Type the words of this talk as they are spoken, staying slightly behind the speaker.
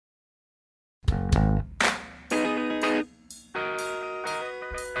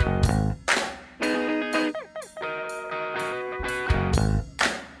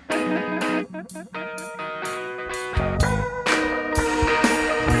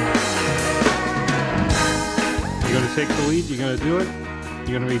gonna take the lead? You gonna do it?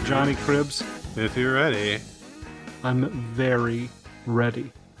 You gonna be Johnny Cribbs? If you're ready. I'm very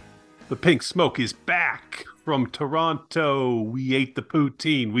ready. The Pink Smoke is back from Toronto. We ate the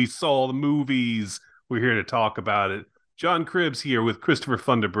poutine. We saw the movies. We're here to talk about it. John Cribbs here with Christopher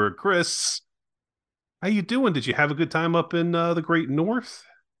Funderburg. Chris, how you doing? Did you have a good time up in the Great North?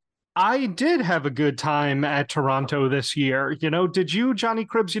 I did have a good time at Toronto this year. Did you, Johnny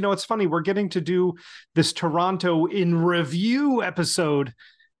Cribbs? It's funny. We're getting to do this Toronto in review episode.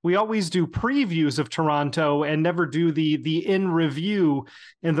 We always do previews of Toronto and never do the in review.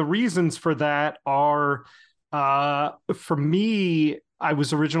 And the reasons for that are, for me, I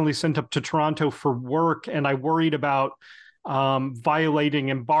was originally sent up to Toronto for work, and I worried about violating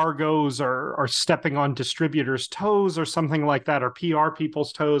embargoes or stepping on distributors' toes or something like that, or PR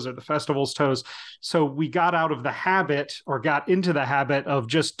people's toes or the festival's toes. So we got out of the habit, or got into the habit, of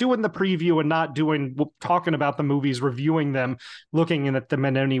just doing the preview and not talking about the movies, reviewing them, looking at them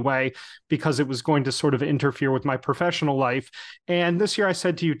in any way, because it was going to sort of interfere with my professional life. And this year I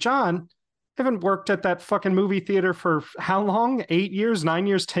said to you, John, I haven't worked at that fucking movie theater for how long? 8 years, 9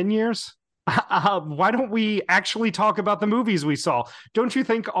 years, 10 years? Why don't we actually talk about the movies we saw? Don't you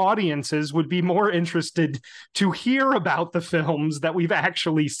think audiences would be more interested to hear about the films that we've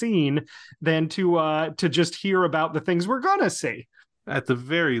actually seen than to just hear about the things we're gonna see? At the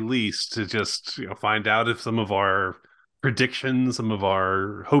very least, to just find out if some of our predictions, some of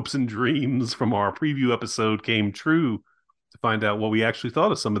our hopes and dreams from our preview episode came true, to find out what we actually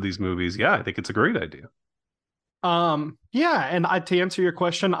thought of some of these movies. Yeah, I think it's a great idea. Yeah, and to answer your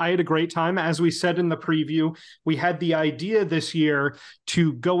question, I had a great time. As we said in the preview, we had the idea this year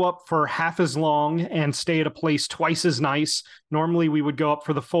to go up for half as long and stay at a place twice as nice. Normally, we would go up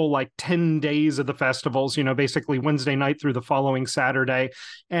for the full 10 days of the festivals, basically Wednesday night through the following Saturday.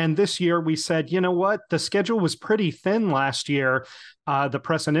 And this year we said, you know what? The schedule was pretty thin last year. The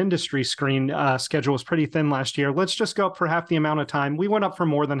press and industry screen schedule was pretty thin last year. Let's just go up for half the amount of time. We went up for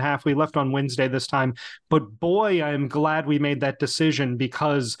more than half. We left on Wednesday this time. But boy, I'm glad we made that decision,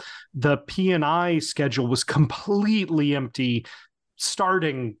 because the P&I schedule was completely empty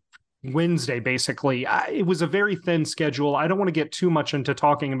starting Wednesday, basically. It was a very thin schedule. I don't want to get too much into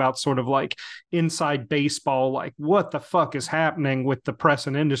talking about sort of inside baseball, what the fuck is happening with the press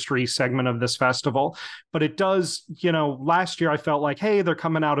and industry segment of this festival. But it does, last year I felt like, hey, they're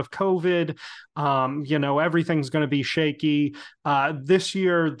coming out of COVID. Everything's going to be shaky. This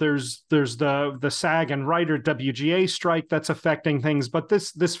year there's the SAG and writer WGA strike that's affecting things. But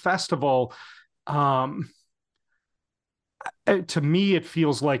this festival, to me, it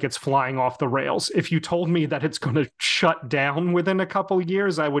feels like it's flying off the rails. If you told me that it's going to shut down within a couple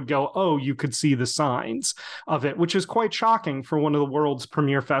years, I would go, oh, you could see the signs of it, which is quite shocking for one of the world's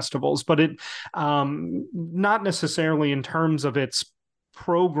premier festivals. But it, not necessarily in terms of its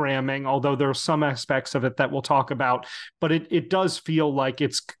programming, although there are some aspects of it that we'll talk about, but it does feel like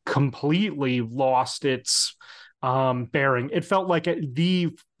it's completely lost its bearing. It felt like the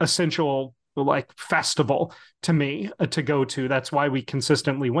essential festival to me to go to. That's why we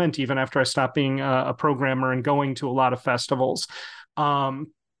consistently went, even after I stopped being a programmer and going to a lot of festivals.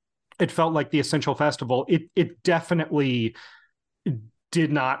 It felt like the essential festival. It definitely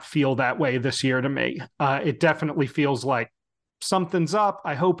did not feel that way this year to me. It definitely feels like something's up.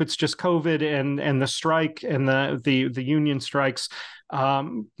 I hope it's just COVID and the strike and the union strikes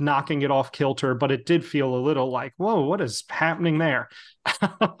knocking it off kilter, but it did feel a little like, whoa, what is happening there?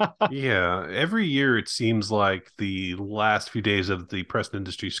 Yeah, every year it seems like the last few days of the press and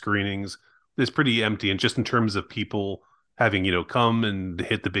industry screenings is pretty empty, and just in terms of people having come and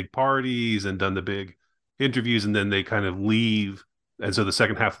hit the big parties and done the big interviews, and then they kind of leave. And so the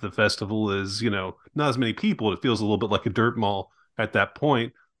second half of the festival is, not as many people. It feels a little bit like a dirt mall at that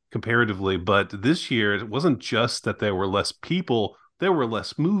point, comparatively. But this year, it wasn't just that there were less people, there were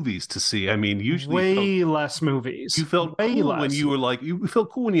less movies to see. I mean, usually less movies. You felt way cool less. when you were you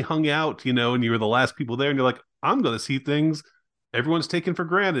felt cool when you hung out, and you were the last people there, and you're like, I'm going to see things everyone's taken for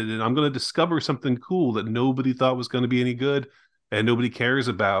granted, and I'm going to discover something cool that nobody thought was going to be any good and nobody cares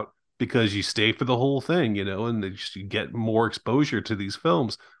about, because you stay for the whole thing, and you get more exposure to these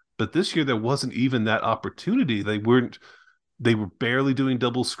films. But this year there wasn't even that opportunity. They were barely doing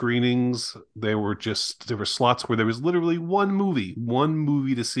double screenings. There were slots where there was literally one movie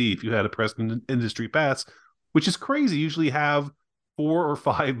to see if you had a press and industry pass, which is crazy. You usually have 4 or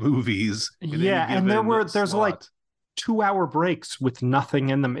 5 movies. Yeah, and there's slot. 2-hour breaks with nothing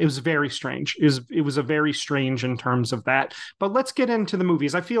in them. It was very strange. It was a very strange in terms of that. But let's get into the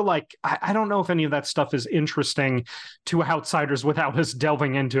movies. I feel like I don't know if any of that stuff is interesting to outsiders without us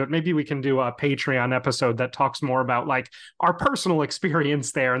delving into it. Maybe we can do a Patreon episode that talks more about like our personal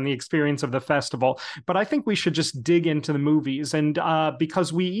experience there and the experience of the festival. But I think we should just dig into the movies. And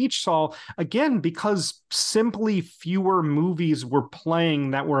because we each saw, again, because simply fewer movies were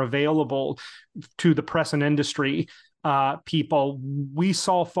playing that were available to the press and industry people, we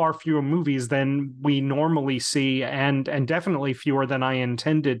saw far fewer movies than we normally see, and definitely fewer than I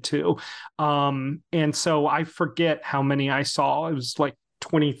intended to. And so I forget how many I saw. It was like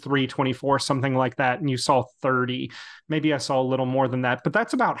 23, 24, something like that, and you saw 30. Maybe I saw a little more than that, but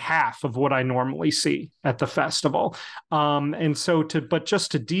that's about half of what I normally see at the festival. And so but just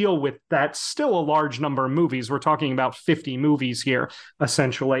to deal with that, still a large number of movies. We're talking about 50 movies here,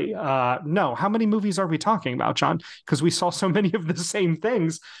 essentially. No, how many movies are we talking about, John? Because we saw so many of the same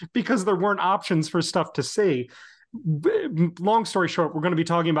things because there weren't options for stuff to see. Long story short, we're going to be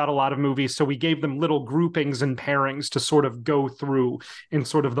talking about a lot of movies, so we gave them little groupings and pairings to sort of go through in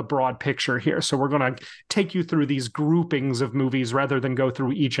sort of the broad picture here. So we're going to take you through these groupings of movies rather than go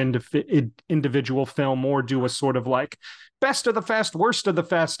through each individual film, or do a sort of like best of the fest, worst of the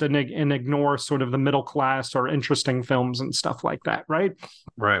fest, and ignore sort of the middle class or interesting films and stuff like that, right?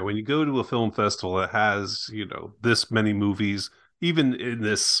 Right. When you go to a film festival that has, this many movies, even in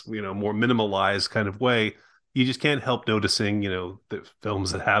this, more minimalized kind of way, you just can't help noticing, the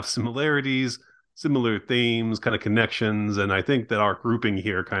films that have similarities, similar themes, kind of connections. And I think that our grouping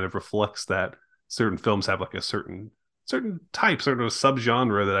here kind of reflects that certain films have like a certain type, sort of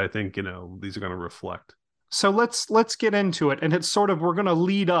subgenre that I think, these are going to reflect. So let's get into it. And it's sort of, we're going to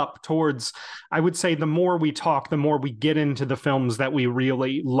lead up towards, I would say, the more we talk, the more we get into the films that we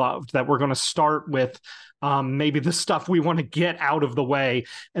really loved, that we're going to start with maybe the stuff we want to get out of the way.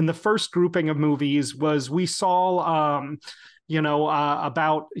 And the first grouping of movies was, we saw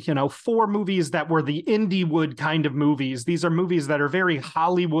about 4 movies that were the Indiewood kind of movies. These are movies that are very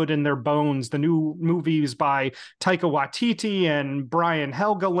Hollywood in their bones. The new movies by Taika Waititi and Brian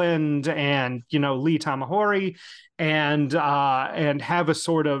Helgeland and Lee Tamahori, and have a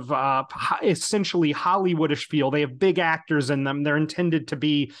sort of essentially Hollywoodish feel. They have big actors in them. They're intended to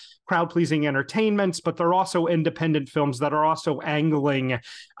be crowd-pleasing entertainments, but they're also independent films that are also angling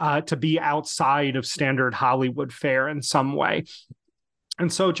to be outside of standard Hollywood fare in some way.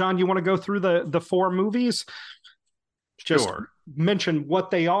 And so, John, you want to go through the 4 movies? Just Sure. mention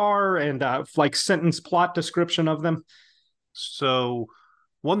what they are and like sentence plot description of them. So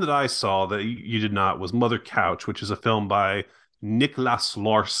one that I saw that you did not was Mother Couch, which is a film by Niklas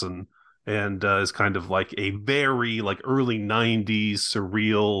Larsson, and is kind of like a very like early 90s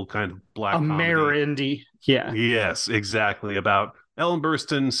surreal kind of black Amerindie. Yeah. Yes, exactly. About Ellen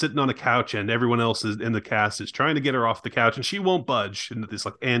Burstyn sitting on a couch, and everyone else is in the cast is trying to get her off the couch, and she won't budge. And this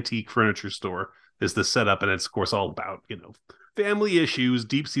like antique furniture store is the setup, and it's of course all about family issues,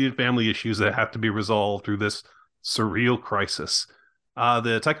 deep-seated family issues that have to be resolved through this surreal crisis.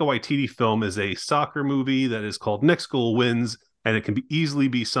 The Taika Waititi film is a soccer movie that is called Next Goal Wins, and it can easily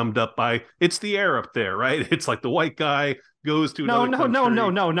be summed up by, it's the air up there, right? It's like the white guy goes to another country.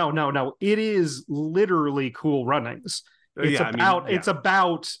 No. It is literally Cool Runnings. It's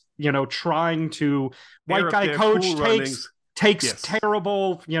about trying to, white guy coach takes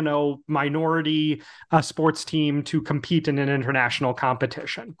terrible, minority sports team to compete in an international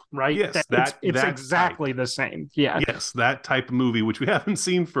competition, right? Yes, it's exactly the same. Yeah. Yes, that type of movie, which we haven't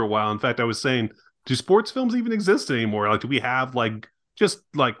seen for a while. In fact, I was saying, do sports films even exist anymore? Like, do we have just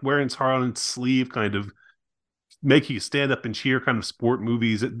wearing its heart on its sleeve, kind of make you stand up and cheer kind of sport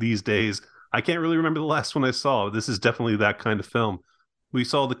movies these days? I can't really remember the last one I saw. This is definitely that kind of film. We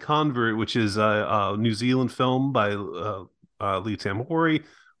saw The Convert, which is a New Zealand film by Lee Tamahori,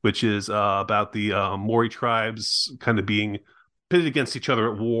 which is about the Maori tribes kind of being pitted against each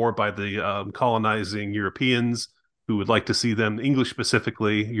other at war by the colonizing Europeans who would like to see them, English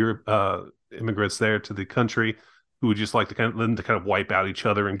specifically, immigrants there to the country, who would just like to kind of wipe out each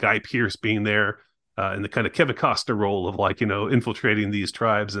other, and Guy Pearce being there in the kind of Kevin Costner role of infiltrating these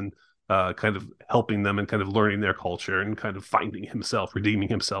tribes and kind of helping them and kind of learning their culture and kind of finding himself, redeeming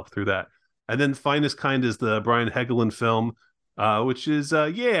himself through that. And then Finest Kind is the Brian Helgeland film, which is,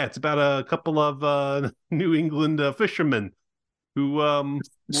 it's about a couple of New England fishermen who...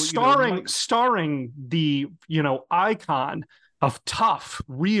 starring the, icon of tough,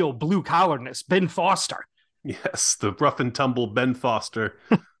 real blue-collarness, Ben Foster. Yes, the rough and tumble Ben Foster.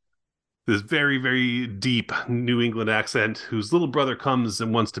 This very, very deep New England accent, whose little brother comes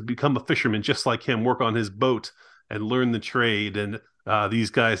and wants to become a fisherman just like him, work on his boat. and learn the trade. And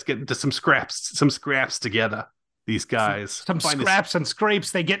these guys get into some scraps together. These guys, Some scraps and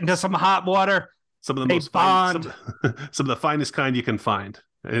scrapes. They get into some hot water. some of the They most fine, some, bond. some of the finest kind you can find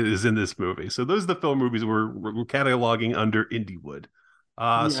is in this movie. So those are the film movies we're cataloging under Indiewood.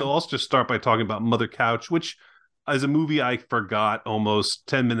 Yeah. So I'll just start by talking about Mother Couch, which is a movie I forgot almost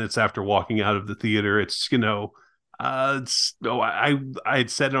 10 minutes after walking out of the theater. I had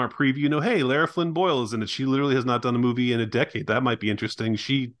said in our preview, hey, Lara Flynn Boyle is in it. She literally has not done a movie in a decade. That might be interesting.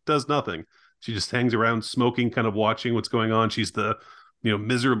 She does nothing. She just hangs around smoking, kind of watching what's going on. She's the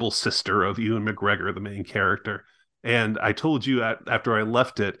miserable sister of Ewan McGregor, the main character. And I told you after I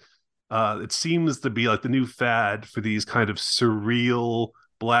left it seems to be like the new fad for these kind of surreal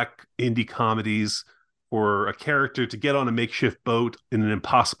black indie comedies, for a character to get on a makeshift boat in an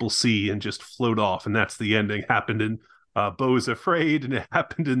impossible sea and just float off. And that's the ending. Happened in Beau is Afraid, and it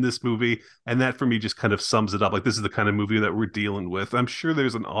happened in this movie. And that for me just kind of sums it up. Like, this is the kind of movie that we're dealing with. I'm sure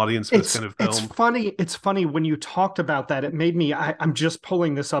there's an audience for this kind of film. It's funny when you talked about that. It made me, I'm just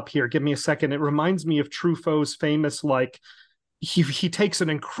pulling this up here. Give me a second. It reminds me of Truffaut's famous, like, he takes an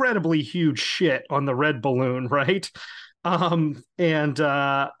incredibly huge shit on the red balloon, right? And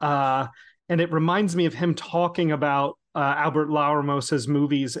it reminds me of him talking about Albert Laurimos's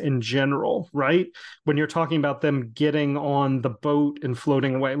movies in general, right? When you're talking about them getting on the boat and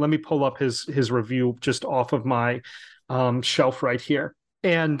floating away. Let me pull up his review just off of my shelf right here.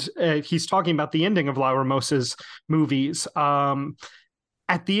 And he's talking about the ending of Laurimos's movies.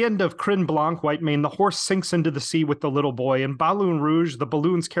 At the end of Crin Blanc, White Mane, the horse sinks into the sea with the little boy. In Balloon Rouge, the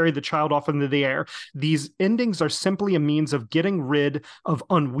balloons carry the child off into the air. These endings are simply a means of getting rid of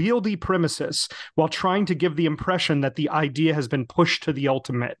unwieldy premises while trying to give the impression that the idea has been pushed to the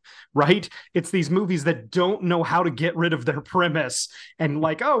ultimate, right? It's these movies that don't know how to get rid of their premise and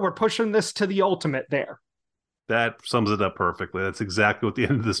like, oh, we're pushing this to the ultimate there. That sums it up perfectly. That's exactly what the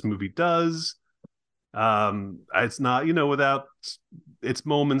end of this movie does. It's not, without its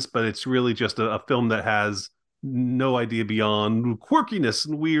moments, but it's really just a film that has no idea beyond quirkiness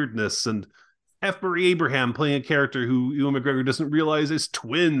and weirdness. And F. Murray Abraham playing a character who Ewan McGregor doesn't realize is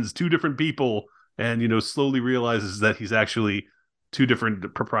twins, two different people, and slowly realizes that he's actually two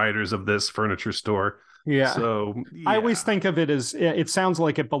different proprietors of this furniture store. Yeah. So I always think of it as, it sounds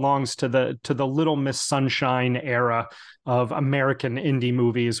like it belongs to the Little Miss Sunshine era of American indie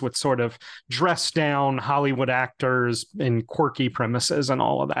movies with sort of dressed down Hollywood actors and quirky premises and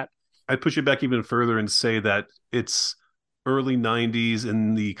all of that. I'd push it back even further and say that it's early 90s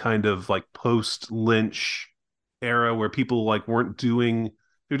in the kind of like post Lynch era where people like weren't doing,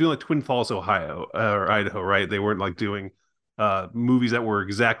 they were doing like Twin Falls, Ohio or Idaho, right? They weren't like doing movies that were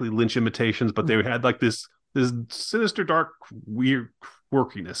exactly Lynch imitations, but they had like this sinister, dark, weird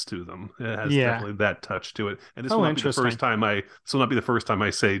quirkiness to them. It has definitely that touch to it. And this will not be the first time I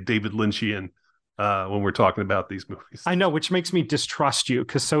say David Lynchian when we're talking about these movies. I know, which makes me distrust you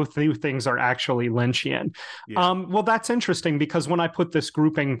because so few things are actually Lynchian. Yeah. Well, that's interesting because when I put this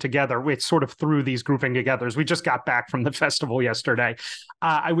grouping together, it's sort of through these grouping togethers. We just got back from the festival yesterday.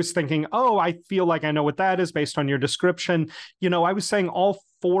 I was thinking, I feel like I know what that is based on your description. I was saying all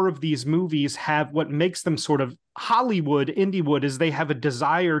four of these movies have what makes them sort of Hollywood, Indiewood, is they have a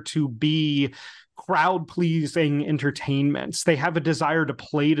desire to be crowd-pleasing entertainments. They have a desire to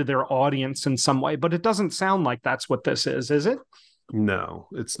play to their audience in some way, but it doesn't sound like that's what this is it? No,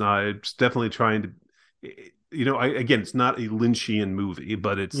 it's not. It's definitely trying to, again, it's not a Lynchian movie,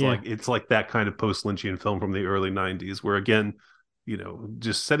 but it's like that kind of post-Lynchian film from the early 90s where, again,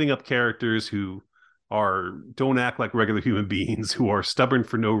 just setting up characters who don't act like regular human beings, who are stubborn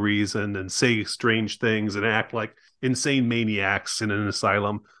for no reason and say strange things and act like insane maniacs in an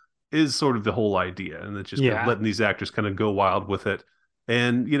asylum is sort of the whole idea. And it's just kind of letting these actors kind of go wild with it.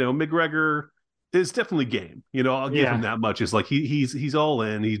 And, McGregor is definitely game. I'll give him that much. It's like he's all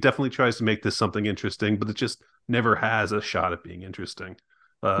in. He definitely tries to make this something interesting, but it just never has a shot at being interesting.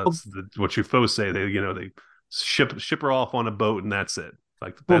 What Truffaut say, they ship her off on a boat and that's it.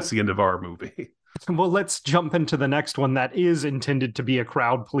 Like, that's the end of our movie. Well, let's jump into the next one that is intended to be a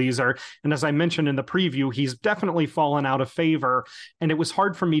crowd pleaser. And as I mentioned in the preview, he's definitely fallen out of favor. And it was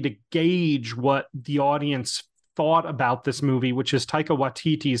hard for me to gauge what the audience thought about this movie, which is Taika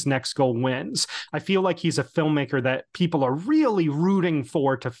Waititi's Next Goal Wins. I feel like he's a filmmaker that people are really rooting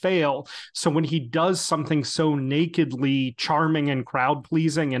for to fail. So when he does something so nakedly charming and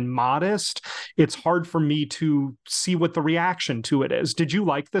crowd-pleasing and modest, it's hard for me to see what the reaction to it is. Did you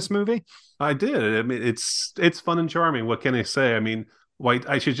like this movie? I did. I mean, it's fun and charming. What can I say? I mean,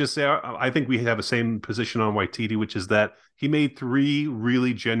 I should just say, I think we have the same position on Waititi, which is that he made 3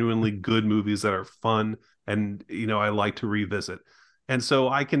 really genuinely good movies that are fun and I like to revisit. And so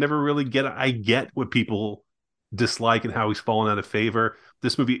I can never really get what people dislike and how he's fallen out of favor.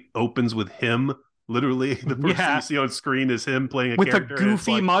 This movie opens with him. Literally, the first thing you Yeah, see on screen is him playing a with a character, and it's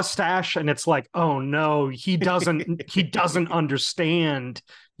goofy like, mustache, and it's like, oh no, he doesn't understand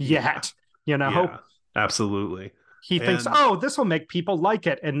yet. You know, yeah, absolutely. he thinks, And oh, this will make people like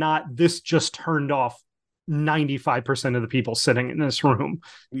it, and not this just turned off 95% of the people sitting in this room.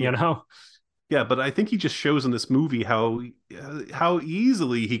 You yeah, know, yeah, but I think he just shows in this movie how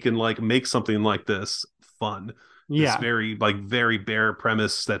easily he can like make something like this fun. This yeah, very bare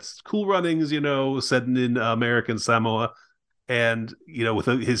premise that's Cool Runnings, set in American Samoa, and with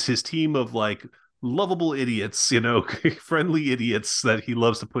his team of like lovable idiots, friendly idiots that he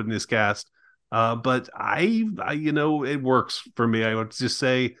loves to put in his cast. But it works for me. I would just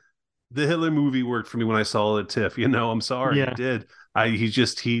say the Hitler movie worked for me when I saw it at TIFF. I'm sorry, it yeah. did.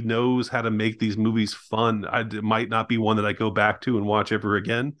 He knows how to make these movies fun. It might not be one that I go back to and watch ever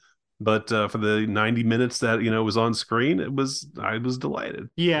again, but for the 90 minutes that was on screen, I was delighted.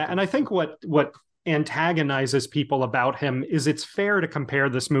 Yeah, and I think what antagonizes people about him is it's fair to compare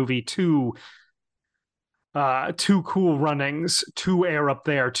this movie to Cool Runnings, to Air Up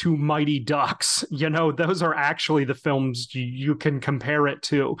There, to Mighty Ducks. Those are actually the films you can compare it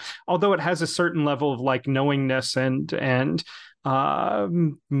to. Although it has a certain level of like knowingness and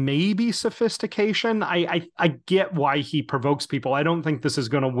maybe sophistication. I get why he provokes people. I don't think this is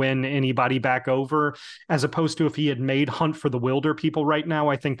going to win anybody back over, as opposed to if he had made Hunt for the Wilder People right now.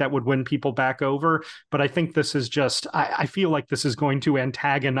 I think that would win people back over. But I think this is just, I feel like this is going to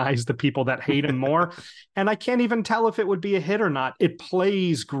antagonize the people that hate him more. And I can't even tell if it would be a hit or not. It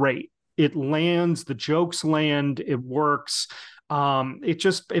plays great. It lands, the jokes land, it works.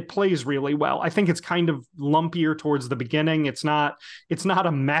 It plays really well. I think it's kind of lumpier towards the beginning. It's not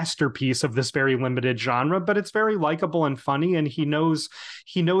a masterpiece of this very limited genre, but it's very likable and funny, and he knows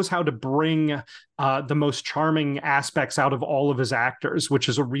how to bring the most charming aspects out of all of his actors, which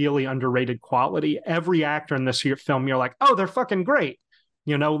is a really underrated quality. Every actor in this film, you're like, oh, they're fucking great.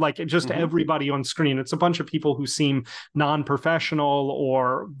 Like just Mm-hmm. everybody on screen. It's a bunch of people who seem non-professional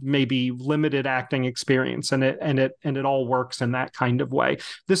or maybe limited acting experience, and it all works in that kind of way.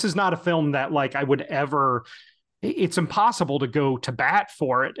 This is not a film that like I would ever. It's impossible to go to bat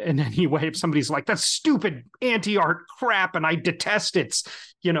for it in any way. If somebody's like, that's stupid anti-art crap and I detest its,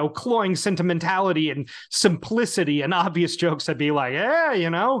 cloying sentimentality and simplicity and obvious jokes, I'd be like, yeah,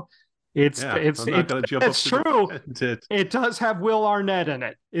 it's Yeah, it's I'm not it, going to jump up it's to true. defend it. It does have Will Arnett in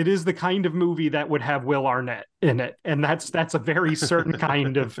it. It is the kind of movie that would have Will Arnett in it, and that's a very certain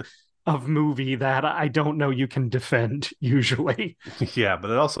kind of movie that I don't know you can defend usually. Yeah,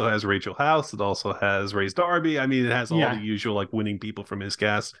 but it also has Rachel House. It also has Ray Darby. I mean, it has all the Yeah, usual like winning people from his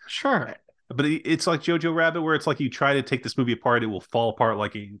cast. sure. But it's like Jojo Rabbit, where it's like you try to take this movie apart, it will fall apart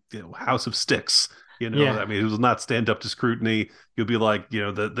like a house of sticks. Yeah, I mean, it will not stand up to scrutiny. You'll be like,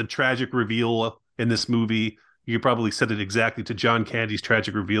 the tragic reveal in this movie. You could probably set it exactly to John Candy's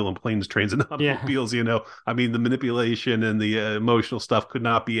tragic reveal in Planes, Trains, and yeah, Automobiles. I mean, the manipulation and the emotional stuff could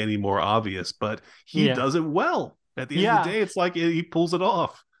not be any more obvious, but he yeah, does it well. At the end of the yeah. day, it's like he pulls it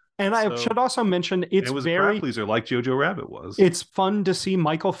off. And I So should also mention it was a crowd pleaser like Jojo Rabbit was. it's fun to see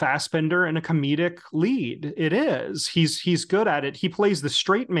Michael Fassbender in a comedic lead. It is. He's good at it. He plays the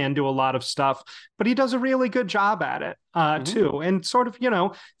straight man to a lot of stuff, but he does a really good job at it Mm-hmm. too. And sort of,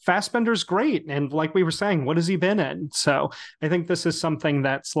 Fassbender's great. And like we were saying, what has he been in? So I think this is something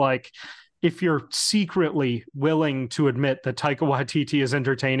that's like, if you're secretly willing to admit that Taika Waititi is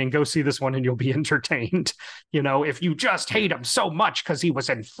entertaining, go see this one and you'll be entertained. If you just hate him so much because he was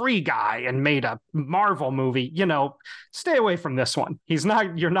in Free Guy and made a Marvel movie, stay away from this one.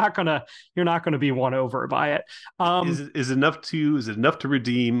 You're not gonna be won over by it. Is it enough to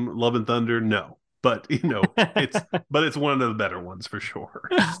redeem Love and Thunder? No, but it's one of the better ones for sure.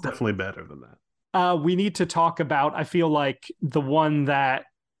 It's definitely better than that. We need to talk about, I feel like the one that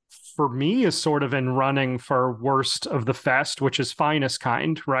for me is sort of in running for worst of the fest, which is Finest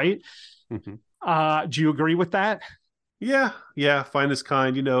Kind, right? Mm-hmm. Do you agree with that? Yeah, yeah, Finest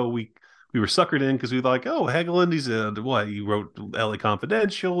Kind. We were suckered in because we thought, like, oh, Hagelin, he wrote L.A.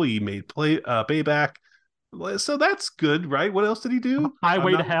 Confidential, he made Payback, so that's good, right? What else did he do? I'm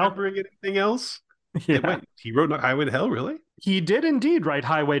Highway to not Hell. remembering anything else. Yeah. He wrote Highway to Hell, really? He did indeed write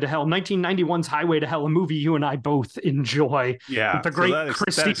Highway to Hell, 1991's Highway to Hell, a movie you and I both enjoy with Yeah, the so great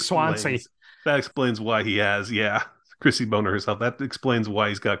Christy Swansea. that explains why he has, yeah, Chrissy Boner herself. That explains why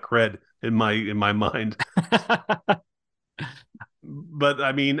he's got cred in my mind. But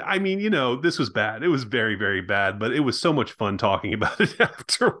this was bad. It was very, very bad, but it was so much fun talking about it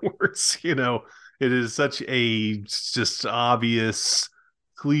afterwards. It is such a just obvious,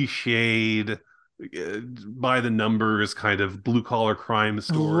 cliched, by the numbers kind of blue collar crime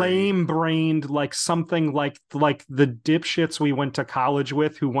story. Lame brained, like something like the dipshits we went to college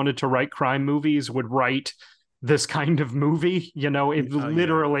with who wanted to write crime movies would write this kind of movie. It's Yeah,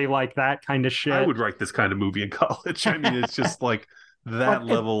 literally like that kind of I shit. would write this kind of movie in college. I mean, it's just like that but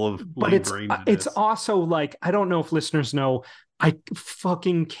it, level of but lame it's brainedness. also like, I don't know if listeners know, I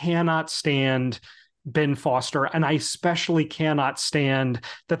fucking cannot stand Ben Foster, and I especially cannot stand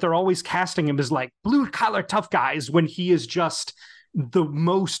that they're always casting him as like blue collar tough guys when he is just the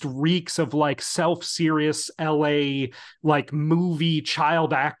most reeks of like self-serious LA like movie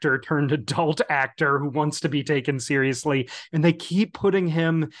child actor turned adult actor who wants to be taken seriously, and they keep putting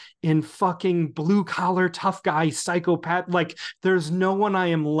him in fucking blue collar tough guy psychopath. Like, there's no one I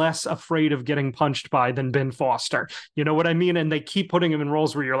am less afraid of getting punched by than Ben Foster. You know what I mean? And they keep putting him in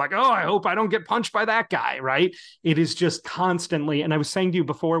roles where you're like, oh, I hope I don't get punched by that guy, right? It is just constantly. And I was saying to you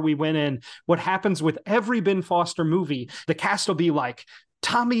before we went in, what happens with every Ben Foster movie, the cast will be like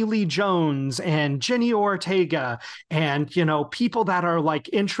Tommy Lee Jones and Jenny Ortega and people that are like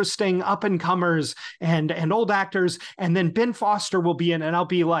interesting up and comers and old actors, and then Ben Foster will be in, and I'll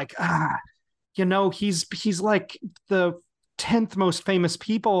be like, he's like the 10th most famous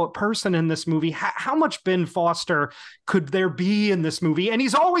person in this movie. How much Ben Foster could there be in this movie? And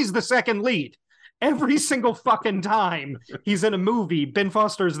he's always the second lead. Every single fucking time he's in a movie, Ben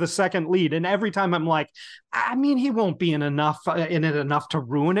Foster is the second lead, and every time I'm like, I mean, he won't be in it enough to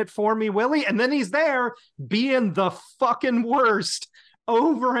ruin it for me, will he? And then he's there being the fucking worst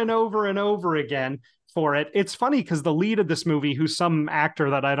over and over and over again for it. It's funny because the lead of this movie, who's some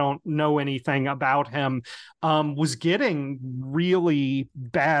actor that I don't know anything about him, was getting really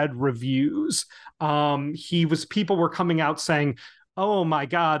bad reviews. People were coming out saying, oh my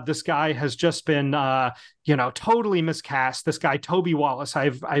God, this guy has just been, totally miscast. This guy, Toby Wallace,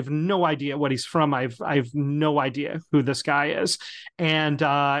 I've no idea what he's from. I've no idea who this guy is.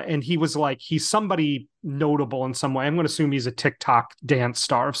 And he was like, he's somebody notable in some way. I'm going to assume he's a TikTok dance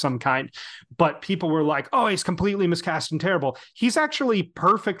star of some kind. But people were like, oh, he's completely miscast and terrible. He's actually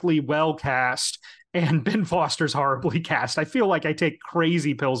perfectly well cast, and Ben Foster's horribly cast. I feel like I take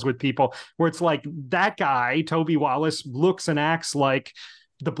crazy pills with people where it's like that guy, Toby Wallace, looks and acts like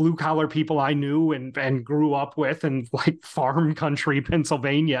the blue collar people I knew and grew up with in like farm country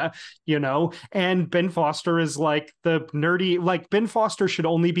Pennsylvania, and Ben Foster is like the nerdy, like Ben Foster should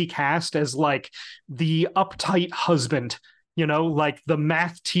only be cast as like the uptight husband, like the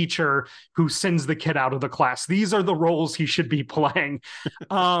math teacher who sends the kid out of the class. These are the roles he should be playing.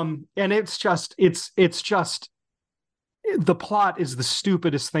 And it's just the plot is the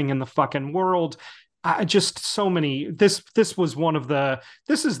stupidest thing in the fucking world. Just so many. This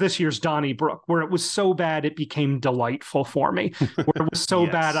is this year's Donnybrook, where it was so bad it became delightful for me. Where it was so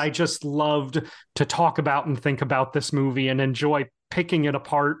bad, I just loved to talk about and think about this movie and enjoy picking it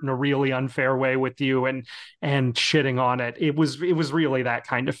apart in a really unfair way with you and shitting on it. It was really that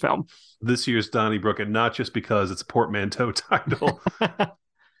kind of film. This year's Donnybrook, and not just because it's a portmanteau title.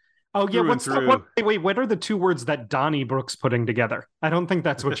 Oh yeah, what are the two words that Donnie Brooks putting together? I don't think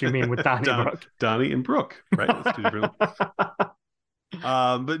that's what you mean with Donnybrook. Donnie and Brooke, right? That's two different.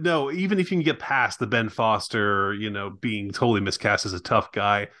 But no, even if you can get past the Ben Foster, being totally miscast as a tough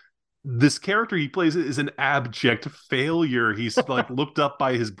guy, this character he plays is an abject failure. He's like looked up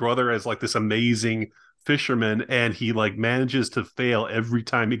by his brother as like this amazing fisherman, and he like manages to fail every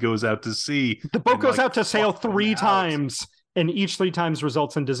time he goes out to sea. The boat goes out to sail 3 times. And each 3 times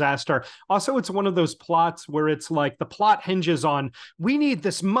results in disaster. Also, it's one of those plots where it's like the plot hinges on, we need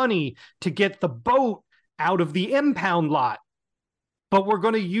this money to get the boat out of the impound lot, but we're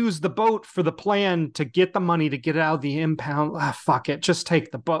going to use the boat for the plan to get the money to get out of the impound. Fuck it. Just take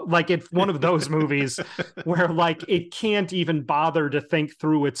the boat. Like, it's one of those movies where like it can't even bother to think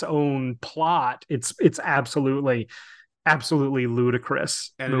through its own plot. It's absolutely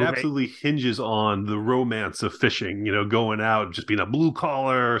ludicrous. And movie. It absolutely hinges on the romance of fishing, going out, just being a blue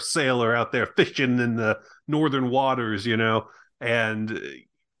collar sailor out there fishing in the northern waters, and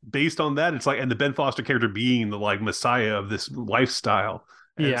based on that, it's like, and the Ben Foster character being the like messiah of this lifestyle.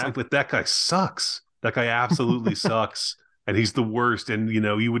 And it's like, but that guy sucks. That guy absolutely sucks. And he's the worst. And,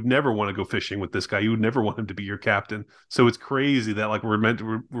 you would never want to go fishing with this guy. You would never want him to be your captain. So it's crazy that like we're meant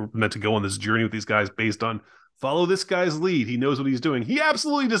to go on this journey with these guys based on follow this guy's lead. He knows what he's doing. He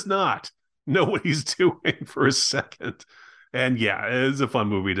absolutely does not know what he's doing for a second. And yeah, it's a fun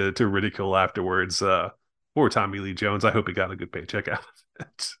movie to ridicule afterwards. Poor Tommy Lee Jones. I hope he got a good paycheck out of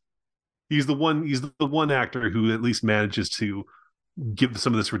it. He's the one actor who at least manages to give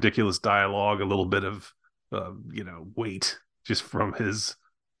some of this ridiculous dialogue a little bit of weight, just from his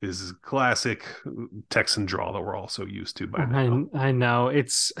classic Texan drawl that we're all so used to by now. I know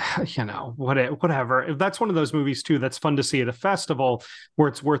it's whatever. That's one of those movies too that's fun to see at a festival where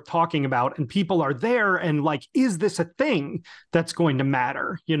it's worth talking about and people are there and like, is this a thing that's going to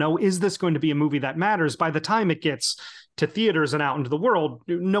matter? Is this going to be a movie that matters? By the time it gets to theaters and out into the world,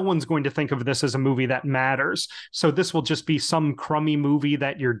 no one's going to think of this as a movie that matters. So this will just be some crummy movie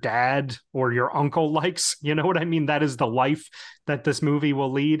that your dad or your uncle likes. You know what I mean? That is the life that this movie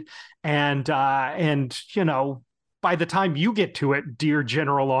will lead. And by the time you get to it, dear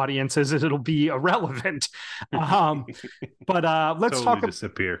general audiences, it'll be irrelevant. But let's totally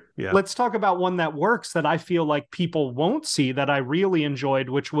disappear. Yeah. Let's talk about one that works that I feel like people won't see that I really enjoyed,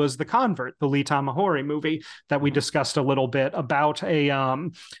 which was The Convert, the Lee Tamahori movie that we discussed a little bit about a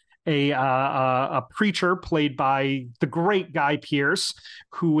preacher played by the great Guy Pearce,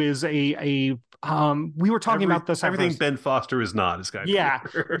 who is we were talking about this. Everything Ben Foster is not, is Guy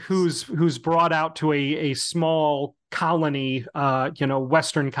Pearce. who's brought out to a small colony,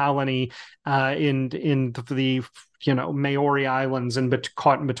 Western colony in the Maori Islands and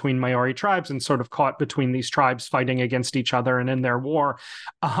caught in between Maori tribes and sort of caught between these tribes fighting against each other and in their war.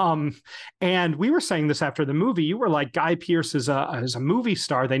 And we were saying this after the movie. You were like, Guy Pearce is a movie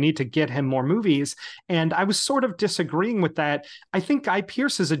star. They need to get him more movies. And I was sort of disagreeing with that. I think Guy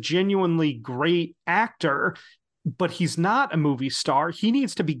Pearce is a genuinely great actor, but he's not a movie star. He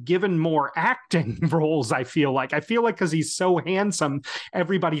needs to be given more acting roles. I feel like because he's so handsome,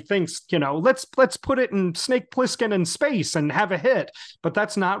 everybody thinks, let's put it in Snake Plissken in space and have a hit. But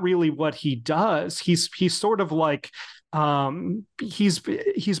that's not really what he does. He's sort of like,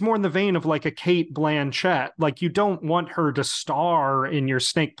 he's more in the vein of like a Cate Blanchett. Like, you don't want her to star in your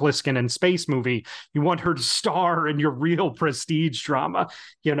Snake Plissken in space movie. You want her to star in your real prestige drama,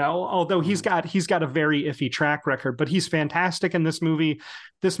 although he's got a very iffy track record, but he's fantastic in this movie.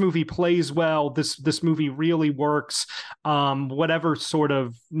 This movie plays well. This movie really works. Whatever sort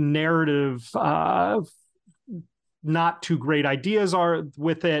of narrative, not too great ideas are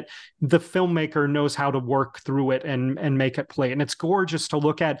with it, the filmmaker knows how to work through it and make it play. And it's gorgeous to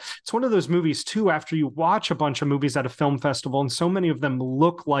look at. It's one of those movies too, after you watch a bunch of movies at a film festival and so many of them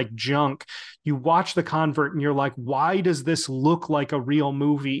look like junk, you watch The Convert and you're like, why does this look like a real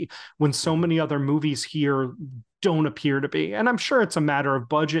movie when so many other movies here don't appear to be? And I'm sure it's a matter of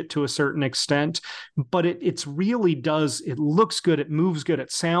budget to a certain extent, but it's really does. It looks good. It moves good.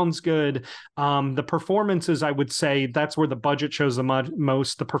 It sounds good. The performances, I would say that's where the budget shows the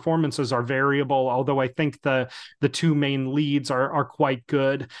most. The performances are variable, although I think the two main leads are quite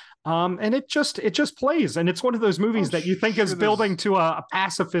good. And it just plays. And it's one of those movies that you think is building to a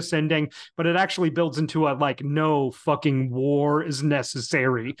pacifist ending, but it actually builds into a like, no fucking war is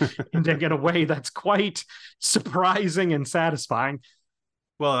necessary ending in a way that's quite surprising and satisfying.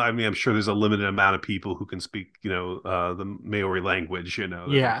 Well, I mean, I'm sure there's a limited amount of people who can speak, the Maori language, that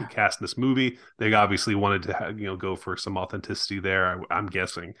can cast in this movie. They obviously wanted to, go for some authenticity there, I'm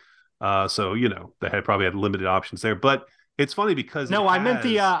guessing. So, they probably had limited options there, but it's funny because I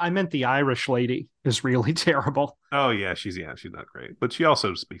meant the Irish lady is really terrible. Oh yeah, she's not great, but she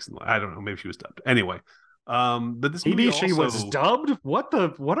also speaks I don't know, maybe she was dubbed. Anyway, but this maybe movie she was dubbed. What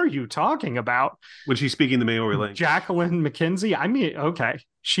are you talking about? When she's speaking the Maori language, Jacqueline McKenzie. I mean, okay,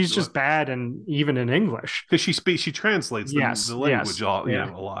 she's just bad, and even in English because she translates the language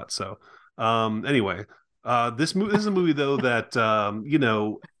a lot. So anyway, this is a movie though that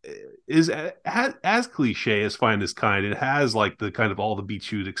is as cliche as Fine as Kind. It has like the kind of all the beats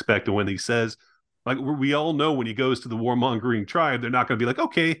you'd expect. And when he says, like, we all know when he goes to the warmongering tribe, they're not going to be like,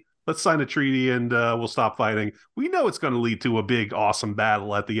 okay, let's sign a treaty and we'll stop fighting. We know it's going to lead to a big, awesome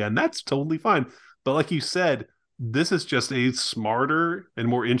battle at the end. That's totally fine. But like you said, this is just a smarter and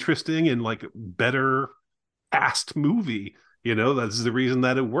more interesting and like better cast movie. That's the reason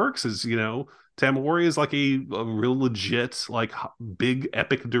that it works is, Tamahori is like a real legit, like big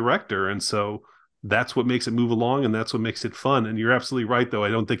epic director. And so that's what makes it move along and that's what makes it fun. And you're absolutely right, though. I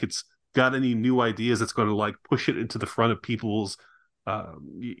don't think it's got any new ideas that's going to like push it into the front of people's, radar.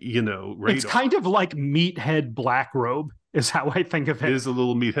 It's kind of like Meathead Black Robe is how I think of it. It is a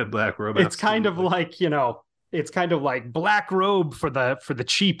little Meathead Black Robe. It's kind of like, it's kind of like Black Robe for the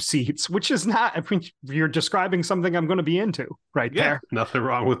cheap seats, which is not, I mean, you're describing something I'm going to be into there. Nothing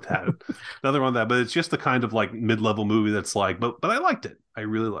wrong with that. Nothing wrong with that. But it's just the kind of like mid-level movie that's like, but I liked it. I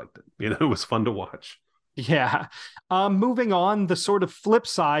really liked it. It was fun to watch. Yeah. Moving on, the sort of flip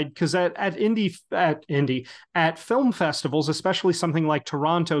side, because at film festivals, especially something like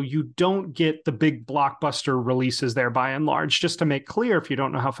Toronto, you don't get the big blockbuster releases there by and large. Just to make clear, if you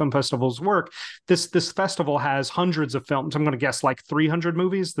don't know how film festivals work, this festival has hundreds of films. I'm going to guess like 300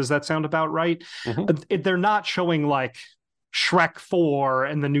 movies. Does that sound about right? Mm-hmm. They're not showing like Shrek 4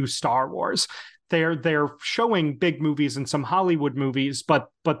 and the new Star Wars. They're showing big movies and some Hollywood movies, but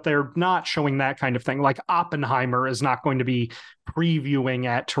they're not showing that kind of thing. Like Oppenheimer is not going to be previewing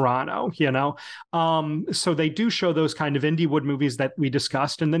at Toronto, you know. So they do show those kind of indie wood movies that we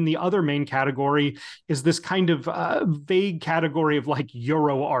discussed, and then the other main category is this kind of vague category of like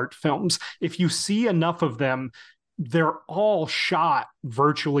Euro art films. If you see enough of them, they're all shot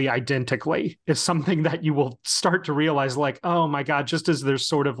virtually identically is something that you will start to realize, like, oh my God, just as there's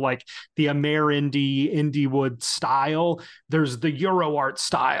sort of like the indie wood style, there's the Euro art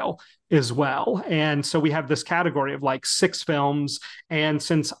style as well. And so we have this category of like 6 films. And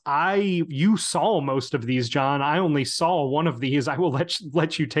since you saw most of these, John, I only saw one of these. I will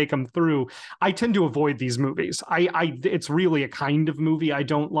let you take them through. I tend to avoid these movies. It's really a kind of movie I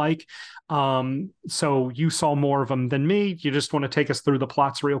don't like. So you saw more of them than me. You just want to take us through the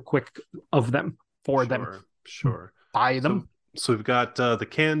plots real quick of them for them. Sure. Buy them. So we've got the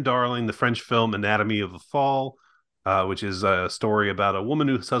Can Darling, the French film Anatomy of a Fall, which is a story about a woman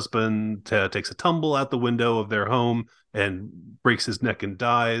whose husband takes a tumble out the window of their home and breaks his neck and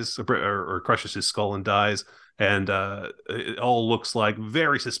dies, or crushes his skull and dies. And it all looks like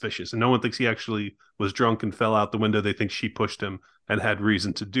very suspicious. And no one thinks he actually was drunk and fell out the window. They think she pushed him and had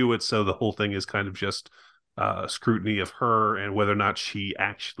reason to do it. So the whole thing is kind of just scrutiny of her and whether or not she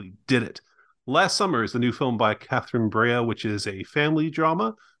actually did it. Last Summer is the new film by Catherine Brea, which is a family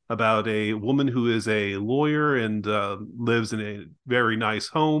drama about a woman who is a lawyer and lives in a very nice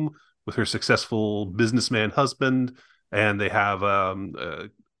home with her successful businessman husband. And they have an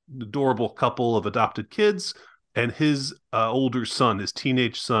adorable couple of adopted kids. And his older son, his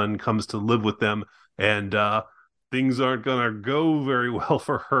teenage son, comes to live with them. And things aren't going to go very well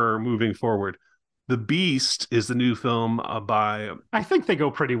for her moving forward. The Beast is the new film by... I think they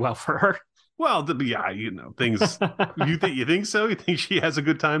go pretty well for her. Well, yeah, things. You think so? You think she has a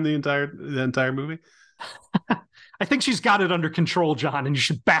good time the entire movie? I think she's got it under control, John, and you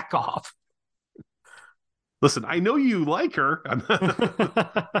should back off. Listen, I know you like her,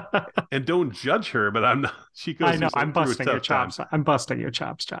 and don't judge her, but I'm not. She goes. I know. I'm busting your chops. I'm busting your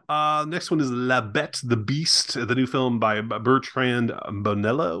chops, John. Next one is La Bête, the Beast, the new film by Bertrand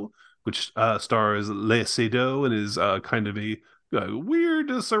Bonello, which stars Léa Seydoux and is kind of a weird,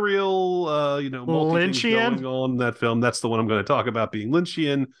 surreal, Lynchian going on in that film. That's the one I'm going to talk about, being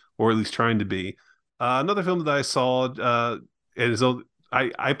Lynchian, or at least trying to be. Another film that I saw,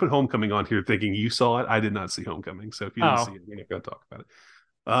 I put Homecoming on here thinking you saw it. I did not see Homecoming, so if you didn't see it, we're not going to talk about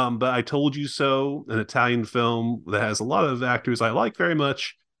it. But I Told You So, an Italian film that has a lot of actors I like very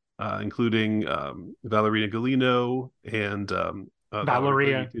much, including Ballerina Galino and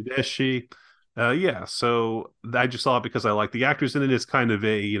Valeria Tedeschi. Yeah, so I just saw it because I like the actors in it. It's kind of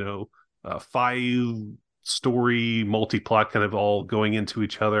a 5-story multi-plot, kind of all going into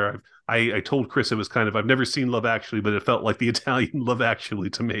each other. I told Chris it was kind of, I've never seen Love Actually, but it felt like the Italian Love Actually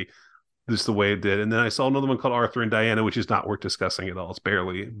to me, just the way it did. And then I saw another one called Arthur and Diana, which is not worth discussing at all. It's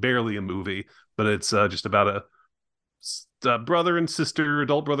barely a movie, but it's just about a brother and sister,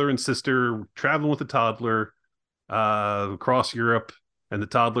 adult brother and sister, traveling with a toddler across Europe. And the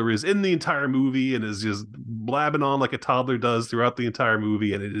toddler is in the entire movie and is just blabbing on like a toddler does throughout the entire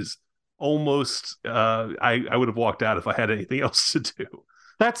movie. And it is almost, I would have walked out if I had anything else to do.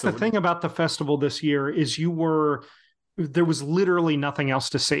 That's the thing about the festival this year is there was literally nothing else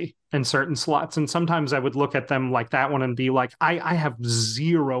to see in certain slots. And sometimes I would look at them like that one and be like, I have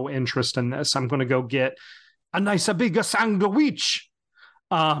zero interest in this. I'm going to go get a nice, a big sandwich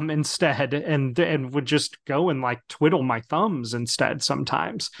instead, and would just go and like twiddle my thumbs instead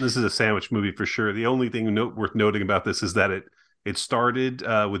sometimes. This is a sandwich movie for sure. The only thing worth noting about this is that it started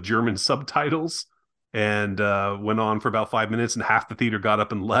with German subtitles and went on for about 5 minutes, and half the theater got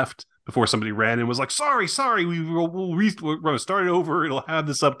up and left before somebody ran and was like, sorry, we're going to start it over. It'll have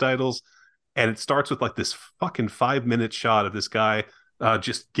the subtitles. And it starts with like this fucking 5-minute shot of this guy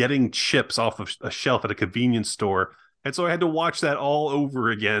just getting chips off of a shelf at a convenience store. And so I had to watch that all over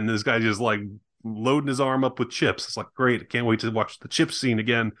again. This guy just like loading his arm up with chips. It's like, great. I can't wait to watch the chip scene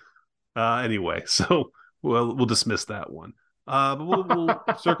again. Anyway, so we'll dismiss that one. But we'll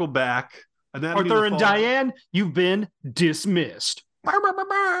circle back. Arthur and Diane, you've been dismissed.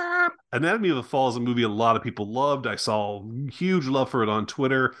 Anatomy of a Fall is a movie a lot of people loved. I saw huge love for it on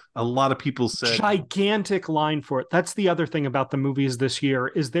Twitter. A lot of people said gigantic line for it. That's the other thing about the movies this year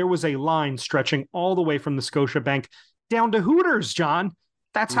is there was a line stretching all the way from the Scotiabank down to Hooters, John.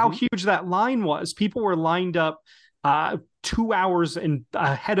 That's how huge that line was. People were lined up 2 hours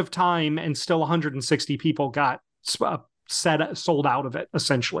ahead of time, and still 160 people got sold out of it,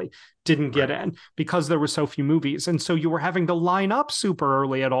 essentially. Didn't get in because there were so few movies. And so you were having to line up super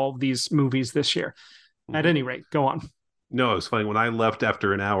early at all of these movies this year. At any rate, go on. No, it was funny. When I left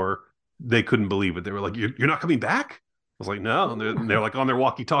after an hour, they couldn't believe it. They were like, you're not coming back? I was like, no. And they're like on their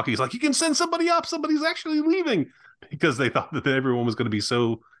walkie-talkies, like, you can send somebody up. Somebody's actually leaving, because they thought that everyone was going to be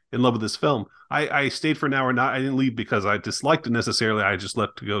so in love with this film. I stayed for an hour. I didn't leave because I disliked it necessarily. I just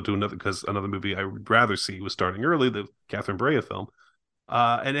left to go to another movie I would rather see was starting early, the Catherine Breillat film.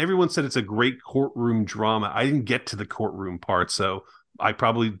 And everyone said it's a great courtroom drama. I didn't get to the courtroom part, so I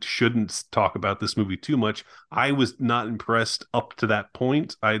probably shouldn't talk about this movie too much. I was not impressed up to that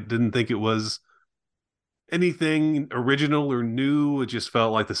point. I didn't think it was anything original or new. It just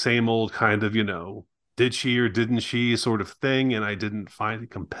felt like the same old kind of, did she or didn't she sort of thing, and I didn't find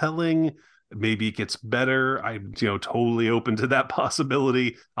it compelling. Maybe it gets better. I'm, totally open to that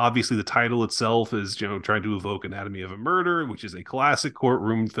possibility. Obviously, the title itself is, trying to evoke Anatomy of a Murder, which is a classic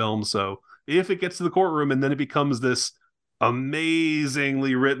courtroom film. So if it gets to the courtroom and then it becomes this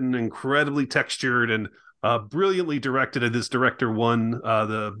amazingly written, incredibly textured, and brilliantly directed, and this director won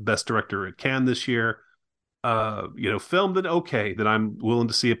the best director at Cannes this year, film, then okay, then I'm willing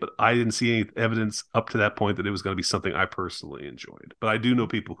to see it. But I didn't see any evidence up to that point that it was going to be something I personally enjoyed. But I do know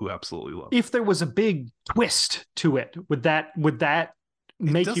people who absolutely love it. If there was a big twist to it, would that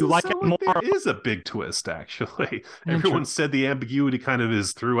make you like it more? There is a big twist, actually. Everyone said the ambiguity kind of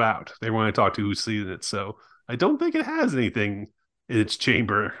is throughout. Everyone I talked to who's seen it, so I don't think it has anything in its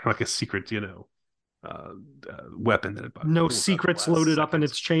chamber, like a secret, weapon that no secrets loaded up in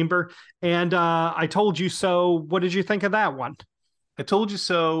its chamber. And I Told You So, what did you think of that one? I Told You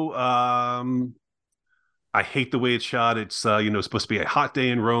So, I hate the way it's shot. It's supposed to be a hot day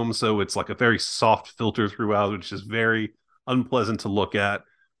in Rome, so it's like a very soft filter throughout, which is very unpleasant to look at.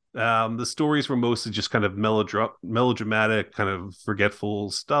 The stories were mostly just kind of melodramatic, kind of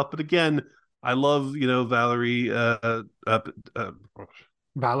forgetful stuff, but again, I love Valeria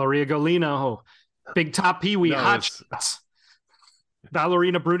Golino, Big Top Pee Wee, Hot Shots,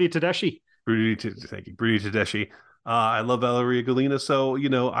 Ballerina Bruni Tedeschi. Thank you, Bruni Tedeschi. I love Valeria Golino, so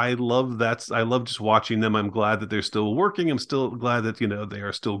I love that. I love just watching them. I'm glad that they're still working. I'm still glad that they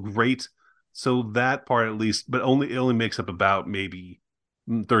are still great. So that part, at least, but it only makes up about maybe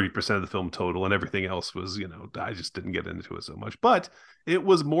 30% of the film total, and everything else was I just didn't get into it so much. But it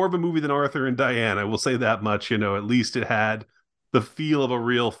was more of a movie than Arthur and Diane, I will say that much. At least it had the feel of a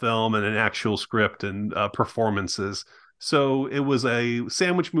real film and an actual script and performances. So it was a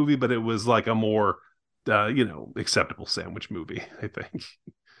sandwich movie, but it was like a more acceptable sandwich movie, I think.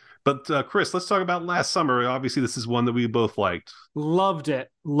 But Chris, let's talk about Last Summer. Obviously, this is one that we both liked. Loved it.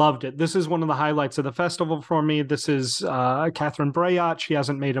 This is one of the highlights of the festival for me. This is Catherine Breillat. She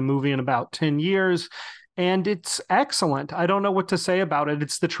hasn't made a movie in about 10 years, and it's excellent. I don't know what to say about it.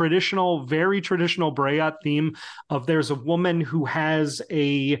 It's the very traditional Breillat theme of there's a woman who has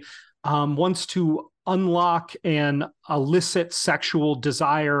wants to unlock an illicit sexual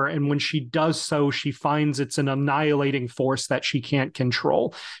desire, and when she does so, she finds it's an annihilating force that she can't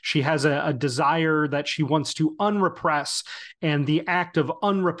control. She has a desire that she wants to unrepress, and the act of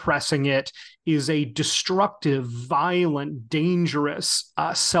unrepressing it is a destructive, violent, dangerous,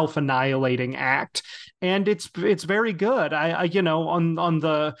 self-annihilating act. And it's very good. I on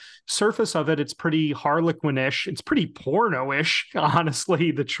the surface of it, it's pretty Harlequin-ish. It's pretty porno-ish, honestly,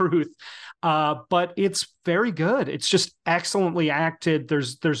 the truth. But it's very good. It's just excellently acted.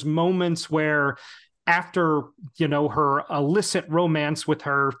 There's moments where after, her illicit romance with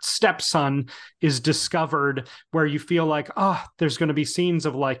her stepson is discovered, where you feel like, there's going to be scenes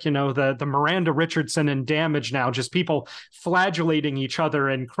of the Miranda Richardson in Damage now, just people flagellating each other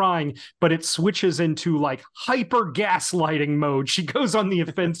and crying, but it switches into hyper gaslighting mode. She goes on the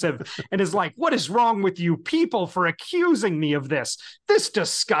offensive and is like, what is wrong with you people for accusing me of this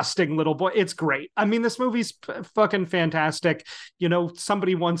disgusting little boy? It's great. I mean, this movie's fucking fantastic.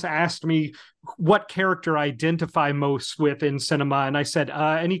 Somebody once asked me what character I identify most with in cinema, and I said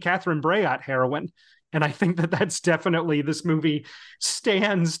any Catherine Breillat heroine. And I think that's definitely, this movie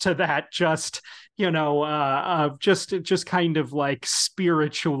stands to that. Just just kind of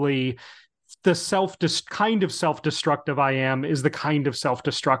spiritually the kind of self-destructive I am is the kind of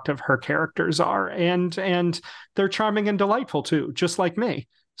self-destructive her characters are, and they're charming and delightful too, just like me.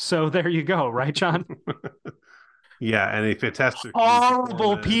 So there you go, right, John? Yeah, and a fantastic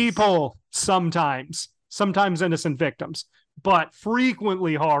Horrible people sometimes innocent victims, but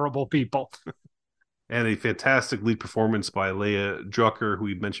frequently horrible people. And a fantastic lead performance by Leah Drucker, who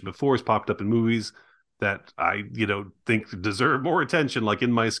we mentioned before, has popped up in movies that I, think deserve more attention, like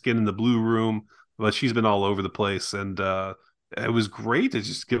In My Skin and The Blue Room. But she's been all over the place, and it was great to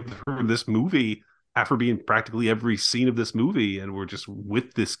just give her this movie after being practically every scene of this movie, and we're just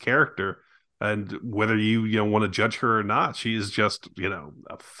with this character. And whether you want to judge her or not, she is just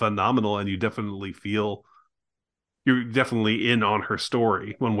phenomenal, and you're definitely in on her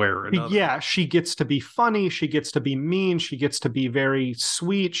story one way or another. Yeah, she gets to be funny, she gets to be mean, she gets to be very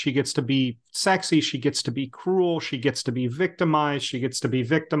sweet, she gets to be sexy, she gets to be cruel, she gets to be victimized, she gets to be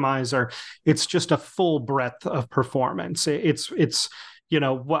victimizer. It's just a full breadth of performance. It's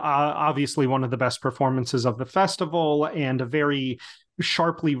obviously one of the best performances of the festival, and a very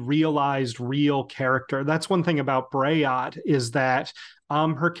sharply realized real character. That's one thing about Brayot, is that her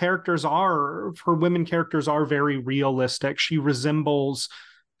women characters are very realistic. She resembles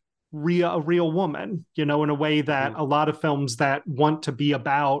a real woman, in a way that a lot of films that want to be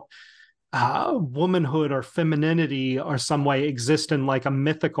about womanhood or femininity or some way exist in like a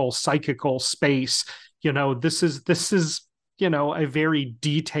mythical, psychical space. This is a very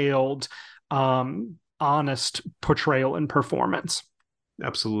detailed, honest portrayal and performance.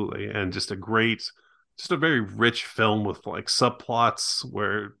 Absolutely. And just a very rich film with like subplots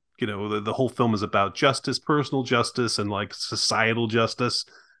where, the whole film is about justice, personal justice, and like societal justice.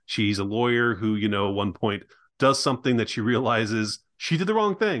 She's a lawyer who, at one point does something that she realizes she did the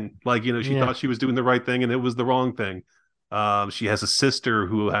wrong thing. Like, she thought she was doing the right thing and it was the wrong thing. She has a sister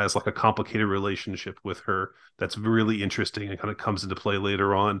who has like a complicated relationship with her that's really interesting and kind of comes into play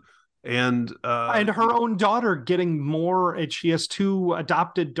later on. And her own daughter getting more, and she has two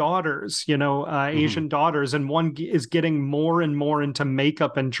adopted daughters, Asian daughters, and one is getting more and more into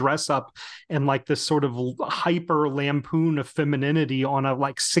makeup and dress up and like this sort of hyper lampoon of femininity on a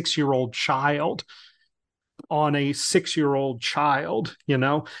 6-year-old child, and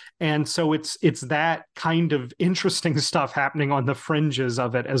so it's that kind of interesting stuff happening on the fringes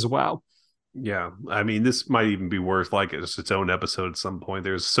of it as well. Yeah, I mean, this might even be worth like its own episode at some point.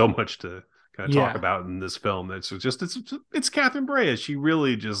 There's so much to kind of talk about in this film. It's Catherine Breillat. She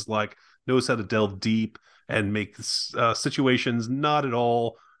really just like knows how to delve deep and make situations not at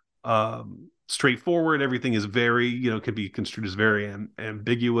all straightforward. Everything is very, can be construed as very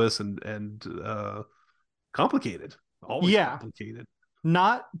ambiguous and complicated. Always complicated.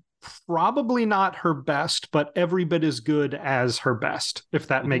 Probably not her best, but every bit as good as her best, if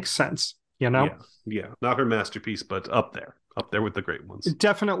that makes sense. Yeah, not her masterpiece, but up there with the great ones.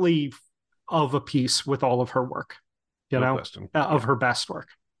 Definitely of a piece with all of her work, of her best work.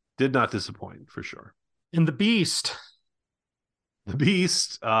 Did not disappoint for sure. And The Beast. So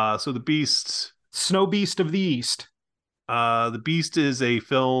The Beast, Snow Beast of the East. The Beast is a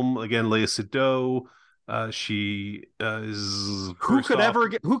film, again, Léa Seydoux. She is who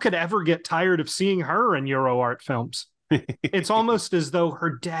could ever get tired of seeing her in Euro art films? It's almost as though her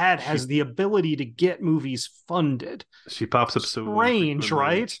dad has the ability to get movies funded. She pops up so strange,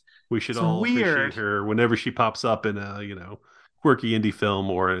 right? We should all appreciate her whenever she pops up in a quirky indie film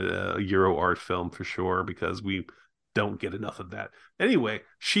or a Euro art film for sure, because we don't get enough of that. Anyway,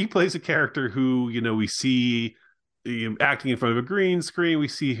 she plays a character who we see acting in front of a green screen. We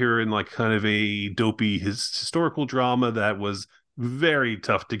see her in like kind of a dopey historical drama that was very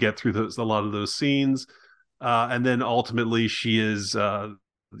tough to get through a lot of those scenes. And then ultimately she is, the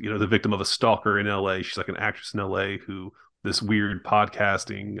victim of a stalker in LA. She's like an actress in LA who this weird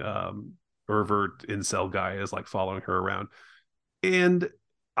podcasting pervert incel guy is like following her around. And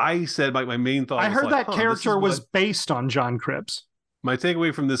I said my main thought. I heard that character was based on John Cribbs. My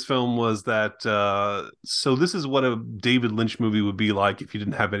takeaway from this film was that so this is what a David Lynch movie would be like if you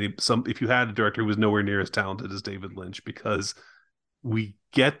didn't have if you had a director who was nowhere near as talented as David Lynch, because we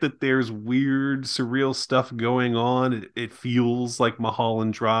get that there's weird, surreal stuff going on. It feels like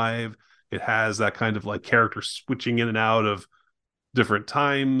Mulholland Drive. It has that kind of like character switching in and out of different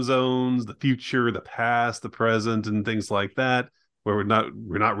time zones, the future, the past, the present, and things like that, where we're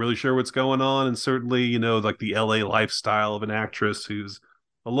not really sure what's going on. And certainly, like the LA lifestyle of an actress who's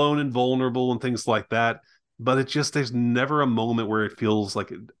alone and vulnerable and things like that. But there's never a moment where it feels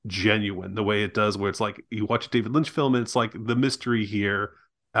like genuine the way it does, where it's like you watch a David Lynch film and it's like the mystery here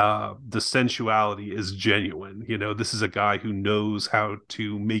The sensuality is genuine. This is a guy who knows how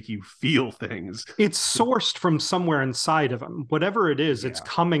to make you feel things. It's sourced from somewhere inside of him. Whatever it is, it's Yeah.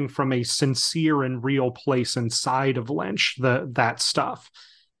 coming from a sincere and real place inside of Lynch, that stuff.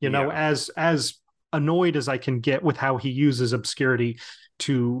 Yeah. As annoyed as I can get with how he uses obscurity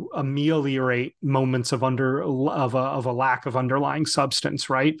to ameliorate moments of a lack of underlying substance,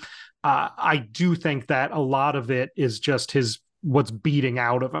 right? I do think that a lot of it is just what's beating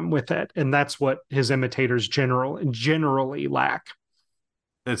out of him with it, and that's what his imitators generally lack.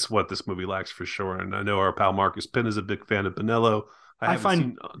 It's what this movie lacks for sure. And I know our pal Marcus Penn is a big fan of Bonello. I I haven't find,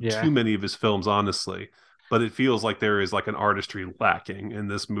 seen yeah, too many of his films, honestly, but it feels like there is like an artistry lacking in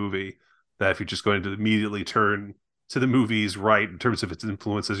this movie that if you're just going to immediately turn to the movies right in terms of its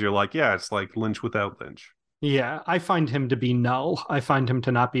influences, you're like, yeah, it's like Lynch without Lynch. yeah, I find him to be null. I find him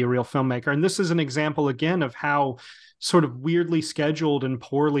to not be a real filmmaker. And this is an example again of how sort of weirdly scheduled and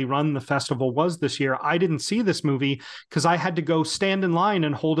poorly run the festival was this year. I didn't see this movie because I had to go stand in line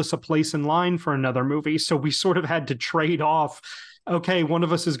and hold us a place in line for another movie. So we sort of had to trade off. Okay, one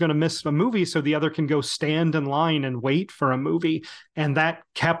of us is going to miss a movie, so the other can go stand in line and wait for a movie. And that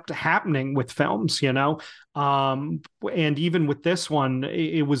kept happening with films. And even with this one,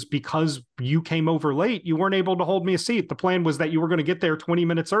 it was because you came over late. You weren't able to hold me a seat. The plan was that you were going to get there 20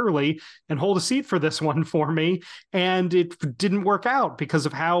 minutes early and hold a seat for this one for me. And it didn't work out because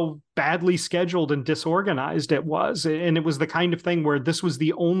of how badly scheduled and disorganized it was. And it was the kind of thing where this was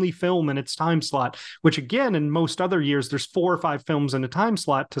the only film in its time slot, which again, in most other years, there's 4 or 5 films in a time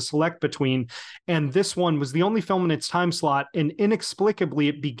slot to select between. And this one was the only film in its time slot. And inexplicably,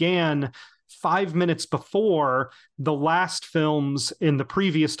 it began 5 minutes before the last films in the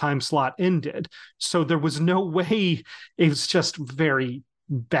previous time slot ended. So there was no way. It was just very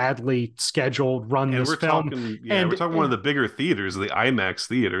badly scheduled run, And this film. we're talking one of the bigger theaters, the IMAX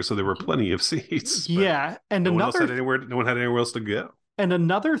theater, so there were plenty of seats. Yeah, and no one had anywhere else to go. And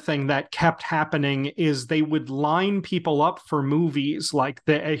another thing that kept happening is they would line people up for movies. Like,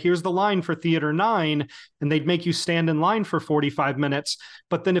 here's the line for Theater 9, and they'd make you stand in line for 45 minutes.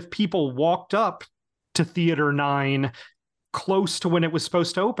 But then if people walked up to Theater 9 close to when it was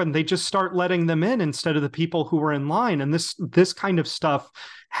supposed to open, they just start letting them in instead of the people who were in line. And this kind of stuff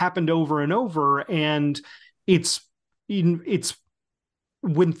happened over and over. And it's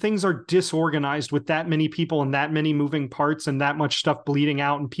when things are disorganized with that many people and that many moving parts and that much stuff bleeding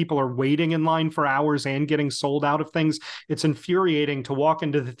out and people are waiting in line for hours and getting sold out of things, it's infuriating to walk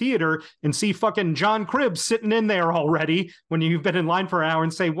into the theater and see fucking John Cribbs sitting in there already when you've been in line for an hour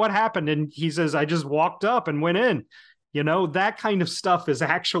and say, what happened? And he says, I just walked up and went in. That kind of stuff is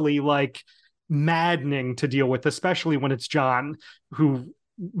actually like maddening to deal with, especially when it's John, who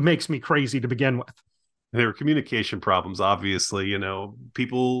makes me crazy to begin with. There were communication problems, obviously.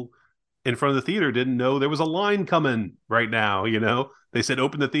 People in front of the theater didn't know there was a line coming right now. They said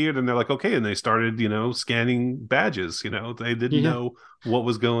open the theater, and they're like, okay, and they started, scanning badges. They didn't know what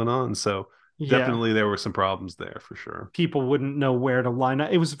was going on. So definitely there were some problems there for sure. People wouldn't know where to line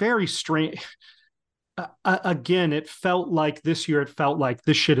up. It was very strange. Again, it felt like this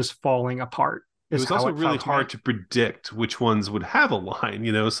shit is falling apart. It was also really hard to predict which ones would have a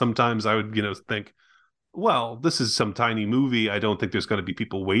line. Sometimes I would, think, well, this is some tiny movie. I don't think there's going to be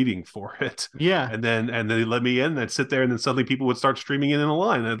people waiting for it. Yeah. And then they let me in, and I'd sit there, and then suddenly people would start streaming in a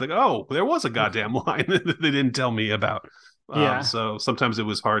line. And I'd like, oh, there was a goddamn line that they didn't tell me about. Yeah. So sometimes it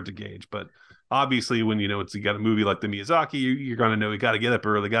was hard to gauge. But obviously, when you got a movie like the Miyazaki, you're going to know you got to get up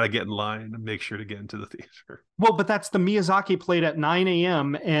early, got to get in line, and make sure to get into the theater. Well, but that's the Miyazaki played at 9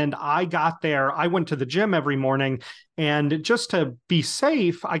 a.m. And I got there. I went to the gym every morning. And just to be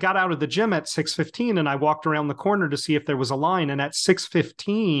safe, I got out of the gym at 6:15 and I walked around the corner to see if there was a line. And at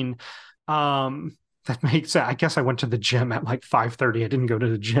 6:15, that makes sense. I guess I went to the gym at like 5:30. I didn't go to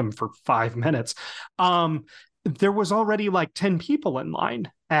the gym for 5 minutes. There was already like 10 people in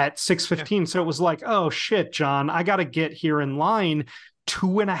line at 6:15. So it was like, oh shit, John, I got to get here in line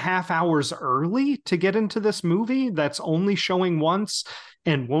 2.5 hours early to get into this movie that's only showing once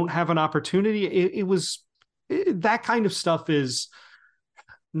and won't have an opportunity. That kind of stuff is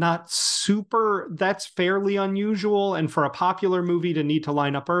not super, that's fairly unusual. And for a popular movie to need to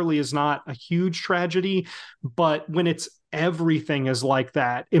line up early is not a huge tragedy. But when it's everything is like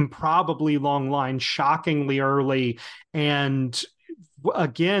that, improbably long lines, shockingly early, and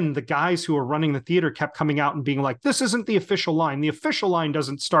again, the guys who are running the theater kept coming out and being like, this isn't the official line. The official line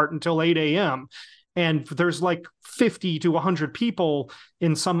doesn't start until 8 a.m. And there's like 50 to 100 people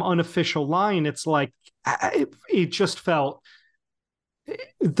in some unofficial line. It's like, it just felt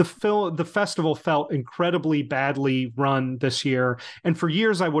the festival felt incredibly badly run this year, and for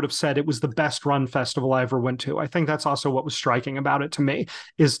years I would have said it was the best run festival I ever went to. I think that's also what was striking about it to me,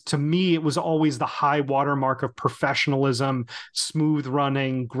 is to me it was always the high watermark of professionalism, smooth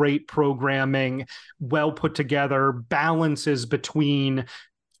running, great programming, well put together, balances between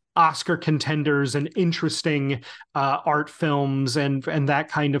Oscar contenders and interesting art films and that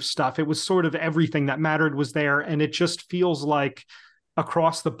kind of stuff. It was sort of everything that mattered was there, and it just feels like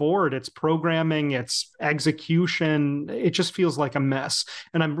across the board, it's programming, it's execution, it just feels like a mess.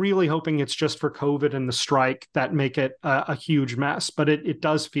 And I'm really hoping it's just for COVID and the strike that make it a huge mess. But it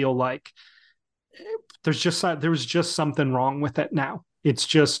does feel like there's just something wrong with it now. It's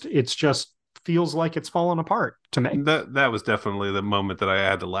just feels like it's fallen apart to me. That was definitely the moment that I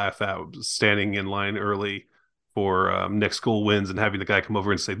had to laugh at, standing in line early for Next School Wins and having the guy come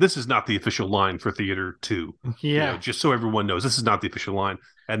over and say, "This is not the official line for Theater 2." Yeah. Just so everyone knows, this is not the official line.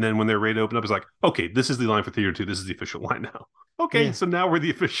 And then when they're ready to open up, it's like, okay, this is the line for Theater 2. This is the official line now. Okay, Yeah. so now we're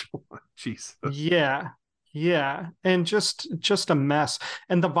the official line. Jeez. Yeah. Yeah. And just a mess.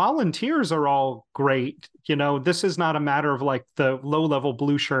 And the volunteers are all great. This is not a matter of like the low-level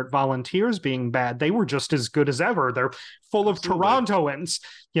blue shirt volunteers being bad. They were just as good as ever. They're full of Absolutely. Torontoans.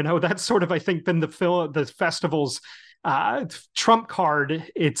 That's sort of, I think, been the festival's trump card.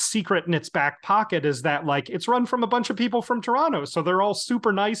 Its secret in its back pocket is that like it's run from a bunch of people from Toronto, so they're all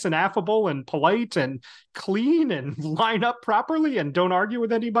super nice and affable and polite and clean and line up properly and don't argue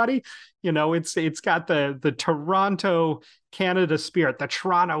with anybody. It's got the Toronto Canada spirit, the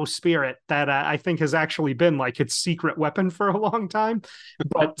Toronto spirit that I think has actually been like its secret weapon for a long time.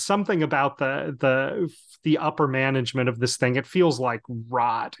 But something about the upper management of this thing, it feels like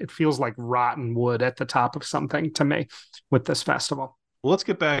rot. It feels like rotten wood at the top of something to me with this festival. Well, let's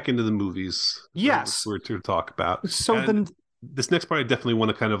get back into the movies. Yes. We're to talk about. So And then this next part, I definitely want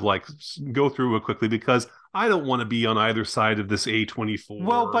to kind of like go through it quickly because I don't want to be on either side of this A24.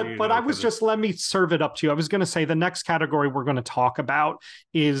 Well, but I was just, let me serve it up to you. I was going to say the next category we're going to talk about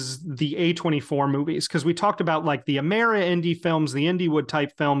is the A24 movies, because we talked about like the Amera indie films, the Indiewood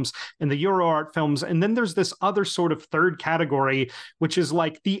type films, and the Euro art films. And then there's this other sort of third category, which is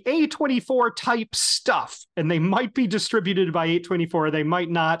like the A24 type stuff. And they might be distributed by A24, they might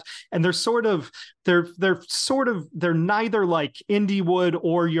not. And they're neither like Indiewood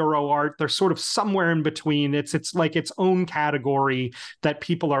or Euro art. They're sort of somewhere in between. It's like its own category that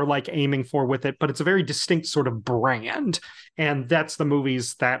people are like aiming for with it, but it's a very distinct sort of brand. And that's the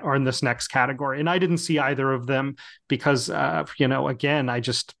movies that are in this next category. And I didn't see either of them because, again,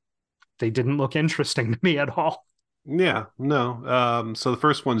 they didn't look interesting to me at all. Yeah, no. So the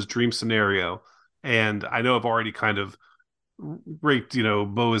first one's Dream Scenario. And I know I've already kind of raked,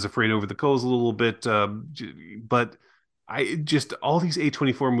 Beau is Afraid over the coals a little bit, but I just, all these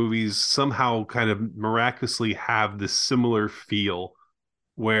A24 movies somehow kind of miraculously have this similar feel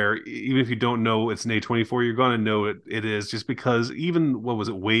where even if you don't know it's an A24, you're going to know it is, just because even, what was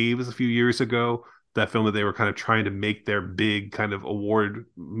it, Waves a few years ago, that film that they were kind of trying to make their big kind of award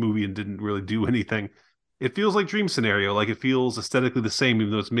movie and didn't really do anything. It feels like Dream Scenario, like it feels aesthetically the same,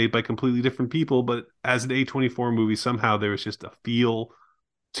 even though it's made by completely different people. But as an A24 movie, somehow there was just a feel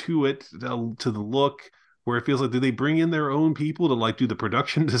to it, to the look, where it feels like, did they bring in their own people to like do the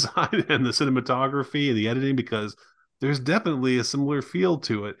production design and the cinematography and the editing? Because there's definitely a similar feel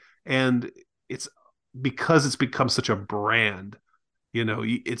to it. And it's because it's become such a brand,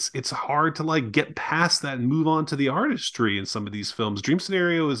 it's hard to like get past that and move on to the artistry in some of these films. Dream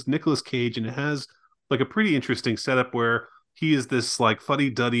Scenario is Nicolas Cage, and it has like a pretty interesting setup where he is this like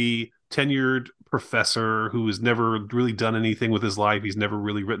fuddy-duddy tenured professor who has never really done anything with his life. He's never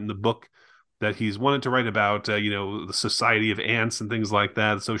really written the book that he's wanted to write about, the society of ants and things like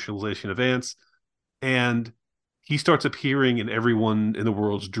that, the socialization of ants. And he starts appearing in everyone in the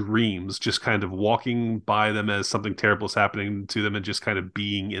world's dreams, just kind of walking by them as something terrible is happening to them and just kind of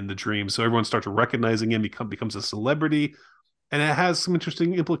being in the dream. So everyone starts recognizing him, becomes a celebrity. And it has some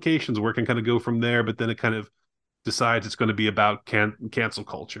interesting implications where it can kind of go from there, but then it kind of decides it's going to be about cancel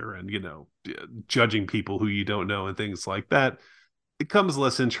culture and, judging people who you don't know and things like that. It becomes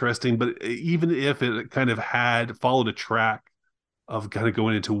less interesting, but even if it kind of had followed a track of kind of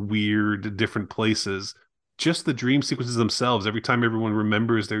going into weird, different places, just the dream sequences themselves, every time everyone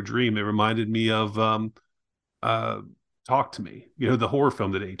remembers their dream, it reminded me of Talk to Me, the horror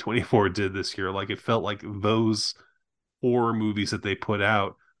film that A24 did this year. Like, it felt like those horror movies that they put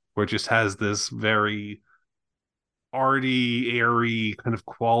out, where it just has this very arty, airy kind of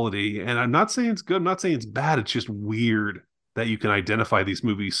quality. And I'm not saying it's good, I'm not saying it's bad, it's just weird that you can identify these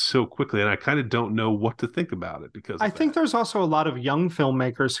movies so quickly, and I kind of don't know what to think about it because I of think that. there's also a lot of young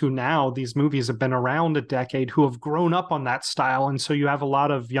filmmakers who now these movies have been around a decade who have grown up on that style. And so you have a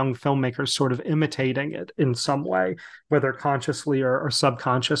lot of young filmmakers sort of imitating it in some way, whether consciously or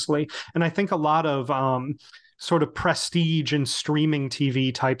subconsciously. And I think a lot of sort of prestige and streaming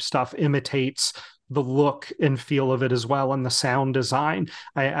TV type stuff imitates the look and feel of it as well, and the sound design.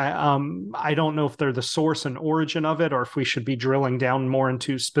 I don't know if they're the source and origin of it, or if we should be drilling down more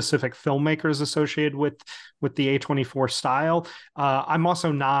into specific filmmakers associated with the A24 style. I'm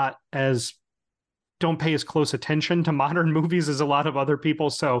also not as don't pay as close attention to modern movies as a lot of other people.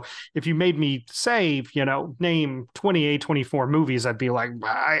 So if you made me say, name 20 A24 movies, I'd be like,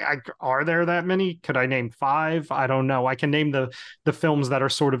 are there that many? Could I name 5? I don't know. I can name the films that are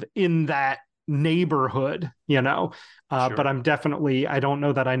sort of in that neighborhood, but Sure. I don't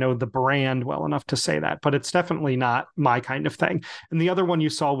know that I know the brand well enough to say that, but it's definitely not my kind of thing. And the other one you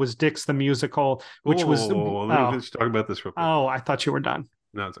saw was Dix the Musical, which was, Let me finish talking about this real quick. I thought you were done.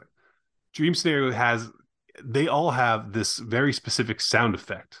 No, it's all right. Dream Scenario they all have this very specific sound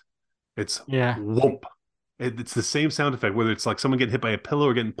effect. It's Yeah. whoomp. It's the same sound effect, whether it's like someone getting hit by a pillow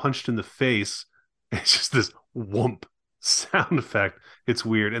or getting punched in the face. It's just this whoomp sound effect. It's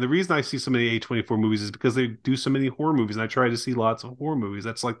weird. And the reason I see so many A24 movies is because they do so many horror movies, and I try to see lots of horror movies.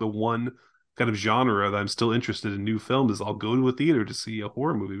 That's like the one kind of genre that I'm still interested in new films is I'll go to a theater to see a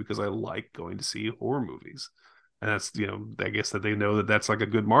horror movie because I like going to see horror movies. And that's, I guess that they know that that's like a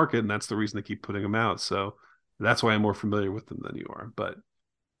good market, and that's the reason they keep putting them out. So that's why I'm more familiar with them than you are. But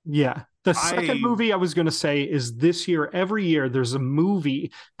Yeah. The second I movie I was going to say is this year, every year, there's a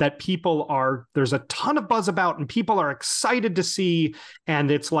movie that there's a ton of buzz about and people are excited to see.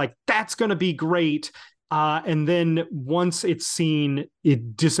 And it's like, that's going to be great. And then once it's seen,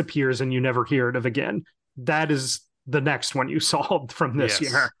 it disappears and you never hear it of again. That is the next one you saw from this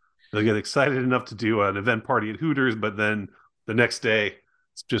Yes, year. they'll get excited enough to do an event party at Hooters, but then the next day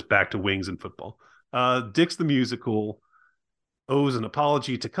it's just back to wings and football. Dick's the Musical owes an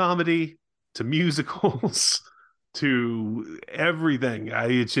apology to comedy, to musicals, to everything.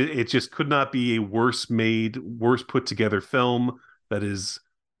 It just could not be a worse made, worse put together film that is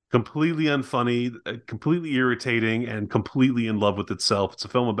completely unfunny, completely irritating, and completely in love with itself. It's a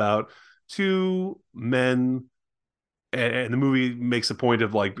film about two men, and the movie makes a point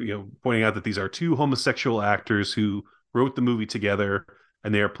of pointing out that these are two homosexual actors who wrote the movie together,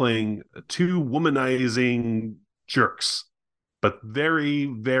 and they are playing two womanizing jerks, but very,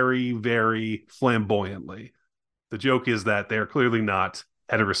 very, very flamboyantly. The joke is that they are clearly not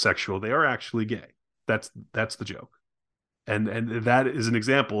heterosexual; they are actually gay. That's the joke, and that is an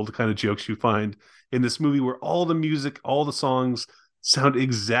example of the kind of jokes you find in this movie, where all the music, all the songs sound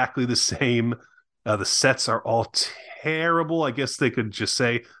exactly the same. The sets are all terrible. I guess they could just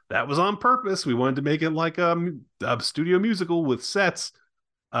say that was on purpose. We wanted to make it like a studio musical with sets,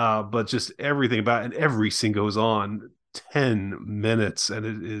 but just everything about it, and every scene goes on 10 minutes, and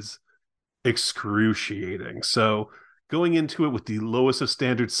it is excruciating. So going into it with the lowest of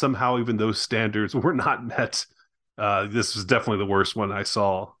standards, somehow even those standards were not met. This was definitely the worst one I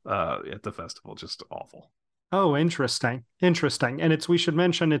saw at the festival. Just awful. Oh, interesting. Interesting. And we should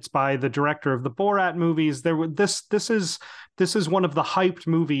mention it's by the director of the Borat movies. This is one of the hyped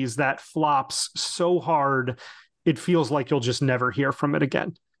movies that flops so hard it feels like you'll just never hear from it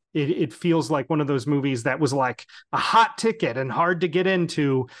again. It feels like one of those movies that was like a hot ticket and hard to get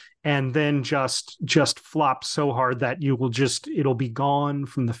into, and then just flop so hard that it'll be gone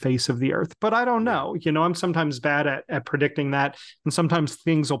from the face of the earth. But I don't Yeah. know. I'm sometimes bad at predicting that. And sometimes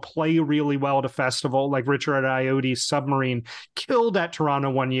things will play really well at a festival, like Richard Ayoade's Submarine killed at Toronto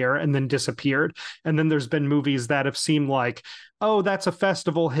one year and then disappeared. And then there's been movies that have seemed like, oh, that's a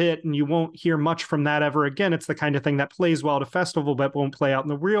festival hit and you won't hear much from that ever again. It's the kind of thing that plays well at a festival but won't play out in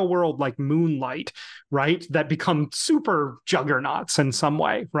the real world, like Moonlight, right? That become super juggernauts in some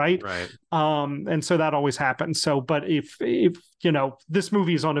way, right? Right. And so that always happens. So, but if this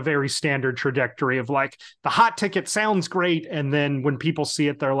movie is on a very standard trajectory of like the hot ticket sounds great, and then when people see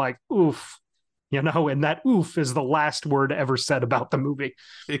it, they're like, oof, and that oof is the last word ever said about the movie.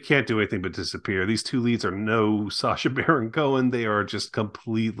 It can't do anything but disappear. These two leads are no Sacha Baron Cohen. They are just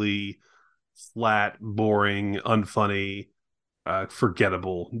completely flat, boring, unfunny,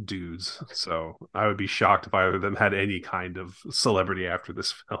 forgettable dudes. So I would be shocked if either of them had any kind of celebrity after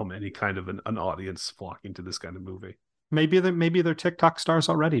this film, any kind of an audience flocking to this kind of movie. Maybe they're TikTok stars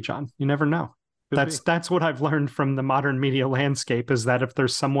already, John. You never know. Could be. That's what I've learned from the modern media landscape, is that if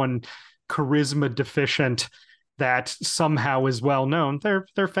there's someone charisma deficient, that somehow is well known.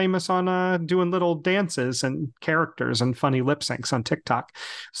 They're famous on doing little dances and characters and funny lip syncs on TikTok.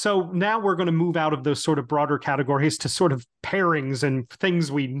 So now we're going to move out of those sort of broader categories to sort of pairings and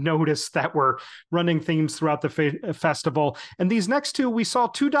things we noticed that were running themes throughout the festival. And these next two, we saw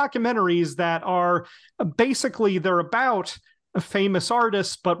two documentaries that are basically, they're about famous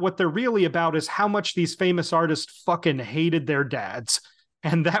artists, but what they're really about is how much these famous artists fucking hated their dads.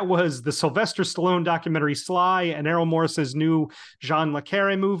 And that was the Sylvester Stallone documentary Sly and Errol Morris's new Jean Le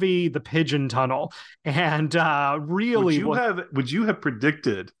Carre movie, The Pigeon Tunnel. And really, would you have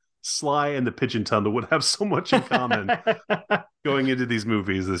predicted Sly and The Pigeon Tunnel would have so much in common going into these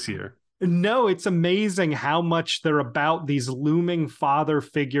movies this year? No, it's amazing how much they're about these looming father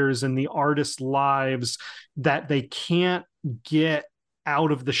figures in the artists' lives that they can't get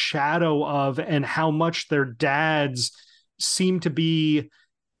out of the shadow of, and how much their dads seem to be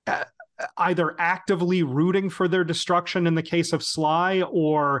either actively rooting for their destruction in the case of Sly,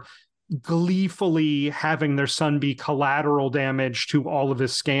 or gleefully having their son be collateral damage to all of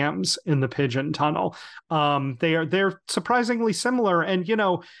his scams in The Pigeon Tunnel. They're surprisingly similar. And,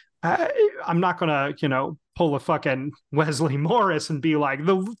 I'm not going to, pull a fucking Wesley Morris and be like,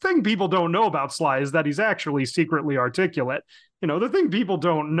 the thing people don't know about Sly is that he's actually secretly articulate. The thing people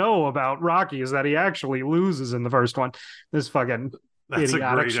don't know about Rocky is that he actually loses in the first one. This fucking that's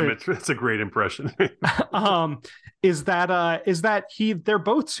a great impression. Is that they're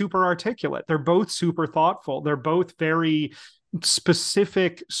both super articulate. They're both super thoughtful. They're both very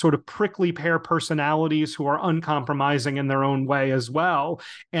specific, sort of prickly pear personalities who are uncompromising in their own way as well.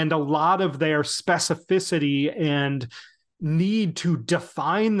 And a lot of their specificity and need to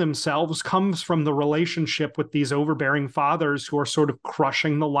define themselves comes from the relationship with these overbearing fathers who are sort of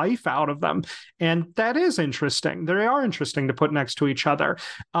crushing the life out of them. And that is interesting. They are interesting to put next to each other.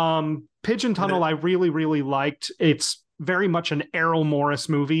 Pigeon Tunnel, I really, really liked. It's very much an Errol Morris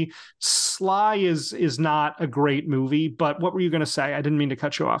movie. Sly is not a great movie, but what were you going to say? I didn't mean to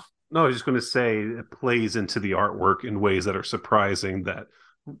cut you off. No, I was just going to say it plays into the artwork in ways that are surprising, that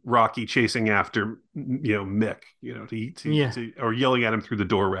Rocky chasing after, Mick, or yelling at him through the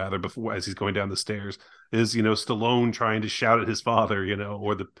door rather before, as he's going down the stairs, is, Stallone trying to shout at his father,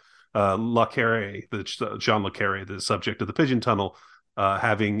 or the Le Carre, Jean Le Carre, the subject of The Pigeon Tunnel,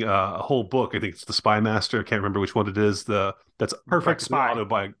 having a whole book. I think it's The Spy Master. I can't remember which one it is. That's Perfect Spy.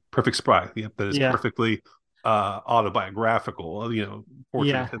 Perfect Spy. Yep, that is perfectly autobiographical.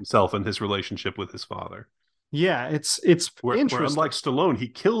 Portrait of himself and his relationship with his father. Yeah, it's where interesting. Unlike Stallone, he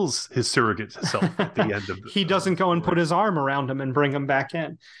kills his surrogate self at the end of it. He doesn't go and put his arm around him and bring him back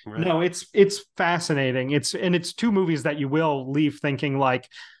in. Right. No, it's fascinating. It's two movies that you will leave thinking like,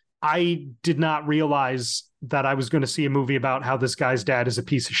 I did not realize that I was going to see a movie about how this guy's dad is a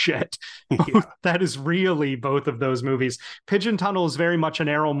piece of shit. Yeah. That is really both of those movies. Pigeon Tunnel is very much an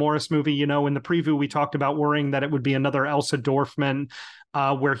Errol Morris movie. In the preview, we talked about worrying that it would be another Elsa Dorfman,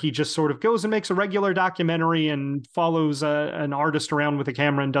 where he just sort of goes and makes a regular documentary and follows an artist around with a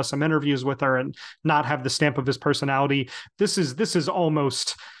camera and does some interviews with her and not have the stamp of his personality. This is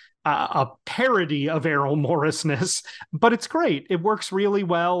almost a parody of Errol Morrisness, but it's great. It works really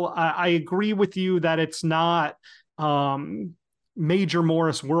well. I agree with you that it's not Major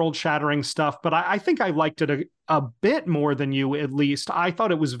Morris world-shattering stuff, but I think I liked it a bit more than you, at least. I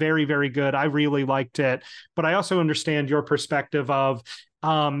thought it was very, very good. I really liked it, but I also understand your perspective of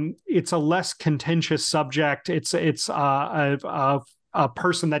it's a less contentious subject. It's a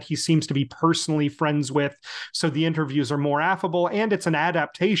person that he seems to be personally friends with. So the interviews are more affable, and it's an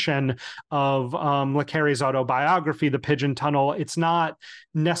adaptation of Le Carre's autobiography, The Pigeon Tunnel. It's not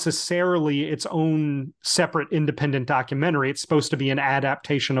necessarily its own separate independent documentary. It's supposed to be an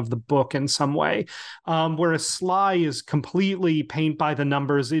adaptation of the book in some way. Whereas Sly is completely paint by the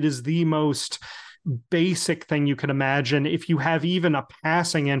numbers. It is the most basic thing you can imagine. If you have even a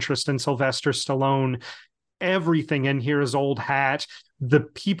passing interest in Sylvester Stallone, everything in here is old hat. The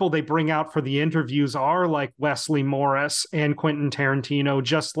people they bring out for the interviews are like Wesley Morris and Quentin Tarantino,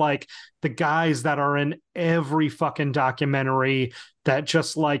 just like the guys that are in every fucking documentary, that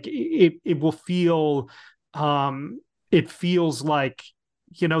just like it will feel, it feels like,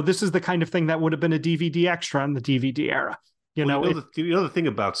 this is the kind of thing that would have been a DVD extra in the DVD era. The thing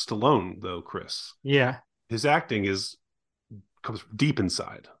about Stallone though, Chris, his acting comes from deep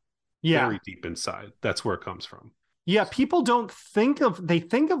inside. Very deep inside. That's where it comes from. Yeah, people they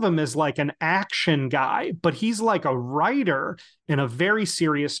think of him as like an action guy, but he's like a writer and a very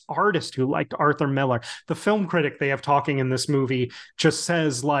serious artist who liked Arthur Miller. The film critic they have talking in this movie just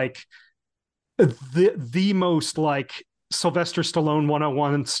says like the most like Sylvester Stallone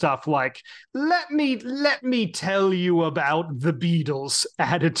 101 stuff like let me tell you about the Beatles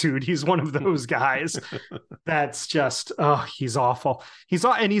attitude. He's one of those guys that's just, oh, he's awful.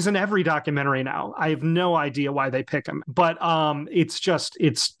 And he's in every documentary now. I have no idea why they pick him, but it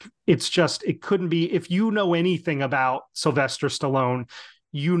couldn't be. If you know anything about Sylvester Stallone,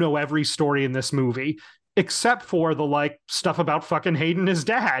 you know every story in this movie except for the like stuff about fucking Hayden, his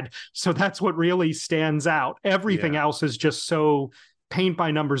dad. So that's what really stands out. Everything else is just so paint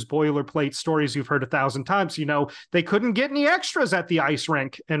by numbers, boilerplate stories you've heard 1,000 times. You know, they couldn't get any extras at the ice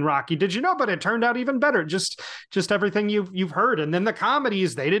rink in Rocky. Did you know? But it turned out even better. Just everything you've heard. And then the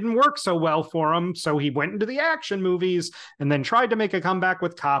comedies, they didn't work so well for him. So he went into the action movies and then tried to make a comeback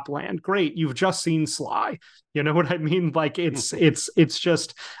with Copland. Great. You've just seen Sly. You know what I mean? Like it's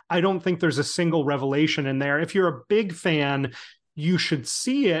just, I don't think there's a single revelation in there. If you're a big fan, you should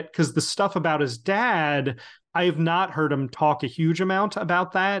see it, because the stuff about his dad, I have not heard him talk a huge amount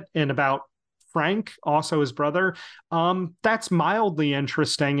about that, and about Frank, also his brother. That's mildly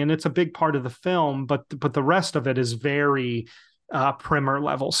interesting, and it's a big part of the film, but the rest of it is very primer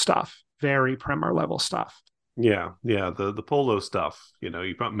level stuff. Very primer level stuff. Yeah, the polo stuff, you know,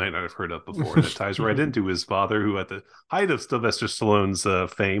 you probably might not have heard of before. And it ties right into his father, who at the height of Sylvester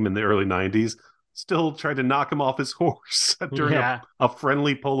Stallone's fame in the early 90s, still tried to knock him off his horse during a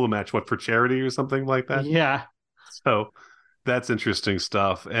friendly polo match, for charity or something like that. Yeah. So that's interesting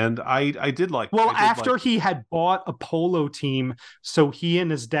stuff. And I did like... Well, he had bought a polo team so he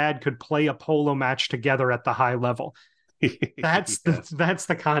and his dad could play a polo match together at the high level. That's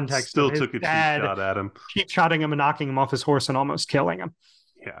the context. Still took a cheap shot at him. Cheap shotting him and knocking him off his horse and almost killing him.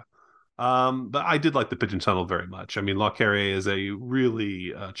 Yeah. But I did like the Pigeon Tunnel very much. I mean, Le Carre is a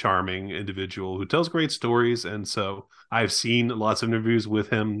really charming individual who tells great stories. And so I've seen lots of interviews with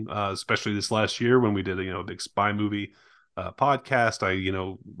him, especially this last year when we did a big spy movie podcast.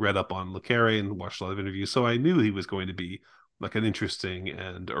 I, read up on Le Carre and watched a lot of interviews. So I knew he was going to be like an interesting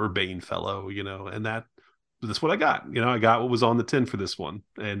and urbane fellow, and that's what I got. I got what was on the tin for this one,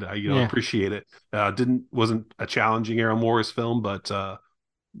 and I appreciate it. Wasn't a challenging Errol Morris film, but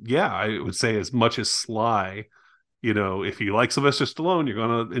I would say as much as Sly, if you like Sylvester Stallone, you're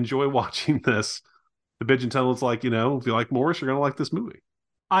going to enjoy watching this. The Pigeon Tunnel is like, if you like Morris, you're going to like this movie.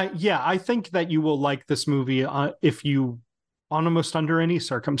 I think that you will like this movie if you, on almost under any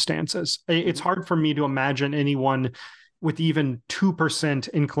circumstances. It's hard for me to imagine anyone with even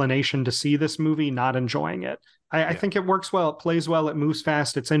 2% inclination to see this movie not enjoying it. I think it works well. It plays well. It moves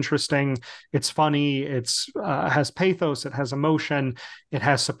fast. It's interesting. It's funny. It's has pathos. It has emotion. It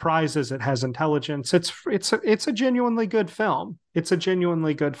has surprises. It has intelligence. It's a genuinely good film. It's a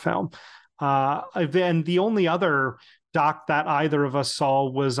genuinely good film. And the only other doc that either of us saw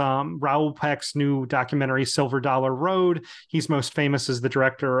was Raoul Peck's new documentary, Silver Dollar Road. He's most famous as the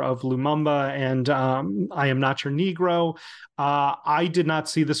director of Lumumba and I Am Not Your Negro. I did not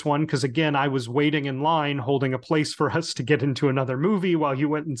see this one because, again, I was waiting in line holding a place for us to get into another movie while you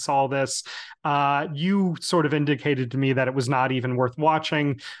went and saw this. You sort of indicated to me that it was not even worth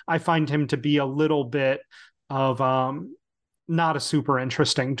watching. I find him to be a little bit of not a super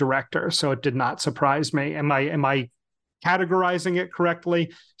interesting director, so it did not surprise me. Am I categorizing it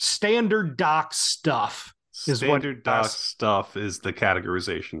correctly? Standard doc stuff is standard doc stuff is the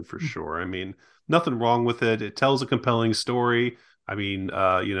categorization for sure. I mean, nothing wrong with it. It tells a compelling story. I mean,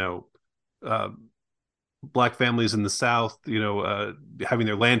 black families in the South, having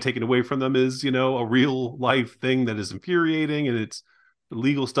their land taken away from them is, a real life thing that is infuriating, and it's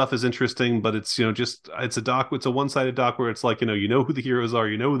legal stuff is interesting, but it's, it's a doc. It's a one-sided doc where it's like, you know who the heroes are,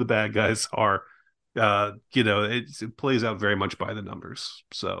 who the bad guys are. It plays out very much by the numbers.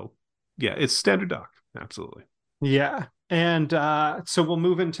 So yeah, it's standard doc. Absolutely. Yeah. And so we'll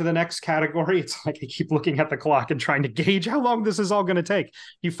move into the next category. It's like I keep looking at the clock and trying to gauge how long this is all going to take.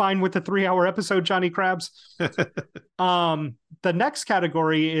 You fine with the 3-hour episode, Johnny Krabs? The next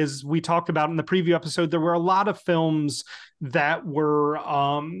category is, we talked about in the preview episode, there were a lot of films that were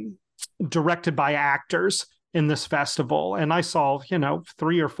directed by actors in this festival. And I saw,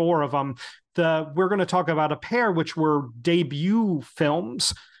 3 or 4 of them. We're going to talk about a pair which were debut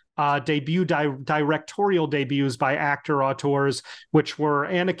films, directorial debuts by actor-auteurs, which were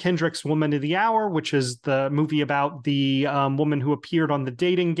Anna Kendrick's Woman of the Hour, which is the movie about the woman who appeared on the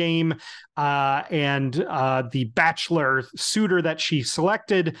dating game, and the bachelor suitor that she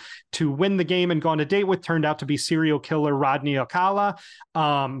selected to win the game and go on a date with turned out to be serial killer Rodney Alcala,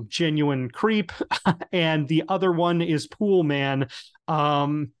 genuine creep. And the other one is Pool Man.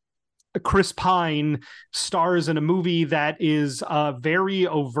 Chris Pine stars in a movie that is very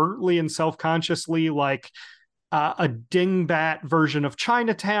overtly and self-consciously like a dingbat version of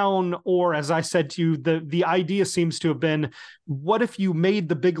Chinatown, or as I said to you, the idea seems to have been, what if you made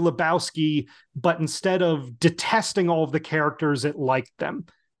The Big Lebowski, but instead of detesting all of the characters, it liked them?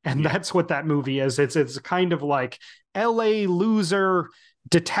 And that's what that movie is. It's kind of like LA loser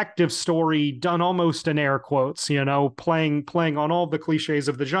detective story done almost in air quotes, playing on all the cliches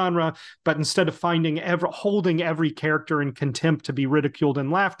of the genre, but instead of holding every character in contempt to be ridiculed and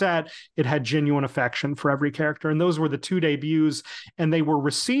laughed at, it had genuine affection for every character. And those were the two debuts, and they were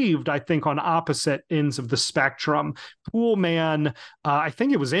received, I think, on opposite ends of the spectrum. Pool Man, I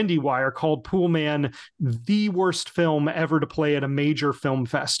think it was IndieWire called Pool Man the worst film ever to play at a major film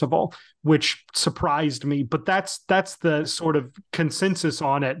festival, which surprised me. But that's the sort of consensus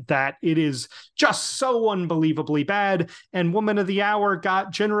on it, that it is just so unbelievably bad. And Woman of the Hour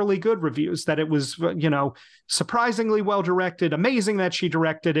got generally good reviews, that it was, surprisingly well directed, amazing that she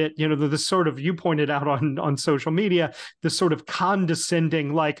directed it. This sort of, you pointed out on social media, this sort of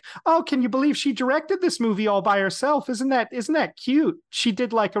condescending, like, oh, can you believe she directed this movie all by herself? Isn't that cute? She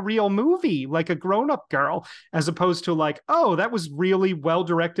did like a real movie, like a grown-up girl, as opposed to like, oh, that was really well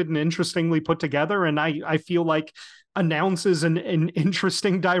directed and interestingly put together. And I feel like announces an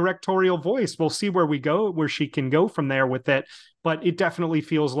interesting directorial voice. We'll see where she can go from there with it. But it definitely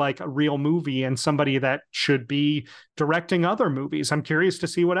feels like a real movie and somebody that should be directing other movies. I'm curious to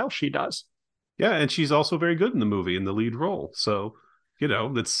see what else she does. Yeah, and she's also very good in the movie, in the lead role. So,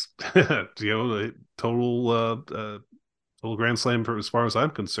 it's a total grand slam for as far as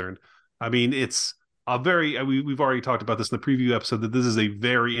I'm concerned. I mean, it's we've already talked about this in the preview episode, that this is a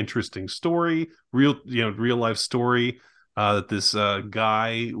very interesting story, real life story, that this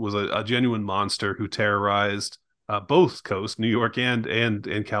guy was a genuine monster who terrorized both coasts, New York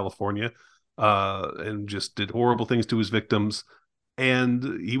and California, and just did horrible things to his victims.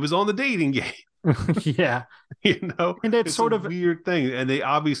 And he was on the dating game. Yeah. And it's sort of a weird thing. And they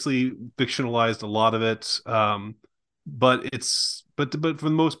obviously fictionalized a lot of it. But for the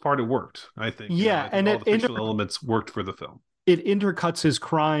most part, it worked, I think. Yeah, and all the fictional elements worked for the film. It intercuts his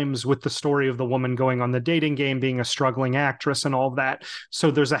crimes with the story of the woman going on the dating game, being a struggling actress and all of that. So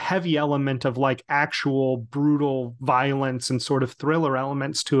there's a heavy element of like actual brutal violence and sort of thriller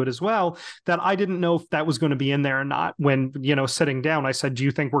elements to it as well, that I didn't know if that was going to be in there or not. When, sitting down, I said, do you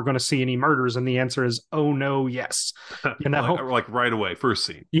think we're going to see any murders? And the answer is, oh no, yes. like right away, first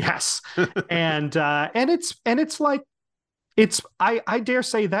scene. Yes. and it's like, I dare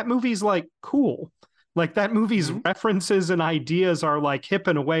say that movie's like cool. Like that movie's references and ideas are like hip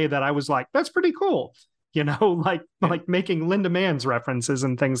in a way that I was like, that's pretty cool. Like making Linda Mann's references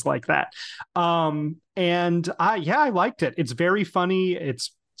and things like that. And I liked it. It's very funny.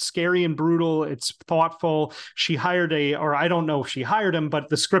 It's scary and brutal. It's thoughtful. She hired or I don't know if she hired him, but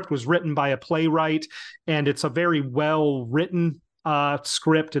the script was written by a playwright, and it's a very well written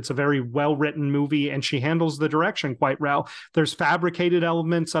script. It's a very well written movie, and she handles the direction quite well. There's fabricated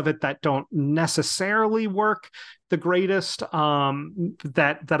elements of it that don't necessarily work the greatest,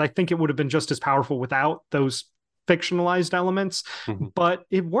 that I think it would have been just as powerful without those fictionalized elements. But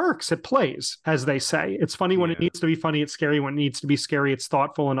it works. It plays, as they say. It's funny when it needs to be funny. It's scary when it needs to be scary. It's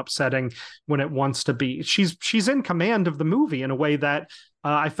thoughtful and upsetting when it wants to be. She's in command of the movie in a way that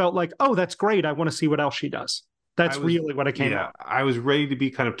I felt like, oh, that's great. I want to see what else she does. That's really what I came out. I was ready to be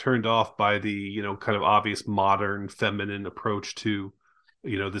kind of turned off by the, kind of obvious modern feminine approach to,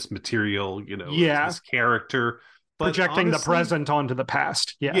 this material, this character. But projecting honestly, the present onto the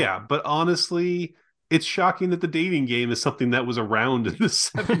past. Yeah. Yeah. But honestly, it's shocking that the dating game is something that was around in the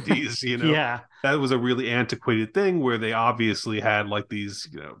 70s, Yeah. That was a really antiquated thing where they obviously had like these,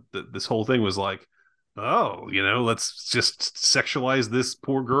 this whole thing was like, oh, let's just sexualize this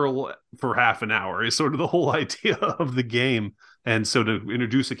poor girl for half an hour is sort of the whole idea of the game. And so to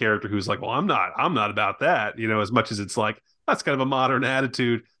introduce a character who's like, well, I'm not about that, as much as it's like, that's kind of a modern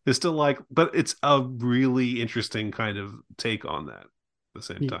attitude, is still like, but it's a really interesting kind of take on that at the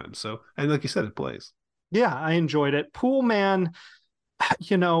same time. So, and like you said, it plays. Yeah, I enjoyed it. Pool Man,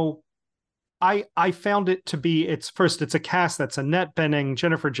 I found it to be, it's a cast that's Annette Bening,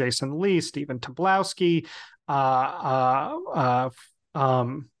 Jennifer Jason Leigh, Stephen Tobolowsky, did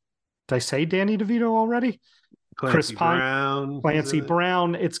I say Danny DeVito already? Clancy Brown. Clancy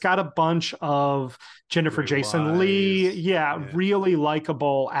Brown. It's got a bunch of Jennifer Jason Leigh. Yeah, really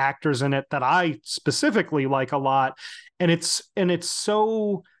likable actors in it that I specifically like a lot. And it's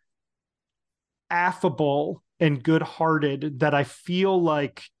so affable and good-hearted that I feel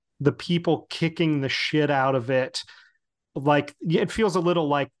like the people kicking the shit out of it, like, it feels a little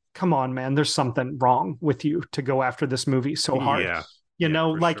like, come on, man, there's something wrong with you to go after this movie so hard. You Yeah,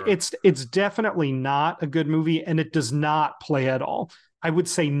 know, for like sure. it's definitely not a good movie, and it does not play at all. I would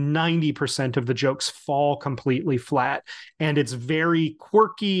say 90% of the jokes fall completely flat, and it's very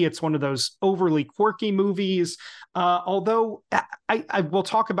quirky. It's one of those overly quirky movies. Although I will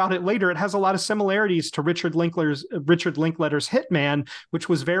talk about it later, it has a lot of similarities to Richard Linklater's Hitman, which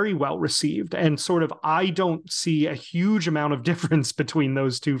was very well received. And sort of, I don't see a huge amount of difference between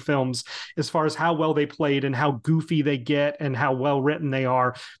those two films as far as how well they played and how goofy they get and how well written they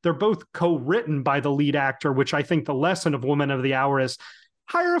are. They're both co-written by the lead actor, which I think the lesson of Woman of the Hour is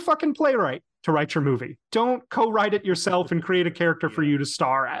hire a fucking playwright to write your movie. Don't co-write it yourself and create a character for you to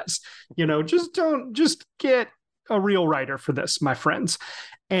star as. You know, just get a real writer for this, my friends.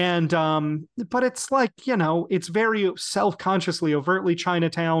 And but it's like, you know, it's very self-consciously, overtly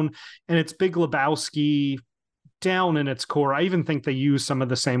Chinatown, and it's Big Lebowski down in its core. I even think they use some of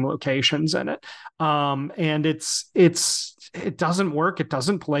the same locations in it. And it doesn't work. It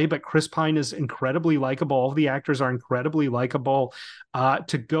doesn't play, but Chris Pine is incredibly likable. All of the actors are incredibly likable.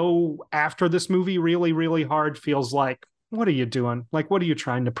 To go after this movie really, really hard feels like, what are you doing? Like, what are you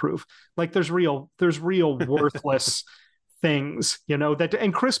trying to prove? Like, there's real worthless things, you know, that,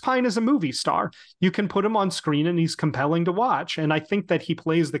 and Chris Pine is a movie star. You can put him on screen and he's compelling to watch. And I think that he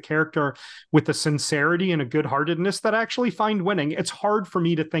plays the character with a sincerity and a good-heartedness that I actually find winning. It's hard for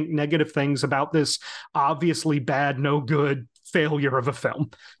me to think negative things about this obviously bad, no good failure of a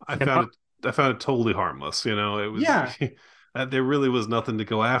film. I found it totally harmless. You know, it was, Yeah. there really was nothing to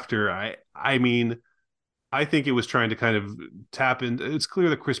go after. I mean, I think it was trying to kind of tap in. It's clear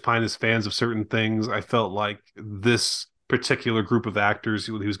that Chris Pine is fans of certain things. I felt like this particular group of actors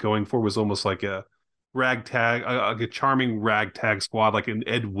who he was going for was almost like a ragtag, a charming ragtag squad, like an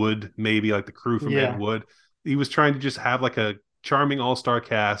Ed Wood, maybe like the crew from Ed Yeah. Wood. He was trying to just have like a charming all-star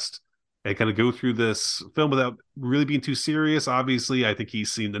cast and kind of go through this film without really being too serious. Obviously, I think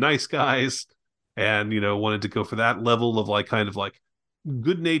he's seen The Nice Guys and, you know, wanted to go for that level of like kind of like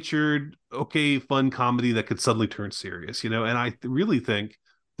good-natured, okay, fun comedy that could suddenly turn serious, you know. And I really think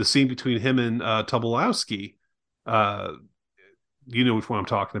the scene between him and Tobolowsky, uh, you know which one I'm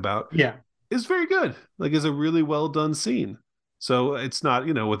talking about, Yeah. is very good. Like, is a really well done scene. So it's not,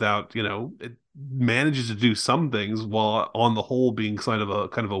 you know, without, you know, it manages to do some things while on the whole being kind of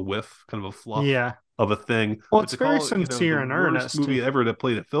a whiff, kind of a fluff Yeah. of a thing. Well, But it's to very call it, you know, the sincere and worst earnest. movie ever to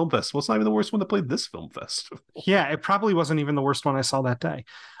play at film festival, it's not even the worst one that played this film festival. Yeah, it probably wasn't even the worst one I saw that day.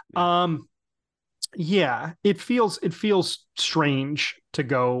 Yeah. Yeah, it feels strange to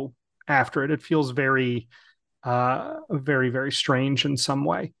go after it. It feels very very, very strange in some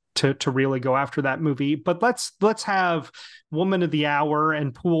way to really go after that movie. But let's have Woman of the Hour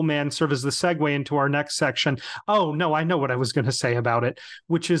and Pool Man serve as the segue into our next section. Oh no, I know what I was going to say about it,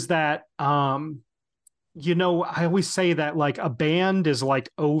 which is that you know, I always say that like a band is like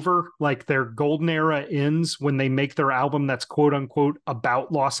over, like their golden era ends when they make their album that's quote unquote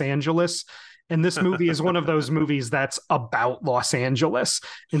about Los Angeles. And this movie is one of those movies that's about Los Angeles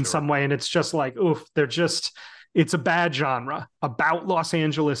in Sure. some way. And it's just like, oof, it's a bad genre. About Los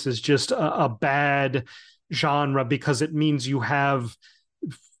Angeles is just a bad genre because it means you're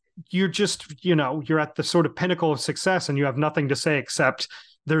just, you know, you're at the sort of pinnacle of success and you have nothing to say except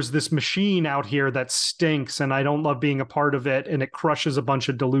there's this machine out here that stinks and I don't love being a part of it. And it crushes a bunch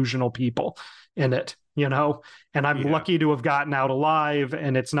of delusional people in it, you know, and I'm Yeah. lucky to have gotten out alive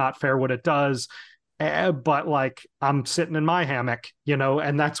and it's not fair what it does. But like I'm sitting in my hammock, you know,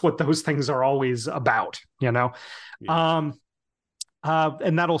 and that's what those things are always about, you know. Yeah. Um,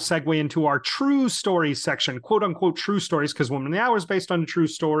 and that'll segue into our true stories section, quote unquote true stories, because Woman in the Hour is based on a true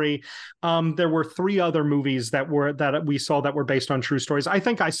story. There were three other movies that we saw that were based on true stories. I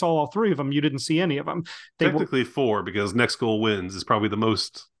think I saw all three of them. You didn't see any of them. Technically four, because Next Goal Wins is probably the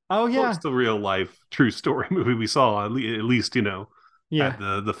most Oh yeah, close to real life true story movie we saw. At least, you know, yeah,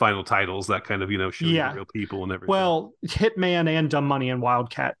 at the final titles that kind of, you know, show you the yeah. real people and everything. Well, Hitman and Dumb Money and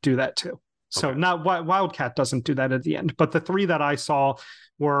Wildcat do that too. So Okay. not Wildcat doesn't do that at the end, but the three that I saw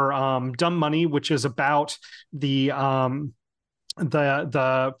were Dumb Money, which is about the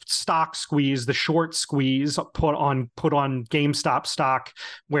stock squeeze, the short squeeze put on GameStop stock,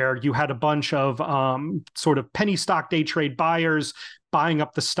 where you had a bunch of sort of penny stock day trade buyers buying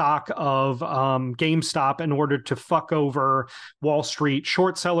up the stock of GameStop in order to fuck over Wall Street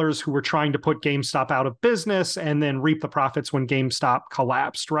short sellers who were trying to put GameStop out of business and then reap the profits when GameStop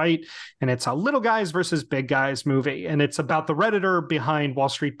collapsed, right? And it's a little guys versus big guys movie. And it's about the Redditor behind Wall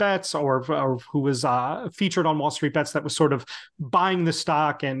Street Bets, or who was featured on Wall Street Bets, that was sort of buying the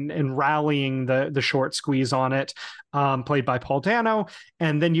stock and rallying the short squeeze on it, played by Paul Dano.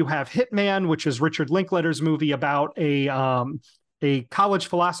 And then you have Hitman, which is Richard Linklater's movie about a college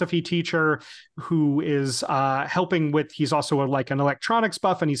philosophy teacher who is helping with, he's also like an electronics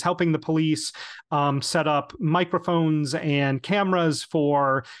buff, and he's helping the police set up microphones and cameras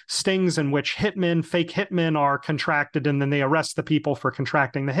for stings in which fake hitmen are contracted, and then they arrest the people for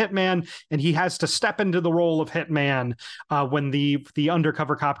contracting the hitman. And he has to step into the role of hitman when the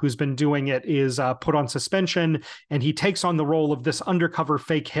undercover cop who's been doing it is put on suspension, and he takes on the role of this undercover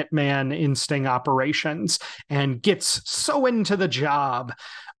fake hitman in sting operations and gets so into the job.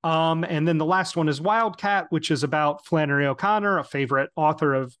 And then the last one is Wildcat, which is about Flannery O'Connor, a favorite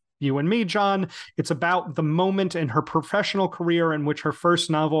author of you and me, John. It's about the moment in her professional career in which her first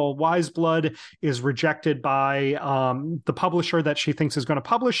novel, Wise Blood, is rejected by the publisher that she thinks is going to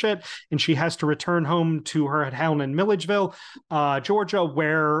publish it, and she has to return home to her town in Milledgeville, Georgia,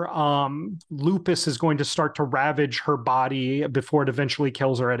 where lupus is going to start to ravage her body before it eventually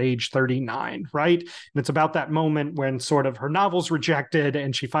kills her at age 39, right? And it's about that moment when sort of her novel's rejected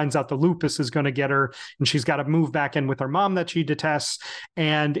and she finds out the lupus is going to get her, and she's got to move back in with her mom that she detests.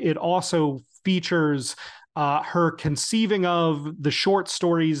 And it also features her conceiving of the short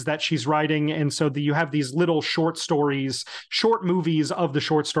stories that she's writing. And so you have these little short stories, short movies of the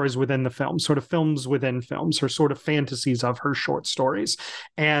short stories within the film, sort of films within films, or sort of fantasies of her short stories.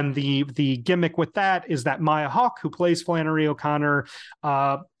 And the gimmick with that is that Maya Hawke, who plays Flannery O'Connor,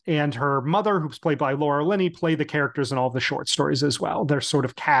 and her mother, who's played by Laura Linney, play the characters in all the short stories as well. They're sort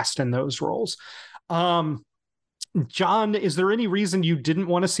of cast in those roles. John, is there any reason you didn't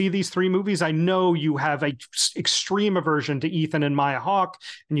want to see these three movies? I know you have an extreme aversion to Ethan and Maya Hawke,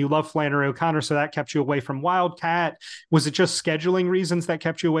 and you love Flannery O'Connor, so that kept you away from Wildcat. Was it just scheduling reasons that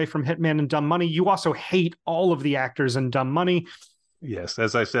kept you away from Hitman and Dumb Money? You also hate all of the actors in Dumb Money. Yes,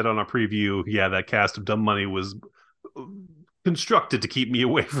 as I said on our preview, yeah, that cast of Dumb Money was constructed to keep me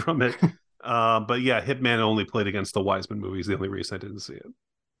away from it. But yeah, Hitman only played against the Wiseman movies. The only reason I didn't see it.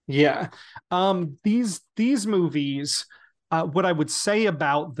 Yeah. These movies, what I would say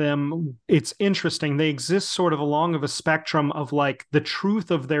about them, it's interesting. They exist sort of along of a spectrum of like the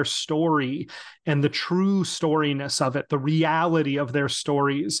truth of their story and the true storiness of it. The reality of their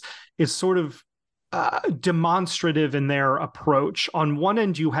stories is sort of demonstrative in their approach. On one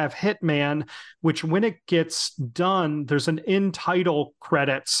end, you have Hitman, which when it gets done, there's an end title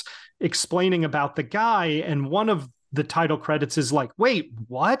credits explaining about the guy, and one of the title credits is like, wait,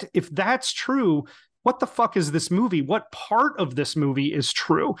 what? If that's true, what the fuck is this movie? What part of this movie is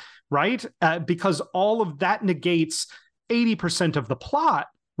true, right? Because all of that negates 80% of the plot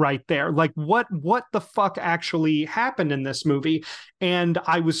right there. Like, what the fuck actually happened in this movie? And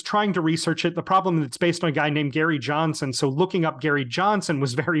I was trying to research it. The problem is it's based on a guy named Gary Johnson. So looking up Gary Johnson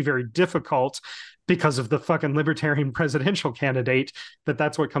was very, very difficult because of the fucking libertarian presidential candidate,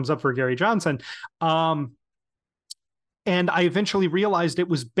 that's what comes up for Gary Johnson. And I eventually realized it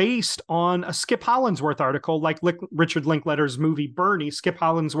was based on a Skip Hollandsworth article, like Richard Linklater's movie Bernie. Skip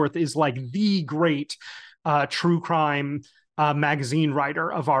Hollandsworth is like the great true crime magazine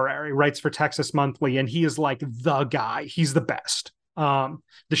writer of our area, writes for Texas Monthly, and he is like the guy. He's the best. The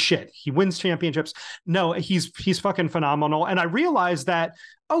shit. He wins championships. No, he's fucking phenomenal. And I realized that,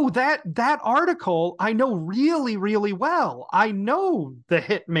 that article I know really, really well. I know the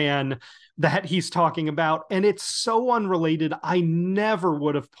Hitman that he's talking about, and it's so unrelated. I never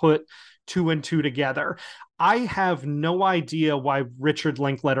would have put two and two together. I have no idea why Richard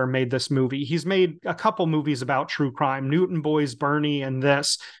Linklater made this movie. He's made a couple movies about true crime, Newton Boys, Bernie, and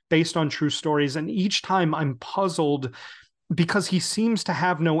this, based on true stories. And each time I'm puzzled because he seems to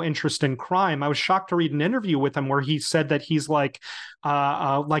have no interest in crime. I was shocked to read an interview with him where he said that he's like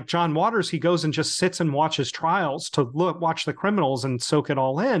John Waters, he goes and just sits and watches trials to watch the criminals and soak it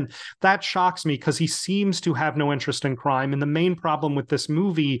all in. That shocks me because he seems to have no interest in crime. And the main problem with this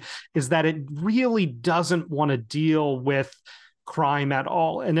movie is that it really doesn't want to deal with crime at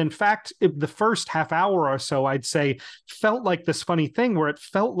all. And in fact, the first half hour or so, I'd say, felt like this funny thing where it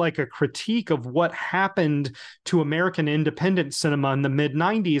felt like a critique of what happened to American independent cinema in the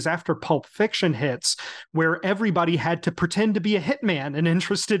mid-90s after Pulp Fiction hits, where everybody had to pretend to be a hitman and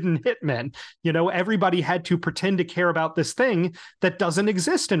interested in hitmen. You know, everybody had to pretend to care about this thing that doesn't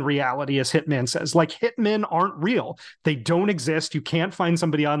exist in reality, as Hitman says. Like, hitmen aren't real. They don't exist. You can't find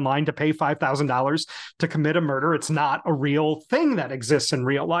somebody online to pay $5,000 to commit a murder. It's not a real thing that exists in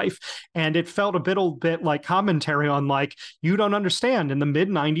real life. And it felt a bit like commentary on like, you don't understand. In the mid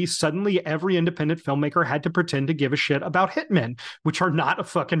 90s, suddenly every independent filmmaker had to pretend to give a shit about hitmen, which are not a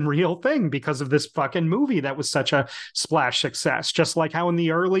fucking real thing because of this fucking movie that was such a splash success. Just like how in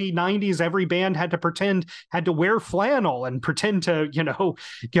the early 90s, every band had to wear flannel and pretend to,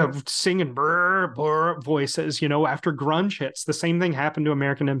 sing in brr, brr voices, after grunge hits. The same thing happened to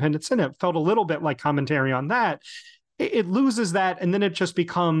American independent cinema. It felt a little bit like commentary on that. It loses that, and then it just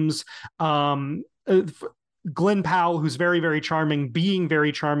becomes Glenn Powell, who's very, very charming, being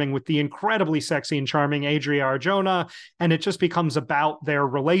very charming with the incredibly sexy and charming Adria Arjona, and it just becomes about their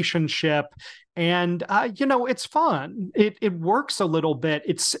relationship. And it's fun. It works a little bit.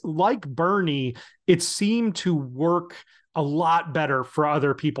 It's like Bernie. It seemed to work a lot better for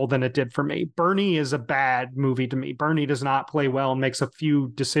other people than it did for me. Bernie is a bad movie to me. Bernie does not play well and makes a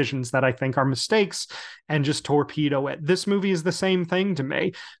few decisions that I think are mistakes and just torpedo it. This movie is the same thing to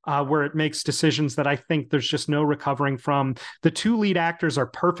me, where it makes decisions that I think there's just no recovering from. The two lead actors are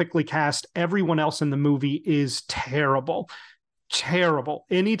perfectly cast. Everyone else in the movie is terrible.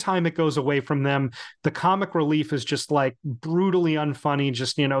 Anytime it goes away from them, the comic relief is just like brutally unfunny.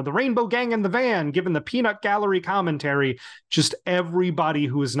 Just, the Rainbow Gang in the van, given the peanut gallery commentary. Just everybody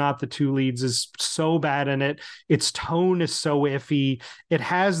who is not the two leads is so bad in it. Its tone is so iffy. It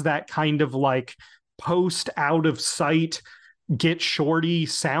has that kind of like post out of sight Get Shorty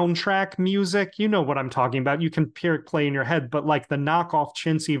soundtrack music. You know what I'm talking about. You can hear it play in your head, but like the knockoff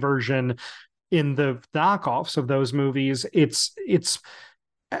chintzy version in the knockoffs of those movies, it's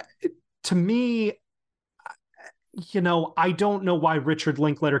to me, I don't know why Richard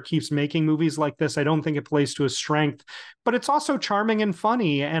Linklater keeps making movies like this. I don't think it plays to his strength, but it's also charming and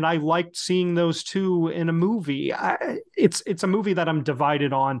funny, and I liked seeing those two in a movie. It's a movie that I'm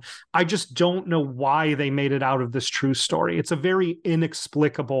divided on. I just don't know why they made it out of this true story. It's a very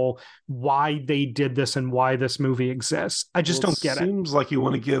inexplicable why they did this and why this movie exists. I just don't get it. Seems like you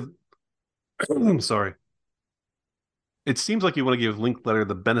want to give I'm sorry. It seems like you want to give Linklater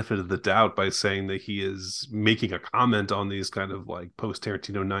the benefit of the doubt by saying that he is making a comment on these kind of like post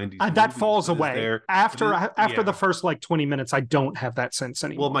Tarantino 90s. That falls away after the first like 20 minutes. I don't have that sense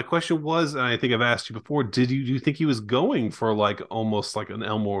anymore. Well, my question was, and I think I've asked you before, do you think he was going for like almost like an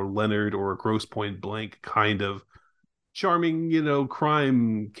Elmore Leonard or a Grosse Pointe Blank kind of charming,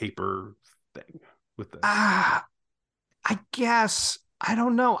 crime caper thing with this? I guess. I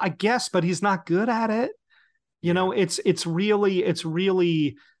don't know. I guess, but he's not good at it. It's really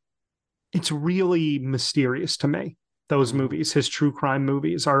mysterious to me. Those movies, his true crime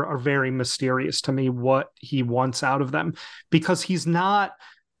movies, are very mysterious to me, what he wants out of them, because he's not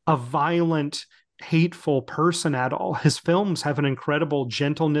a violent, hateful person at all. His films have an incredible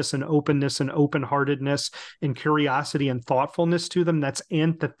gentleness and openness and open-heartedness and curiosity and thoughtfulness to them that's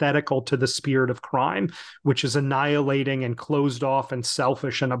antithetical to the spirit of crime, which is annihilating and closed off and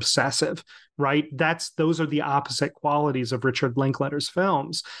selfish and obsessive, right? Those are the opposite qualities of Richard Linklater's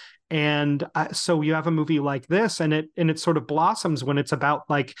films. And so you have a movie like this, and it sort of blossoms when it's about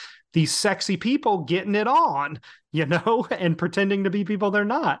like these sexy people getting it on, and pretending to be people they're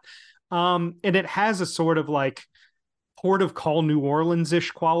not. And it has a sort of like Port of Call New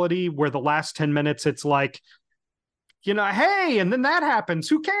Orleans-ish quality where the last 10 minutes, it's like, hey, and then that happens.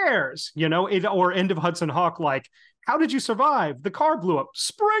 Who cares? Or End of Hudson Hawk, like, how did you survive? The car blew up.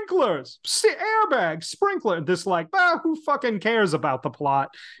 Sprinklers, airbag, sprinkler. This like, who fucking cares about the plot?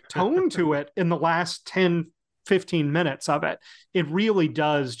 Tone to it in the last 10, 15 minutes of it. It really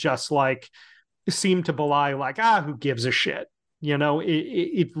does just like seem to belie like, who gives a shit?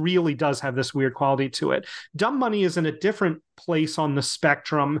 It really does have this weird quality to it. Dumb Money is in a different place on the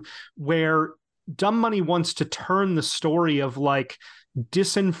spectrum, where Dumb Money wants to turn the story of like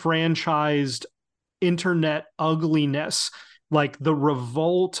disenfranchised internet ugliness, like the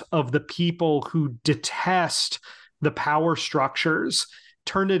revolt of the people who detest the power structures,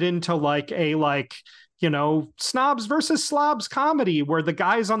 turn it into like a snobs versus slobs comedy where the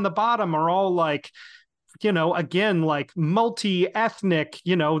guys on the bottom are all like, again, like multi-ethnic,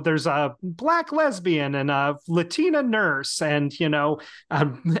 there's a black lesbian and a Latina nurse and,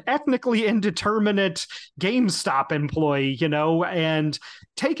 ethnically indeterminate GameStop employee, and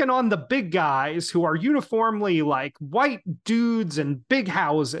taking on the big guys who are uniformly like white dudes and big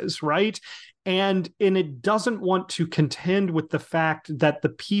houses, right? And it doesn't want to contend with the fact that the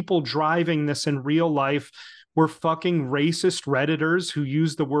people driving this in real life were fucking racist Redditors who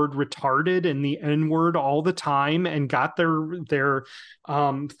use the word retarded and the N-word all the time and got their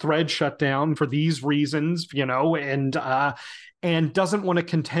thread shut down for these reasons, and doesn't want to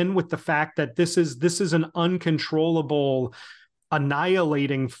contend with the fact that this is an uncontrollable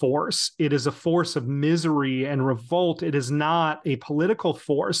annihilating force. It is a force of misery and revolt. It is not a political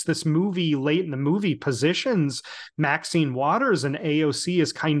force. This movie, late in the movie, positions Maxine Waters and AOC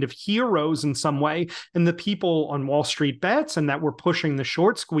as kind of heroes in some way. And the people on Wall Street Bets and that were pushing the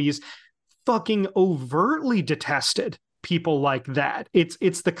short squeeze fucking overtly detested people like that.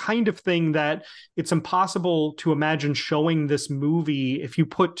 It's the kind of thing that it's impossible to imagine showing this movie if you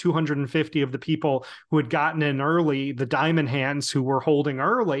put 250 of the people who had gotten in early, the diamond hands who were holding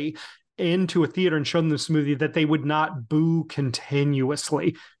early, into a theater and show them this movie, that they would not boo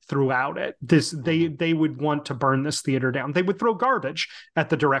continuously throughout it. They would want to burn this theater down. They would throw garbage at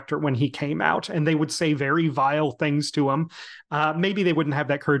the director when he came out, and they would say very vile things to him. Maybe they wouldn't have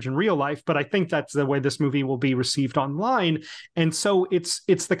that courage in real life, but I think that's the way this movie will be received online. And so it's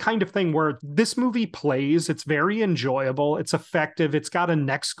the kind of thing where this movie plays. It's very enjoyable. It's effective. It's got a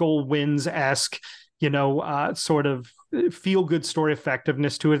next goal wins-esque, sort of feel good story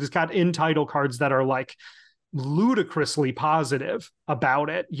effectiveness to it. It's got in title cards that are like ludicrously positive about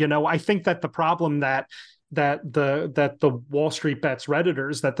it. I think that the problem that the Wall Street Bets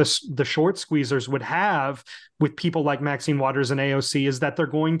Redditors, that the short squeezers would have with people like Maxine Waters and AOC is that they're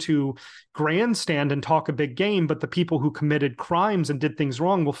going to grandstand and talk a big game, but the people who committed crimes and did things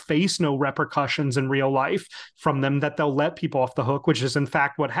wrong will face no repercussions in real life from them, that they'll let people off the hook, which is in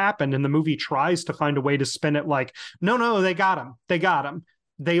fact what happened. And the movie tries to find a way to spin it like, no, they got him.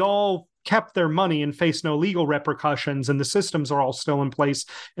 They all kept their money and faced no legal repercussions, and the systems are all still in place,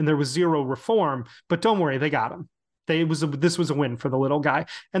 and there was zero reform. But don't worry, they got him. This was a win for the little guy.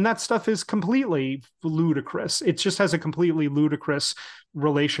 And that stuff is completely ludicrous. It just has a completely ludicrous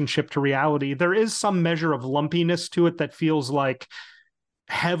relationship to reality. There is some measure of lumpiness to it that feels like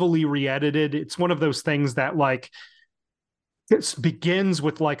heavily re-edited. It's one of those things that like it begins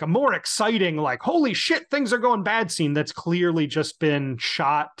with like a more exciting, like, holy shit, things are going bad scene that's clearly just been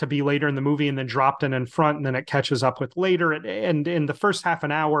shot to be later in the movie and then dropped in front, and then it catches up with later. And in the first half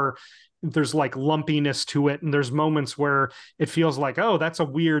an hour, there's like lumpiness to it. And there's moments where it feels like, oh, that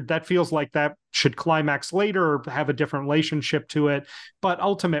feels like that should climax later or have a different relationship to it. But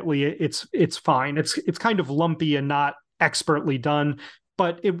ultimately it's fine. It's kind of lumpy and not expertly done.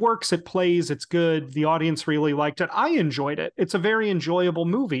 But it works, it plays, it's good. The audience really liked it. I enjoyed it. It's a very enjoyable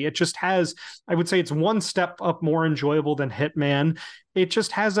movie. It just has, I would say it's one step up more enjoyable than Hitman. It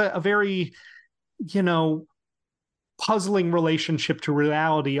just has a very, puzzling relationship to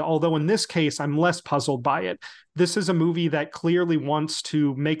reality. Although in this case, I'm less puzzled by it. This is a movie that clearly wants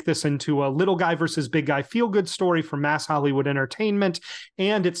to make this into a little guy versus big guy feel-good story for mass Hollywood entertainment.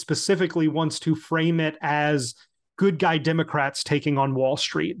 And it specifically wants to frame it as good guy Democrats taking on Wall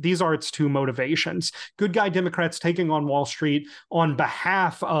Street. These are its two motivations. Good guy Democrats taking on Wall Street on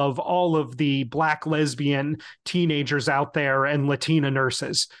behalf of all of the Black lesbian teenagers out there and Latina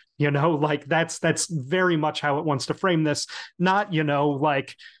nurses. Like that's very much how it wants to frame this. Not,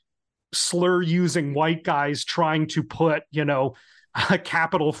 like slur using white guys trying to put,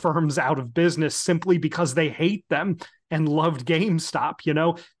 capital firms out of business simply because they hate them and loved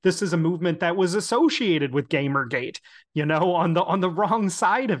GameStop. This is a movement that was associated with Gamergate, on the wrong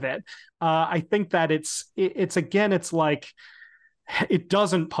side of it. I think that it's like, it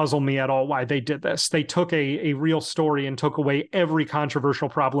doesn't puzzle me at all why they did this. They took a real story and took away every controversial,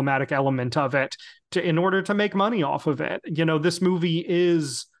 problematic element of it in order to make money off of it. This movie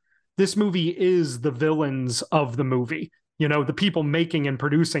is the villains of the movie. The people making and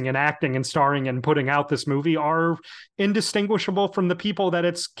producing and acting and starring and putting out this movie are indistinguishable from the people that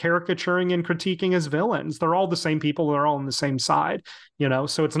it's caricaturing and critiquing as villains. They're all the same people. They're all on the same side,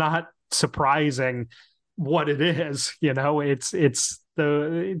 so it's not surprising what it is. It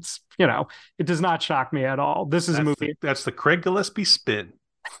does not shock me at all. This is a movie. That's the Craig Gillespie spin.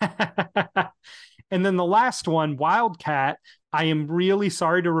 And then the last one, Wildcat. I am really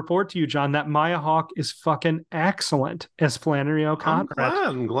sorry to report to you, John, that Maya Hawke is fucking excellent as Flannery O'Connor.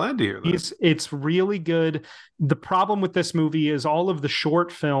 I'm glad to hear that. It's really good. The problem with this movie is all of the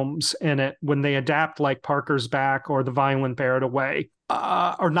short films in it, when they adapt like Parker's Back or The Violent Bear It Away,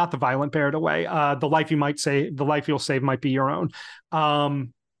 or not The Violent Bear It Away, The Life You'll Save Might Be Your Own. The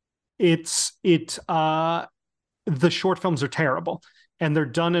short films are terrible, and they're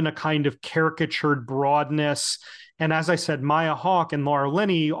done in a kind of caricatured broadness. And as I said, Maya Hawke and Laura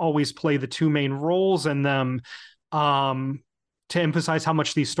Linney always play the two main roles in them, to emphasize how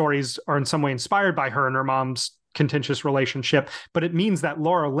much these stories are in some way inspired by her and her mom's contentious relationship. But it means that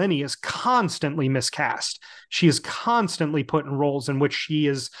Laura Linney is constantly miscast. She is constantly put in roles in which she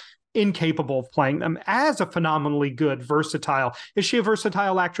is incapable of playing them as a phenomenally good, versatile. Is she a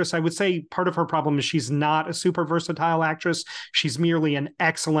versatile actress? I would say part of her problem is she's not a super versatile actress. She's merely an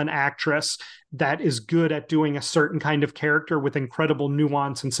excellent actress that is good at doing a certain kind of character with incredible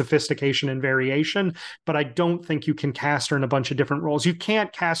nuance and sophistication and variation. But I don't think you can cast her in a bunch of different roles. You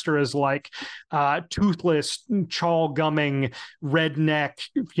can't cast her as like toothless, chaw gumming, redneck,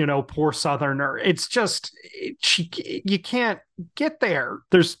 poor Southerner. It's just you can't get there.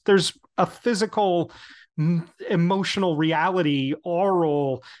 There's a physical, emotional reality,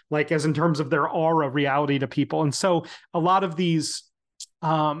 oral, like as in terms of their aura reality to people. And so a lot of these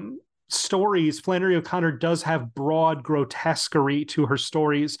stories, Flannery O'Connor does have broad grotesquerie to her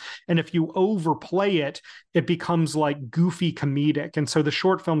stories. And if you overplay it, it becomes like goofy comedic. And so the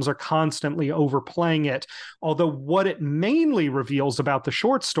short films are constantly overplaying it. Although what it mainly reveals about the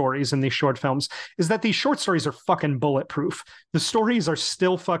short stories in these short films is that these short stories are fucking bulletproof. The stories are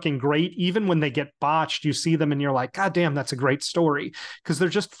still fucking great. Even when they get botched, you see them and you're like, God damn, that's a great story. Because they're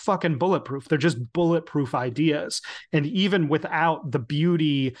just fucking bulletproof. They're just bulletproof ideas. And even without the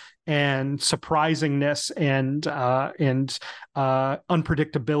beauty and surprisingness and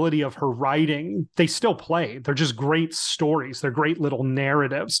unpredictability of her writing, they still play. They're just great stories. They're great little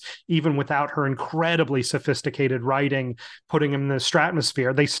narratives, even without her incredibly sophisticated writing, putting them in the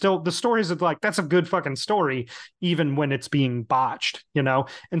stratosphere. The stories are like, that's a good fucking story, even when it's being botched,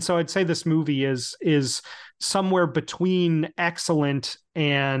 And so I'd say this movie is somewhere between excellent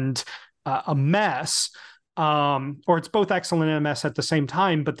and a mess. Or it's both excellent and a mess at the same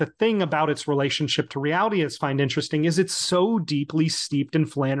time. But the thing about its relationship to reality I find interesting is it's so deeply steeped in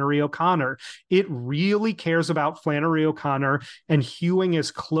Flannery O'Connor. It really cares about Flannery O'Connor and hewing as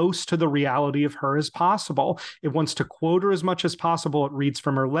close to the reality of her as possible. It wants to quote her as much as possible. It reads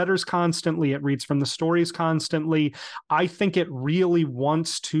from her letters constantly. It reads from the stories constantly. I think it really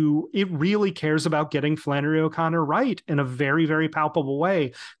cares about getting Flannery O'Connor right in a very, very palpable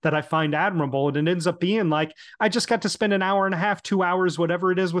way that I find admirable. And it ends up being like, I just got to spend an hour and a half, 2 hours, whatever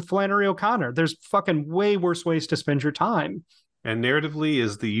it is, with Flannery O'Connor. There's fucking way worse ways to spend your time. And narratively,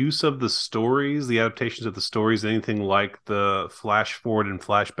 is the use of the stories, the adaptations of the stories, anything like the flash forward and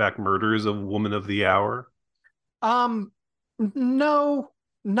flashback murders of Woman of the Hour? No,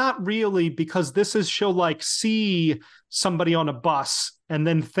 not really, because this is she'll like see somebody on a bus and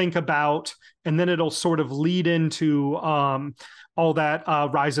then think about, and then it'll sort of lead into all that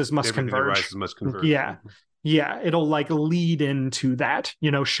rises must Everything converge. Rises must converge. Yeah. Yeah, it'll like lead into that.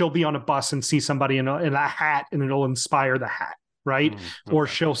 She'll be on a bus and see somebody in a hat and it'll inspire the hat, right? Okay. Or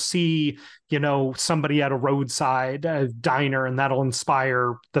she'll see, somebody at a roadside diner and that'll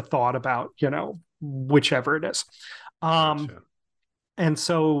inspire the thought about, whichever it is. Gotcha. And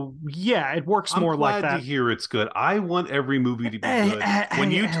so, yeah, it works more like that. I'm glad to hear it's good. I want every movie to be good. When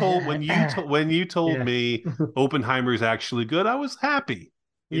you told me Oppenheimer's actually good, I was happy.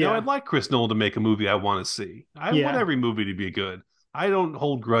 I'd like Chris Nolan to make a movie I want to see. I want every movie to be good. I don't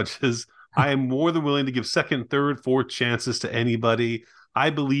hold grudges. I am more than willing to give second, third, fourth chances to anybody. I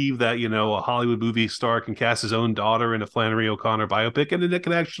believe that, a Hollywood movie star can cast his own daughter in a Flannery O'Connor biopic, and it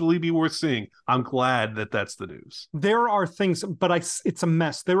can actually be worth seeing. I'm glad that that's the news. There are things, but it's a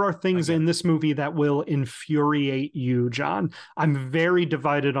mess. There are things in this movie that will infuriate you, John. I'm very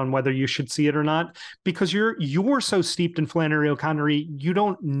divided on whether you should see it or not, because you're so steeped in Flannery O'Connor, you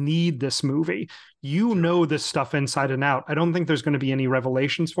don't need this movie. You know this stuff inside and out. I don't think there's going to be any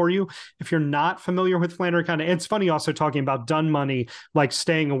revelations for you. If you're not familiar with Flannery O'Connor, it's funny also talking about done money, like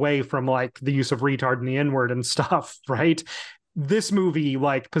staying away from like the use of retard and the N-word and stuff, right? This movie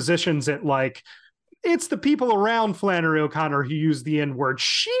like positions it like it's the people around Flannery O'Connor who use the N-word.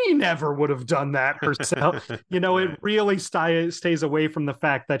 She never would have done that herself. It really stays away from the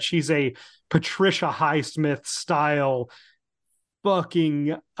fact that she's a Patricia Highsmith style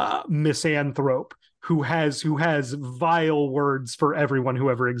fucking misanthrope who has vile words for everyone who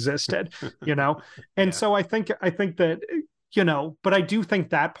ever existed, and so I think that but I do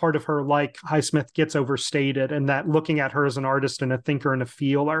think that part of her, like Highsmith, gets overstated, and that looking at her as an artist and a thinker and a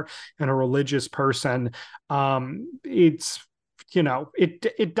feeler and a religious person, it's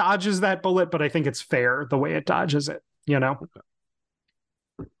it dodges that bullet, but I think it's fair the way it dodges it. Okay.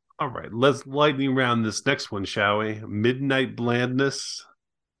 All right, let's lightning round this next one, shall we? Midnight Blandness.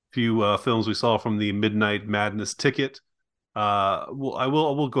 A few films we saw from the Midnight Madness ticket. I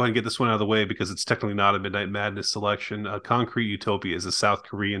will go ahead and get this one out of the way because it's technically not a Midnight Madness selection. Concrete Utopia is a South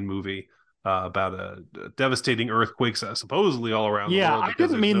Korean movie about a devastating earthquakes supposedly all around the world. Yeah, I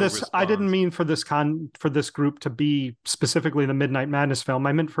didn't mean this. Response. I didn't mean for this group to be specifically the Midnight Madness film.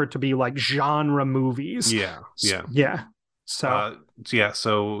 I meant for it to be like genre movies. Yeah. So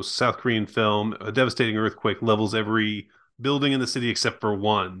So South Korean film, a devastating earthquake levels every building in the city except for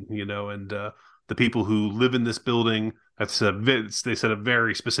one, and the people who live in this building, they set up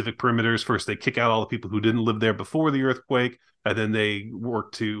very specific perimeters. First, they kick out all the people who didn't live there before the earthquake, and then they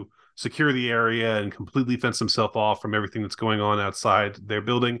work to secure the area and completely fence themselves off from everything that's going on outside their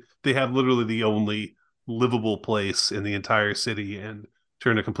building. They have literally the only livable place in the entire city and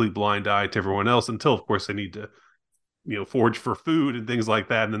turn a complete blind eye to everyone else until, of course, they need to forage for food and things like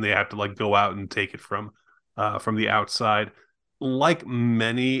that, and then they have to like go out and take it from the outside. Like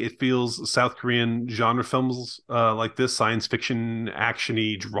many, it feels South Korean genre films like this, science fiction,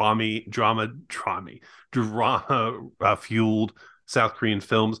 actiony, drama fueled South Korean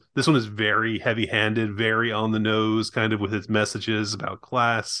films. This one is very heavy-handed, very on the nose, kind of with its messages about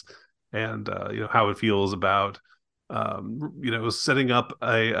class and how it feels about setting up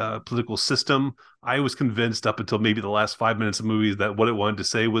a political system. I was convinced up until maybe the last 5 minutes of movies that what it wanted to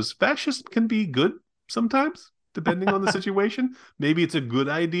say was fascism can be good sometimes, depending on the situation. Maybe it's a good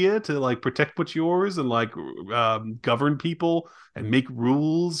idea to like protect what's yours and like govern people and make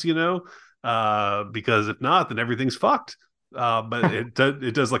rules, because if not, then everything's fucked. But it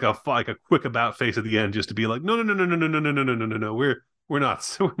does like a quick about face at the end just to be like, no, no, no, no, no, no, no, no, no, no, no, no, no. We're not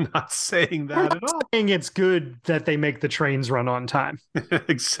saying we're that not at all. saying it's good that they make the trains run on time.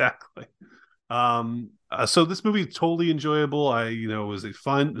 Exactly. So this movie is totally enjoyable. It was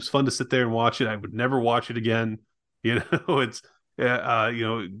fun to sit there and watch it. I would never watch it again. It's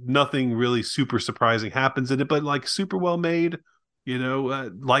nothing really super surprising happens in it, but like super well made.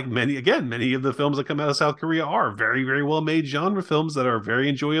 Like many of the films that come out of South Korea are very, very well made genre films that are very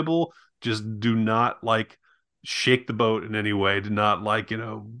enjoyable. Just do not like shake the boat in any way. Do not like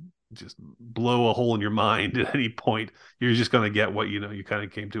just blow a hole in your mind at any point. You're just going to get what you kind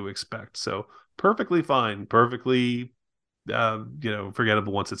of came to expect. So perfectly fine, perfectly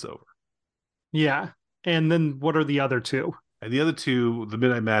forgettable once it's over. Yeah. And then what are the other two? And the other two, the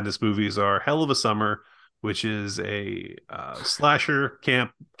Midnight Madness movies, are Hell of a Summer, which is a slasher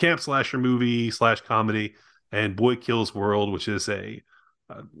camp slasher movie / comedy, and Boy Kills World, which is a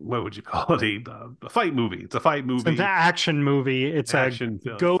what would you call it? A fight movie. It's a fight movie. It's an action movie. It's action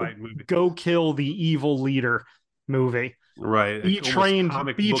a go kill the evil leader movie. Right. Be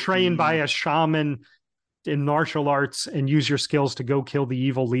trained by a shaman in martial arts and use your skills to go kill the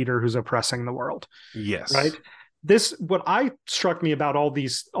evil leader who's oppressing the world. Yes. Right. What I struck me about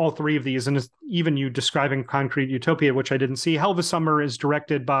all three of these, and even you describing Concrete Utopia, which I didn't see. Hell of a Summer is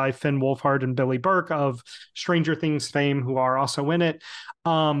directed by Finn Wolfhard and Billy Burke of Stranger Things fame, who are also in it.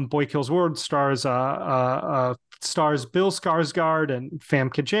 Boy Kills World stars Bill Skarsgård and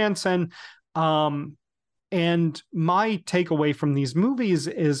Famke Janssen. And my takeaway from these movies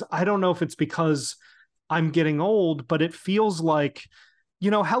is, I don't know if it's because I'm getting old, but it feels like,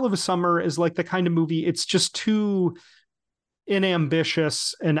 Hell of a Summer is like the kind of movie, it's just too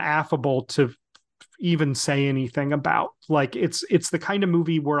inambitious and affable to even say anything about. Like it's the kind of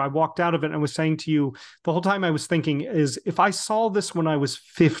movie where I walked out of it and I was saying to you the whole time, I was thinking, is if I saw this when I was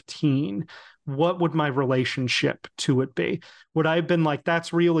 15, what would my relationship to it be? Would I have been like,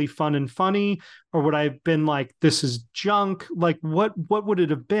 that's really fun and funny? Or would I have been like, this is junk? Like what would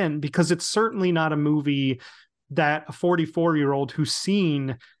it have been? Because it's certainly not a movie that a 44-year-old who's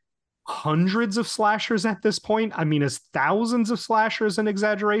seen hundreds of slashers at this point, I mean, is thousands of slashers an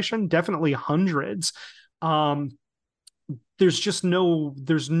exaggeration? Definitely hundreds. There's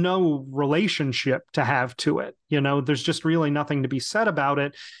no relationship to have to it. There's just really nothing to be said about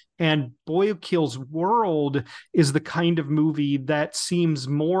it. And Boy Kills World is the kind of movie that seems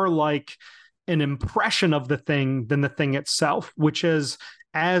more like an impression of the thing than the thing itself, which is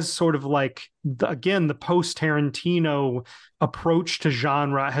as sort of like, the post-Tarantino approach to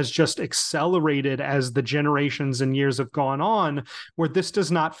genre has just accelerated as the generations and years have gone on, where this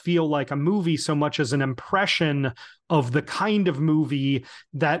does not feel like a movie so much as an impression of the kind of movie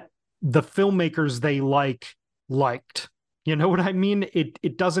that the filmmakers they liked. You know what I mean?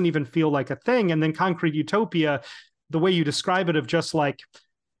 It doesn't even feel like a thing. And then Concrete Utopia, the way you describe it, of just like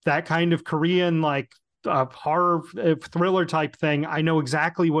that kind of Korean, like horror thriller type thing, I know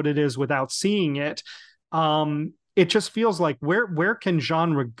exactly what it is without seeing it. It just feels like where can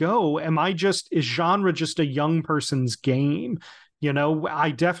genre go? Is genre just a young person's game? I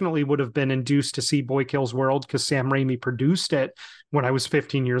definitely would have been induced to see Boy Kills World because Sam Raimi produced it when I was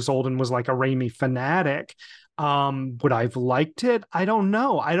 15 years old and was like a Raimi fanatic. Would I have liked it? I don't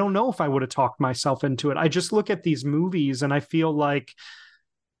know. I don't know if I would have talked myself into it. I just look at these movies and I feel like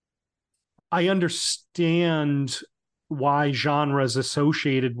I understand why genre is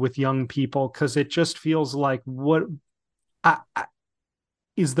associated with young people, because it just feels like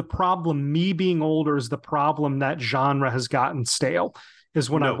Is the problem me being older? Is the problem that genre has gotten stale? Is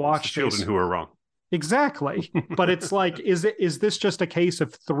when I No, it's the watch children this. who are wrong. Exactly. But it's like, is this just a case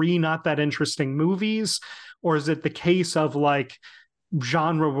of three not that interesting movies? Or is it the case of like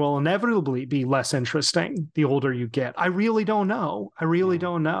genre will inevitably be less interesting the older you get? I really don't know. I really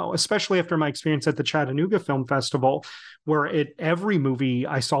don't know, especially after my experience at the Chattanooga Film Festival, where every movie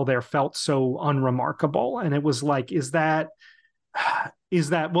I saw there felt so unremarkable. And it was like,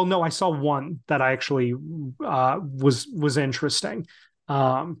 well, no, I saw one that I actually was interesting.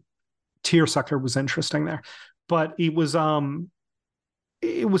 Um, Tearsucker was interesting there, but it was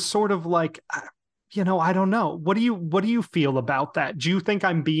sort of like, I don't know. What do you feel about that? Do you think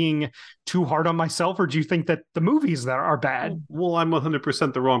I'm being too hard on myself, or do you think that the movies that are bad? Well, I'm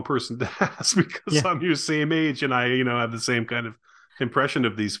 100% the wrong person to ask because Yeah. I'm your same age and I, have the same kind of impression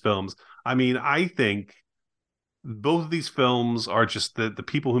of these films. I mean, I think both of these films are just the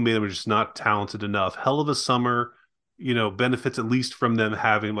people who made them are just not talented enough. Hell of a Summer, benefits at least from them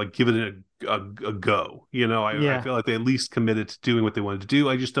having like given it a go. I Yeah. feel like they at least committed to doing what they wanted to do.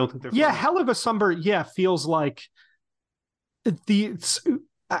 I just don't think they're Yeah. funny. Hell of a Summer. Yeah. Feels like the,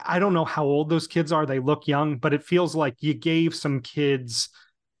 I don't know how old those kids are. They look young, but it feels like you gave some kids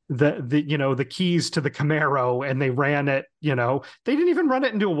the keys to the Camaro and they ran it. They didn't even run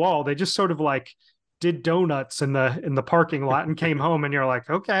it into a wall. They just sort of like did donuts in the parking lot and came home, and you're like,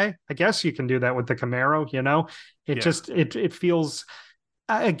 okay, I guess you can do that with the Camaro. It Yeah. just it feels,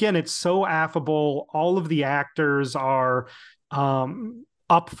 again, it's so affable. All of the actors are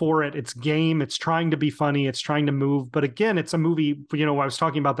up for it. It's game. It's trying to be funny. It's trying to move. But again, it's a movie. I was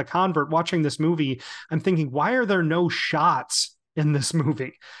talking about The Convert. Watching this movie, I'm thinking, why are there no shots in this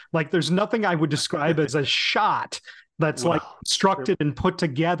movie? Like, there's nothing I would describe as a shot that's like Well, constructed and put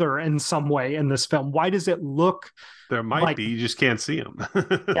together in some way in this film. Why does it look there might like, be. You just can't see them.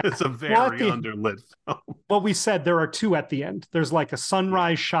 yeah, It's a well, very underlit film. well, we said there are two at the end. There's like a Yeah.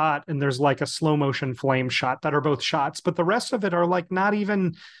 sunrise shot and there's like a slow motion flame shot that are both shots, but the rest of it are like not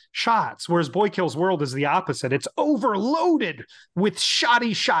even shots. Whereas Boy Kills World is the opposite. It's overloaded with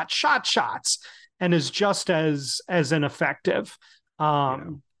shots, and is just as ineffective. Yeah.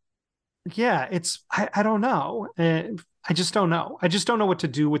 Um, yeah, I don't know. I just don't know. I just don't know what to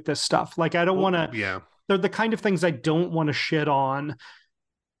do with this stuff. Like, I don't Well, want to. yeah. They're the kind of things I don't want to shit on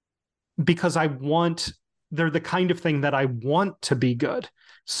because they're the kind of thing that I want to be good.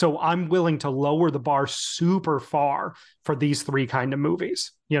 So I'm willing to lower the bar super far for these three kind of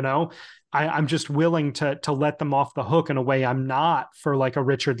movies. I'm just willing to let them off the hook in a way I'm not for like a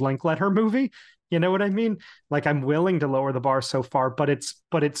Richard Linklater movie. You know what I mean? Like, I'm willing to lower the bar so far, but it's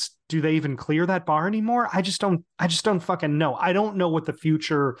do they even clear that bar anymore? I just don't fucking know. I don't know what the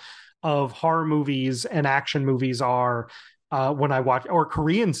future of horror movies and action movies are when I watch, or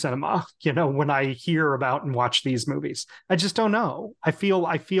Korean cinema, when I hear about and watch these movies. I just don't know. I feel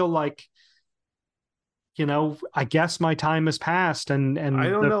like, I guess my time has passed, I and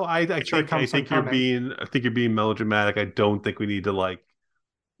don't the know. I future think I comes think you're coming. being melodramatic. I don't think we need to like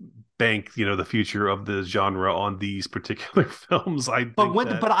bank, the future of the genre on these particular films. I But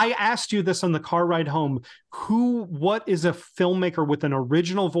think that I asked you this on the car ride home. What is a filmmaker with an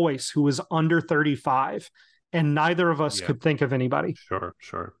original voice who is under 35? And neither of us yeah, could think of anybody.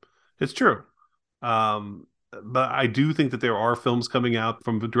 sure. It's true. Um but I do think that there are films coming out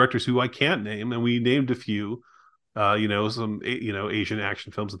from the directors who I can't name, and we named a few. Some Asian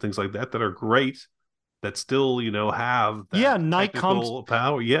action films and things like that are great, that still have Yeah, that Night Comes. technical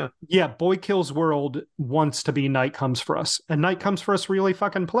power. Yeah, Yeah, Boy Kills World wants to be Night Comes for Us, and Night Comes for Us really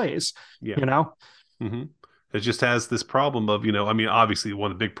fucking plays. yeah. You know? hmm It just has this problem of, I mean, obviously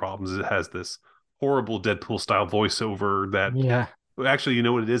one of the big problems is it has this horrible Deadpool style voiceover that Yeah, actually, you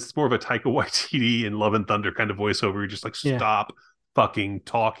know what it is? It's more of a Taika Waititi in Love and Thunder kind of voiceover. You're just like, yeah, stop fucking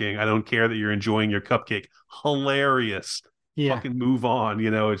talking. I don't care that you're enjoying your cupcake. Hilarious. yeah, Fucking move on.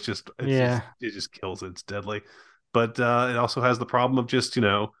 yeah. It just kills it. It's deadly. But it also has the problem of just,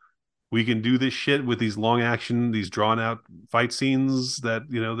 we can do this shit with these long action, these drawn out fight scenes that,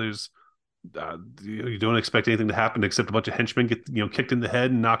 there's you don't expect anything to happen except a bunch of henchmen get kicked in the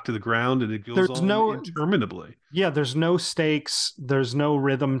head and knocked to the ground, and it goes There's on no, interminably. yeah, there's no stakes. There's no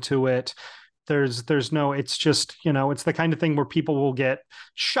rhythm to it. There's no, it's just, it's the kind of thing where people will get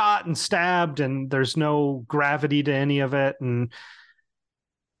shot and stabbed and there's no gravity to any of it. And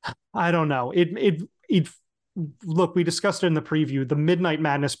I don't know. Look, we discussed it in the preview. The Midnight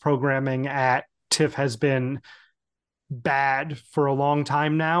Madness programming at TIFF has been bad for a long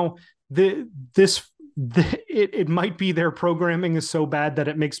time now. It might be their programming is so bad that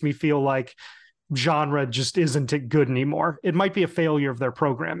it makes me feel like genre just isn't good anymore. It might be a failure of their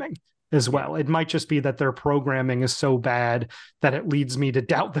programming as well. It might just be that their programming is so bad that it leads me to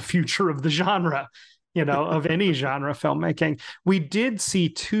doubt the future of the genre, of any genre filmmaking. We did see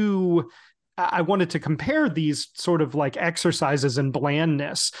two. I wanted to compare these sort of like exercises in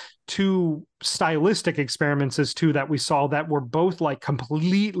blandness to stylistic experiments as two that we saw that were both like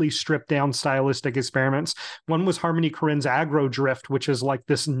completely stripped down stylistic experiments. One was Harmony Korine's Aggro Drift, which is like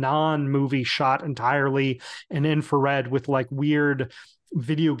this non-movie shot entirely in infrared with like weird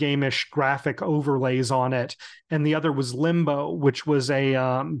video game-ish graphic overlays on it. And the other was Limbo, which was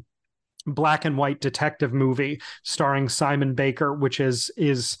a black and white detective movie starring Simon Baker, which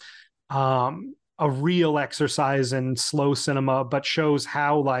is a real exercise in slow cinema, but shows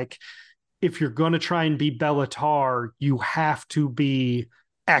how, like, if you're going to try and be Bela Tarr, you have to be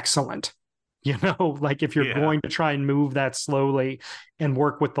excellent. Like if you're going to try and move that slowly and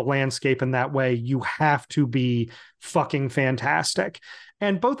work with the landscape in that way, you have to be fucking fantastic.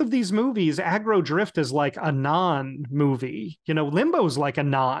 And both of these movies, Aggro Drift is like a non-movie. Limbo's like a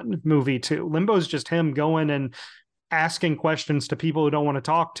non-movie too. Limbo's just him going and asking questions to people who don't want to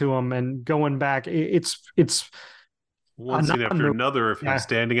talk to him and going back. It's one scene after another of him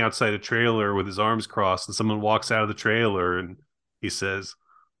standing outside a trailer with his arms crossed, and someone walks out of the trailer and he says,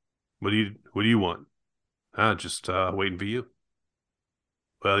 What do you want? Just waiting for you.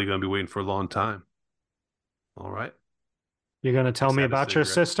 Well, you're going to be waiting for a long time. All right. You're going to tell me about your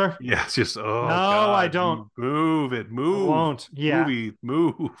sister? Yeah, it's just, no, God, I don't. Move. I won't. Yeah. Movie,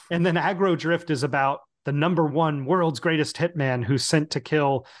 move. And then Aggro Drift is about the number one world's greatest hitman who's sent to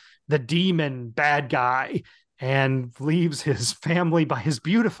kill the demon bad guy and leaves his family, by his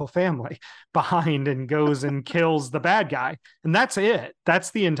beautiful family, behind and goes and kills the bad guy. And that's it. That's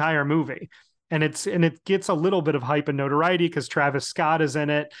the entire movie. And it gets a little bit of hype and notoriety because Travis Scott is in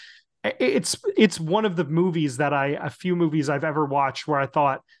it. It's one of the movies that a few movies I've ever watched where I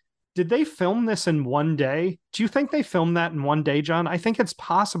thought, did they film this in one day? Do you think they filmed that in one day, John? I think it's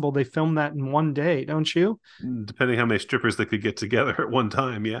possible they filmed that in one day, don't you? Depending how many strippers they could get together at one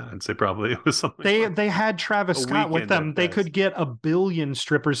time, yeah, I'd say probably it was something. They had Travis Scott with them. They could get 1 billion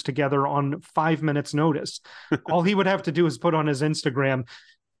strippers together on 5 minutes notice. All he would have to do is put on his Instagram,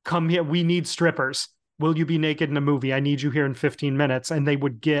 "Come here, we need strippers. Will you be naked in a movie? I need you here in 15 minutes." And they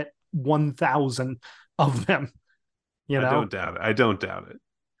would get 1,000 of them. I don't doubt it.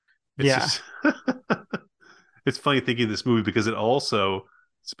 It's it's funny thinking of this movie because it also,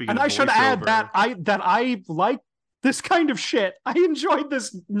 speaking and of I should add that I like this kind of shit. I enjoyed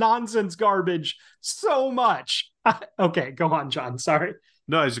this nonsense garbage so much. Okay, go on, John. Sorry.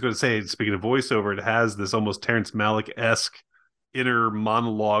 No, I was just going to say, speaking of voiceover, it has this almost Terrence Malick-esque inner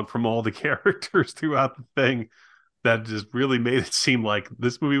monologue from all the characters throughout the thing that just really made it seem like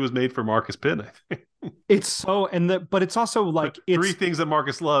this movie was made for Marcus Pinn, I think. It's so, but it's also like three things that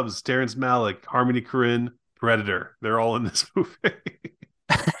Marcus loves: Terrence Malick, Harmony Korine, Predator. They're all in this movie.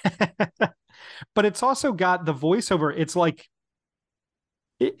 But it's also got the voiceover. It's like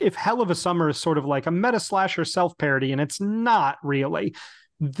if Hell of a Summer is sort of like a meta slasher self-parody, and it's not really.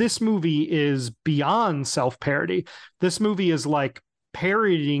 This movie is beyond self-parody. This movie is like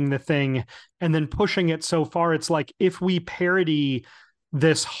parodying the thing and then pushing it so far. It's like, if we parody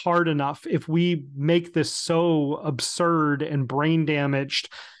this hard enough, if we make this so absurd and brain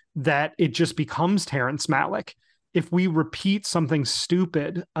damaged that it just becomes Terrence Malick, if we repeat something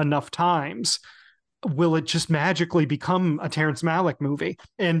stupid enough times, will it just magically become a Terrence Malick movie?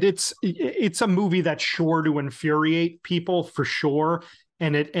 And it's a movie that's sure to infuriate people for sure.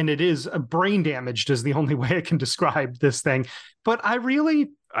 And it is brain damaged is the only way I can describe this thing. But I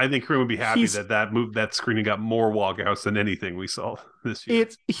think Korine would be happy that screening got more walkouts than anything we saw this year.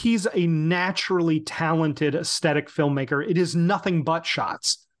 He's a naturally talented aesthetic filmmaker. It is nothing but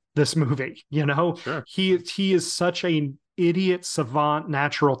shots, this movie, Sure. He is such an idiot savant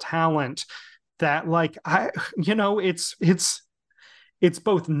natural talent that, like, it's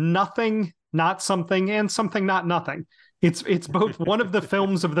both nothing, not something, and something, not nothing. It's both one of the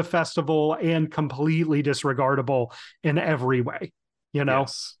films of the festival and completely disregardable in every way,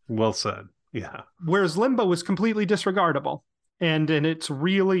 Yes. Well said. Yeah. Whereas Limbo was completely disregardable. And it's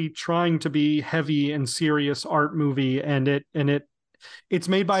really trying to be heavy and serious art movie. And it's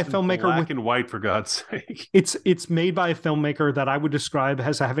made by a filmmaker black and white, for God's sake. It's made by a filmmaker that I would describe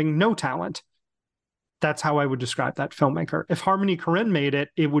as having no talent. That's how I would describe that filmmaker. If Harmony Korine made it,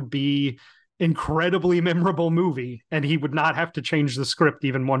 it would be incredibly memorable movie, and he would not have to change the script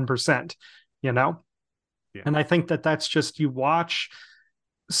even 1%, Yeah. And I think that's just, you watch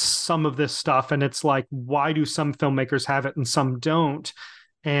some of this stuff and it's like, why do some filmmakers have it and some don't?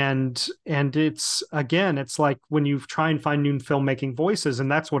 And it's, again, it's like when you try and find new filmmaking voices,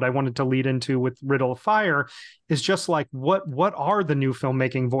 and that's what I wanted to lead into with Riddle of Fire, is just like what are the new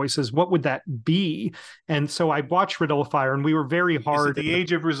filmmaking voices? What would that be? And so I watched Riddle of Fire, and we were very Is it hard. the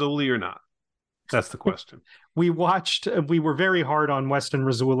age of Rizzoli or not? That's the question. We were very hard on Weston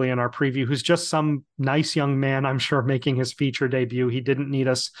Rizzoli in our preview, who's just some nice young man, I'm sure, making his feature debut. He didn't need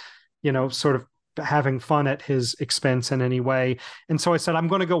us, sort of having fun at his expense in any way. And so I said, I'm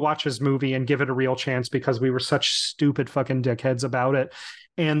going to go watch his movie and give it a real chance, because we were such stupid fucking dickheads about it.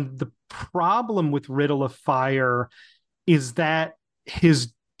 And the problem with Riddle of Fire is that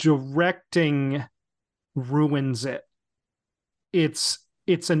his directing ruins it. It's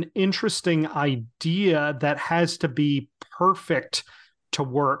an interesting idea that has to be perfect to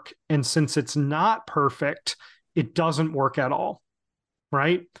work. And since it's not perfect, it doesn't work at all.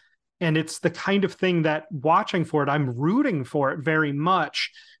 Right. And it's the kind of thing that, watching for it, I'm rooting for it very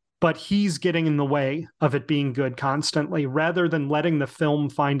much, but he's getting in the way of it being good constantly, rather than letting the film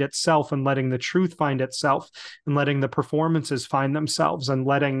find itself and letting the truth find itself and letting the performances find themselves and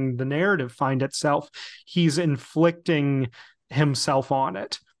letting the narrative find itself. He's inflicting himself on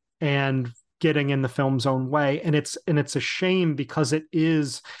it and getting in the film's own way. And it's a shame, because it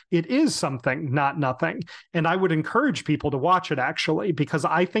is something, not nothing. And I would encourage people to watch it, actually, because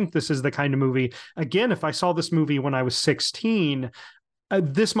I think this is the kind of movie, again, if I saw this movie when I was 16,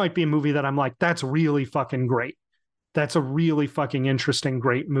 this might be a movie that I'm like, that's really fucking great. That's a really fucking interesting,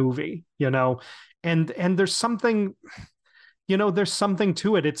 great movie, and there's something, there's something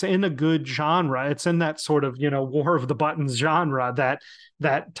to it. It's in a good genre. It's in that sort of, War of the Buttons genre,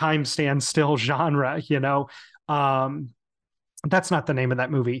 that time stands still genre, that's not the name of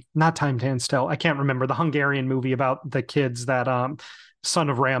that movie. Not Time Stands Still. I can't remember, the Hungarian movie about the kids that Son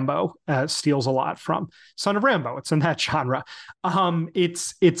of Rambo steals a lot from. Son of Rambo. It's in that genre.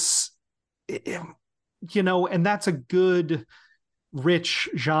 It's and that's a good, rich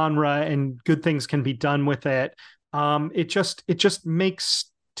genre, and good things can be done with it. It just makes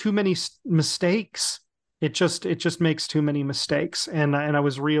too many mistakes. It just makes too many mistakes. And I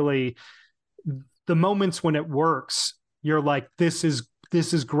was really, the moments when it works, you're like, this is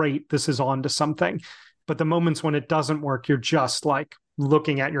great. This is on to something. But the moments when it doesn't work, you're just like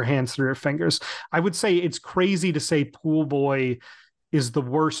looking at your hands through your fingers. I would say it's crazy to say Pool Boy is the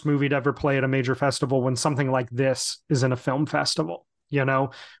worst movie to ever play at a major festival, when something like this is in a film festival,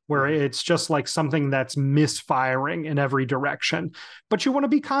 where it's just like something that's misfiring in every direction. But you want to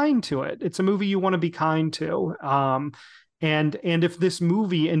be kind to it. It's a movie you want to be kind to. And if this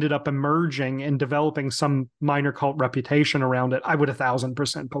movie ended up emerging and developing some minor cult reputation around it, I would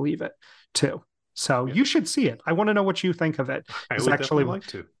 1,000% believe it too. So you should see it. I want to know what you think of it. I would actually like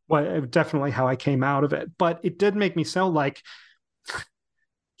to. Definitely how I came out of it. But it did make me sound like,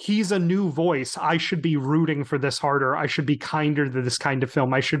 he's a new voice. I should be rooting for this harder. I should be kinder to this kind of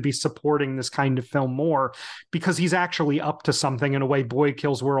film. I should be supporting this kind of film more, because he's actually up to something in a way Boy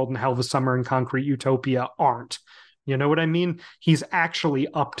Kills World and Hell of a Summer and Concrete Utopia aren't. You know what I mean? He's actually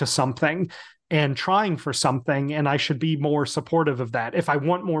up to something and trying for something, and I should be more supportive of that. If I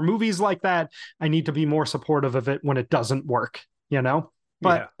want more movies like that, I need to be more supportive of it when it doesn't work,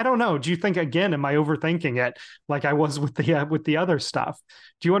 But yeah. I don't know. Do you think, again, am I overthinking it like I was with the other stuff?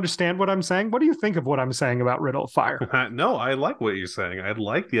 Do you understand what I'm saying? What do you think of what I'm saying about Riddle of Fire? No, I like what you're saying. I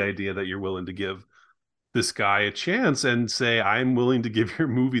like the idea that you're willing to give this guy a chance and say, I'm willing to give your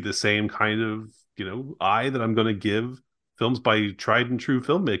movie the same kind of, eye that I'm going to give films by tried and true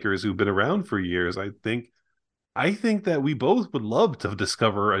filmmakers who've been around for years. I think that we both would love to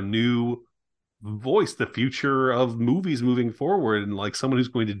discover a new voice, the future of movies moving forward, and like someone who's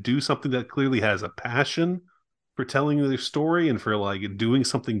going to do something that clearly has a passion for telling their story and for like doing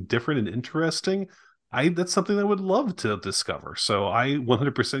something different and interesting. That's something I would love to discover. So I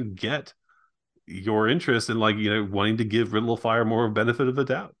 100% get your interest in wanting to give Riddle of Fire more benefit of the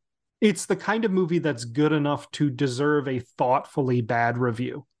doubt. It's the kind of movie that's good enough to deserve a thoughtfully bad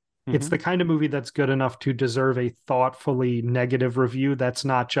review. Mm-hmm. It's the kind of movie that's good enough to deserve a thoughtfully negative review that's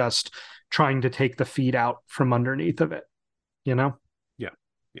not just trying to take the feet out from underneath of it, Yeah.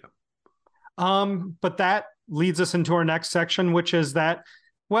 But that leads us into our next section, which is that,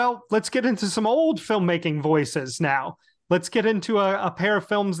 well, let's get into some old filmmaking voices now. Let's get into a pair of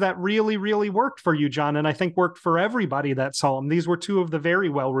films that really, really worked for you, John, and I think worked for everybody that saw them. These were two of the very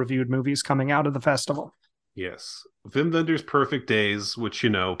well-reviewed movies coming out of the festival. Yes. Wim Wenders' Perfect Days, which,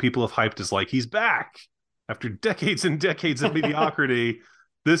 people have hyped as like, he's back after decades and decades of mediocrity.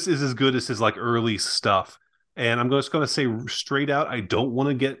 This is as good as his early stuff. And I'm just going to say straight out, I don't want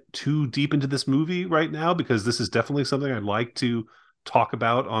to get too deep into this movie right now, because this is definitely something I'd like to talk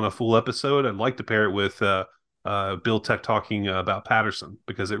about on a full episode, I'd like to pair it with Bill Tech talking about Patterson,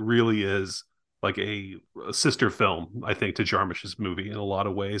 because it really is like a sister film, I think, to Jarmusch's movie in a lot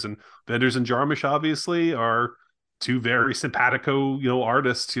of ways. And Wenders and Jarmusch obviously are two very simpatico,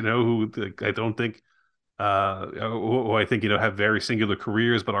 artists, who I don't think, who I think, have very singular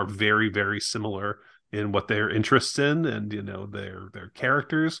careers, but are very, very similar in what their interests in, and their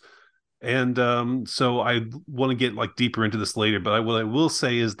characters. And so I want to get like deeper into this later, but what I will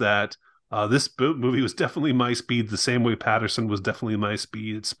say is that this movie was definitely my speed, the same way Patterson was definitely my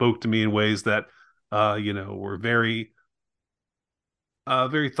speed. It spoke to me in ways that were very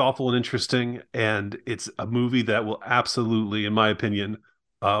very thoughtful and interesting, and it's a movie that will absolutely, in my opinion,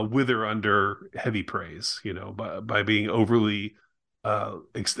 wither under heavy praise. By being overly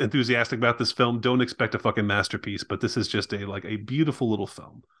enthusiastic about this film. Don't expect a fucking masterpiece, but this is just a beautiful little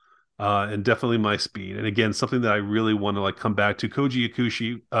film. And definitely my speed. And again, something that I really want to come back to, Koji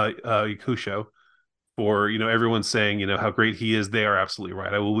Yakusho, for everyone saying how great he is. They are absolutely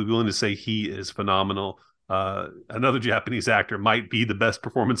right. I will be willing to say he is phenomenal. Another Japanese actor might be the best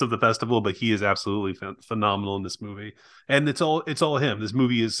performance of the festival, but he is absolutely phenomenal in this movie. And it's all him. This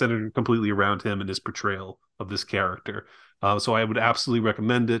movie is centered completely around him and his portrayal of this character. So I would absolutely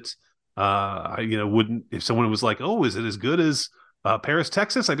recommend it. I wouldn't, if someone was like, "Oh, is it as good as Paris,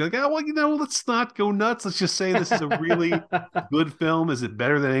 Texas?" I'd be like, "Oh, well, let's not go nuts. Let's just say this is a really good film. Is it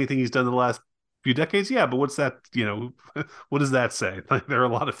better than anything he's done in the last few decades? Yeah, but what's that? What does that say? Like, there are a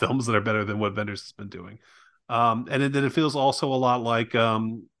lot of films that are better than what Wenders has been doing." And then it feels also a lot like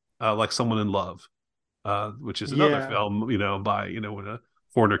Someone in Love, which is another film, by when a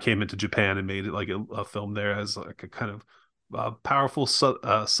foreigner came into Japan and made it like a film there, as like a kind of powerful,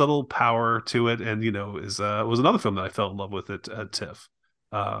 subtle power to it, and was another film that I fell in love with at TIFF,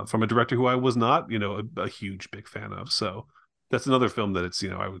 from a director who I was not a huge big fan of. So that's another film that it's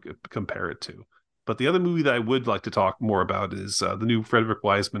I would compare it to. But the other movie that I would like to talk more about is the new Frederick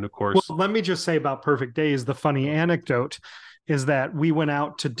Wiseman, of course. Well, let me just say about Perfect Days, the funny anecdote is that we went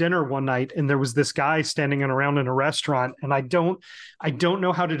out to dinner one night and there was this guy standing around in a restaurant, and I don't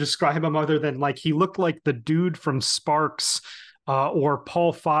know how to describe him other than like he looked like the dude from Sparks, or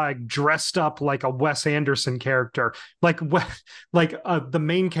Paul Feig dressed up like a Wes Anderson character, like the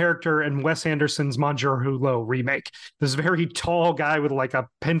main character in Wes Anderson's Monsieur Hulot remake. This very tall guy with like a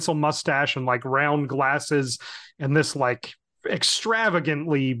pencil mustache and like round glasses and this like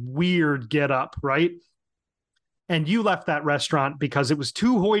extravagantly weird getup, right? And you left that restaurant because it was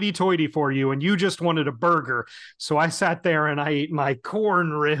too hoity-toity for you and you just wanted a burger. So I sat there and I ate my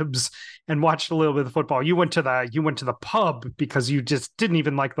corn ribs and watched a little bit of football. You went to the pub because you just didn't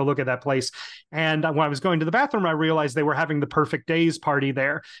even like the look of that place. And when I was going to the bathroom, I realized they were having the Perfect Days party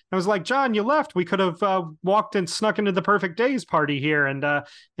there. And I was like, "John, you left. We could have walked and snuck into the Perfect Days party here and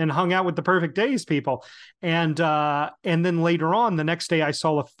hung out with the Perfect Days people." And then later on, the next day, I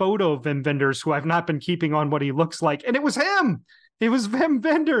saw a photo of Wim Wenders, who I've not been keeping on what he looks like, and it was him. It was Wim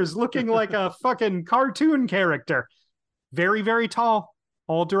Wenders looking like a fucking cartoon character. Very, very tall.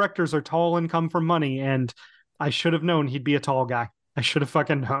 All directors are tall and come from money, and I should have known he'd be a tall guy. I should have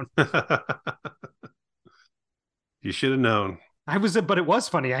fucking known. You should have known. But it was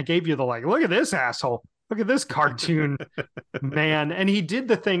funny. I gave you the like, look at this asshole. Look at this cartoon man. And he did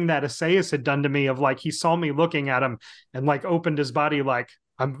the thing that Assayas had done to me of like, he saw me looking at him and like opened his body like,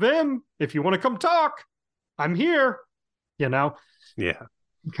 "I'm Vim. If you want to come talk, I'm here," Yeah.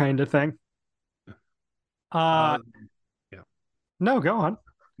 Kind of thing. Yeah. No, go on.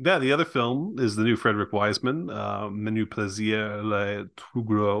 Yeah, the other film is the new Frederick Wiseman, Menu Plaisir Le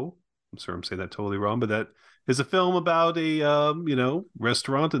Trougreau. I'm sorry, I'm saying that totally wrong, but that is a film about a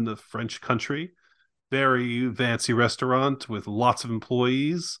restaurant in the French country. Very fancy restaurant with lots of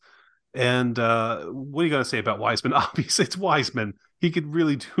employees. And what are you going to say about Wiseman? Obviously, it's Wiseman. He could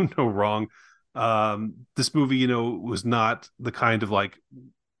really do no wrong. This movie, was not the kind of like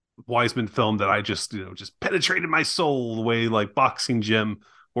Wiseman film that I just penetrated my soul the way like Boxing Gym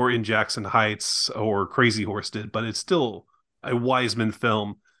or In Jackson Heights or Crazy Horse did, but it's still a Wiseman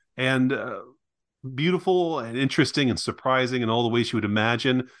film, and beautiful and interesting and surprising in all the ways you would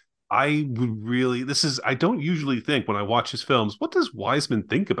imagine. I don't usually think when I watch his films, what does Wiseman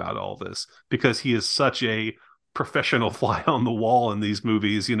think about all this? Because he is such a professional fly on the wall in these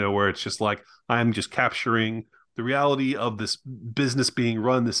movies, where it's just like, I'm just capturing the reality of this business being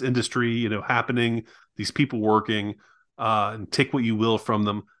run, this industry, happening, these people working, and take what you will from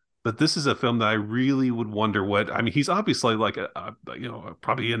them. But this is a film that I really would wonder he's obviously like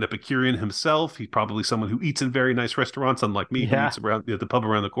probably an Epicurean himself. He's probably someone who eats in very nice restaurants, unlike me, who eats around the pub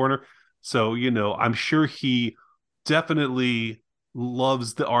around the corner. So, I'm sure he definitely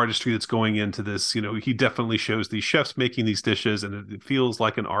loves the artistry that's going into this. You know, he definitely shows these chefs making these dishes, and it feels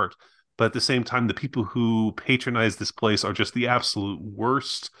like an art. But at the same time, the people who patronize this place are just the absolute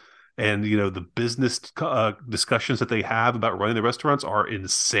worst. And you know, the business discussions that they have about running the restaurants are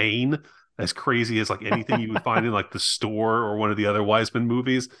insane, as crazy as like anything you would find in like The Store or one of the other Wiseman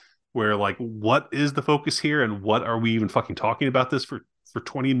movies. Where like, what is the focus here, and what are we even fucking talking about this for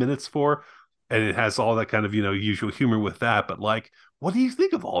 20 minutes for? And it has all that kind of, you know, usual humor with that. But like, what do you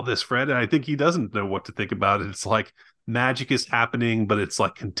think of all this, Fred? And I think he doesn't know what to think about it. It's like magic is happening, but it's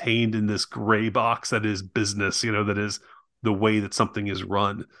like contained in this gray box that is business, you know, that is the way that something is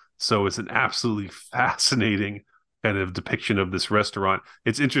run. So it's an absolutely fascinating kind of depiction of this restaurant.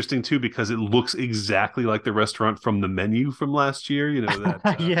 It's interesting too because it looks exactly like the restaurant from the menu from last year. You know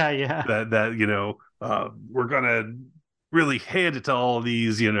that Yeah. that you know, we're gonna really hand it to all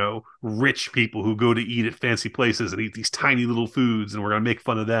these, you know, rich people who go to eat at fancy places and eat these tiny little foods, and we're gonna make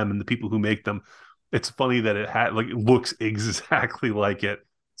fun of them and the people who make them. It's funny that it had like, it looks exactly like it.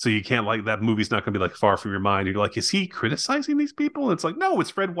 So you can't, like, that movie's not gonna be like far from your mind. You're like, is he criticizing these people? And it's like, no, it's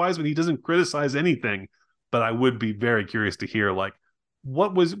Fred Wiseman. He doesn't criticize anything. But I would be very curious to hear, like,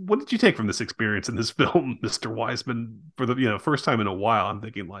 what did you take from this experience in this film, Mr. Wiseman, for the, you know, first time in a while? I'm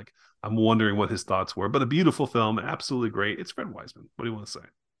thinking, like, I'm wondering what his thoughts were. But a beautiful film, absolutely great. It's Fred Wiseman. What do you want to say?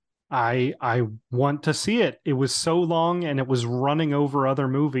 I want to see it. It was so long and it was running over other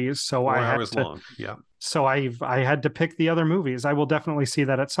movies, so 4 hours long. Yeah. I had to pick the other movies. I will definitely see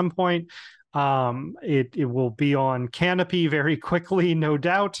that at some point. It will be on Canopy very quickly, no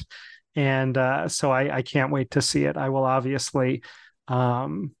doubt. And so I can't wait to see it. I will obviously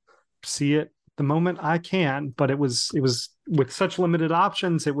see it the moment I can, but it was with such limited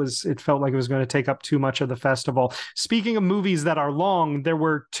options, it felt like it was going to take up too much of the festival. Speaking of movies that are long, there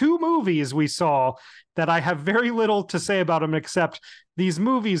were two movies we saw that I have very little to say about them, except these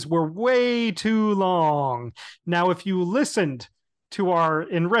movies were way too long. Now, if you listened to our,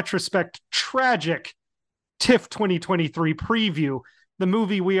 in retrospect, tragic TIFF 2023 preview, the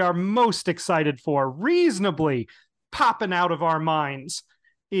movie we are most excited for, reasonably popping out of our minds,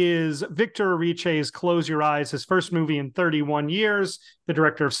 is Victor Erice's Close Your Eyes, his first movie in 31 years, the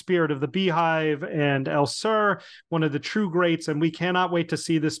director of Spirit of the Beehive and El Sur, one of the true greats, and we cannot wait to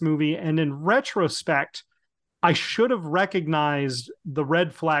see this movie. And in retrospect, I should have recognized the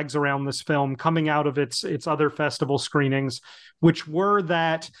red flags around this film coming out of its other festival screenings, which were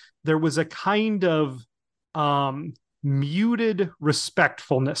that there was a kind of muted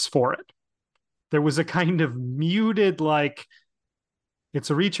respectfulness for it. There was a kind of muted, like, it's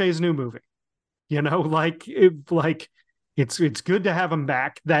Erice's new movie, you know, it's good to have him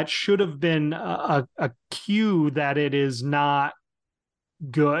back. That should have been a cue that it is not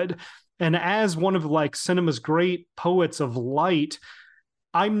good. And as one of like cinema's great poets of light,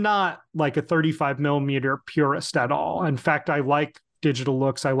 I'm not like a 35 millimeter purist at all. In fact, I like digital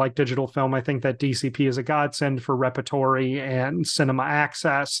looks. I like digital film. I think that DCP is a godsend for repertory and cinema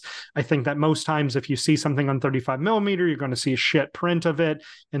access. I think that most times if you see something on 35 millimeter, you're going to see a shit print of it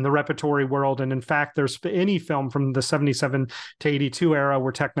in the repertory world. And in fact, there's any film from the 77 to 82 era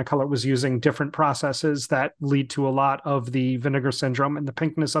where Technicolor was using different processes that lead to a lot of the vinegar syndrome and the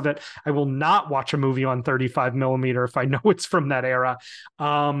pinkness of it. I will not watch a movie on 35 millimeter if I know it's from that era.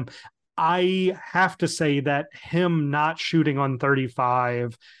 I have to say that him not shooting on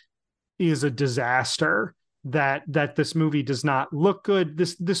 35 is a disaster. That this movie does not look good.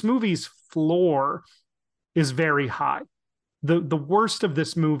 This movie's floor is very high. The worst of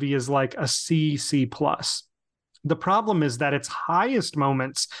this movie is like a C plus. The problem is that its highest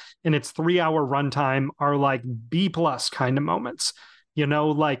moments in its 3 hour runtime are like B plus kind of moments. You know,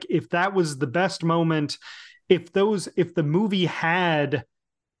 like if that was the best moment, if the movie had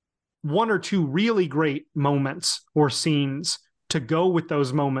one or two really great moments or scenes to go with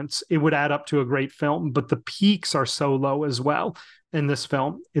those moments, it would add up to a great film. But the peaks are so low as well in this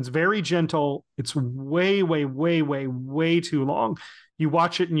film. It's very gentle. It's way, way, way, way, way too long. You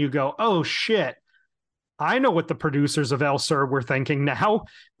watch it and you go, oh shit, I know what the producers of El Sur were thinking now.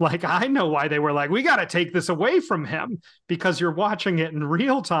 Like, I know why they were like, we got to take this away from him, because you're watching it in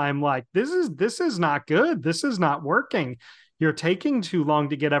real time. Like, this is not good. This is not working. You're taking too long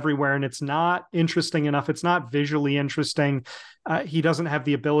to get everywhere, and it's not interesting enough. It's not visually interesting. He doesn't have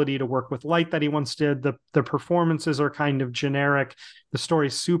the ability to work with light that he once did. The performances are kind of generic. The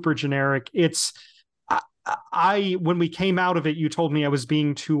story's super generic. It's I when we came out of it, you told me I was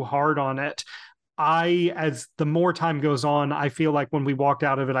being too hard on it. As the more time goes on, I feel like when we walked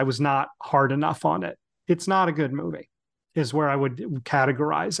out of it, I was not hard enough on it. It's not a good movie, is where I would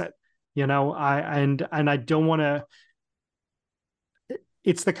categorize it. You know, I don't want to.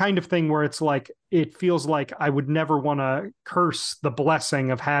 it's the kind of thing where it's like, it feels like I would never want to curse the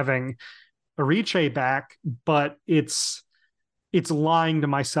blessing of having Ariche back, but it's lying to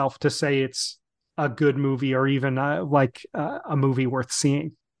myself to say it's a good movie or even a movie worth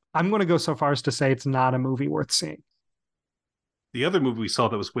seeing. I'm going to go so far as to say it's not a movie worth seeing. The other movie we saw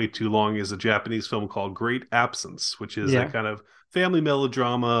that was way too long is a Japanese film called Great Absence, which is a Yeah. kind of family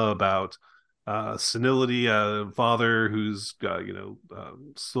melodrama about senility, a father who's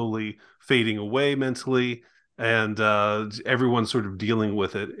slowly fading away mentally, and everyone's sort of dealing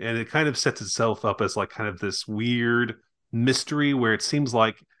with it. And it kind of sets itself up as like kind of this weird mystery where it seems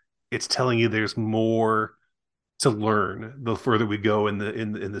like it's telling you there's more to learn the further we go in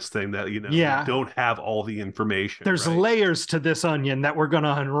this thing, that we Yeah. don't have all the information, There's right? layers to this onion that we're going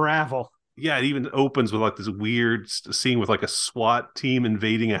to unravel. Yeah, it even opens with like this weird scene with like a SWAT team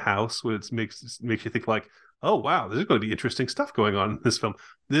invading a house, which makes you think like, oh wow, there's going to be interesting stuff going on in this film.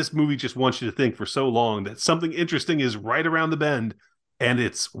 This movie just wants you to think for so long that something interesting is right around the bend, and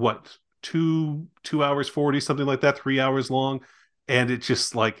it's what, 2 hours 40, something like that, 3 hours long, and it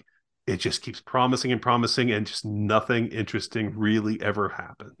just keeps promising and promising, and just nothing interesting really ever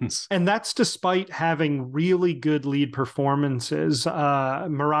happens. And that's despite having really good lead performances.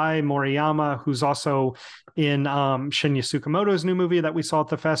 Mirai Moriyama, who's also in Shinya Tsukamoto's new movie that we saw at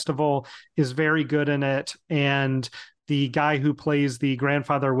the festival, is very good in it. And the guy who plays the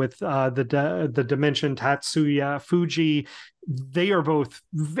grandfather with the dimension, Tatsuya Fuji, they are both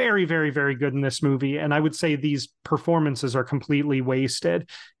very, very, very good in this movie. And I would say these performances are completely wasted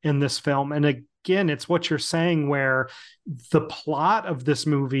in this film. And again, it's what you're saying, where the plot of this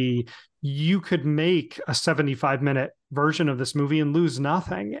movie, you could make a 75-minute version of this movie and lose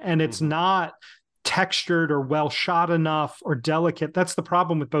nothing. And it's not textured or well shot enough or delicate. That's the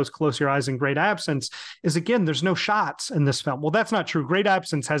problem with both Close Your Eyes and Great Absence, is again, there's no shots in this film. Well, that's not true. Great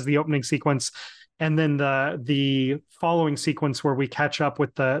Absence has the opening sequence, and then the following sequence where we catch up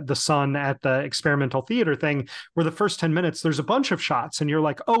with the son at the experimental theater thing, where the first 10 minutes, there's a bunch of shots and you're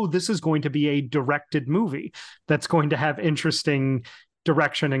like, oh, this is going to be a directed movie that's going to have interesting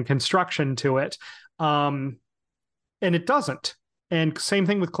direction and construction to it. And it doesn't. And same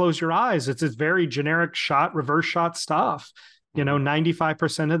thing with Close Your Eyes. It's very generic shot, reverse shot stuff,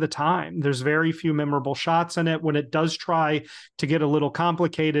 95% of the time. There's very few memorable shots in it. When it does try to get a little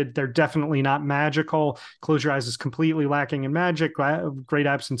complicated, they're definitely not magical. Close Your Eyes is completely lacking in magic. Great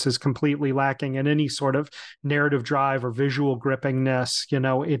Absence is completely lacking in any sort of narrative drive or visual grippingness.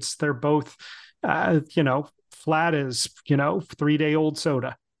 They're both, flat as, 3-day-old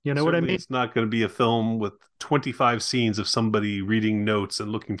soda. You know what I mean? It's not going to be a film with 25 scenes of somebody reading notes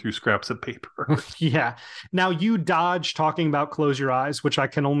and looking through scraps of paper. Yeah. Now, you dodge talking about Close Your Eyes, which I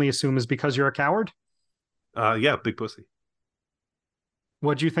can only assume is because you're a coward. Yeah, big pussy.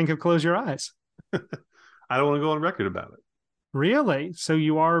 What'd you think of Close Your Eyes? I don't want to go on record about it. Really? So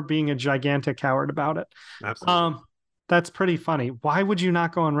you are being a gigantic coward about it. Absolutely. That's pretty funny. Why would you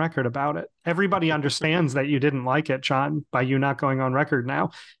not go on record about it? Everybody understands that you didn't like it, John, by you not going on record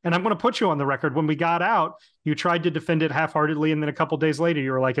now. And I'm going to put you on the record. When we got out, you tried to defend it half-heartedly, and then a couple days later,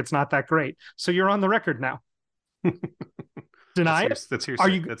 you were like, it's not that great. So you're on the record now. Deny it? That's hearsay. Are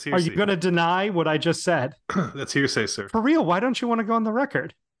you going to deny what I just said? That's hearsay, sir. For real, why don't you want to go on the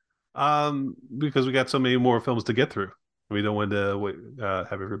record? Because we got so many more films to get through. We don't want to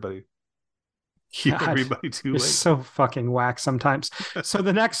have everybody keep everybody too late. So fucking whack sometimes. So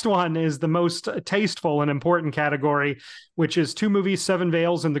the next one is the most tasteful and important category, which is two movies, Seven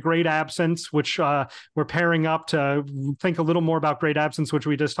Veils and The Great Absence, which we're pairing up to think a little more about Great Absence, which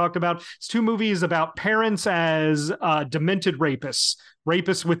we just talked about. It's two movies about parents as demented rapists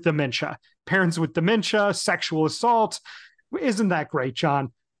with dementia, parents with dementia, sexual assault. Isn't that great,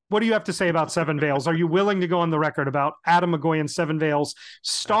 John? What do you have to say about Seven Veils? Are you willing to go on the record about Adam McGoyan's Seven Veils,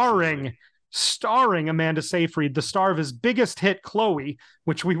 starring Amanda Seyfried, the star of his biggest hit, Chloe,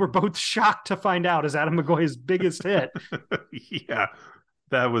 which we were both shocked to find out is Adam McGoyan's biggest hit. Yeah,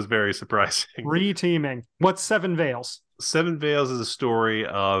 that was very surprising. Reteaming. What's Seven Veils? Seven Veils is a story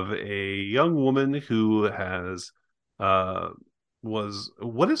of a young woman who has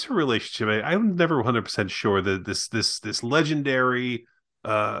what is her relationship? I'm never 100% sure that this legendary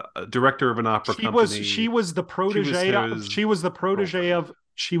director of an opera company. She was the protege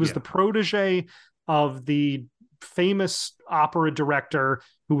of the famous opera director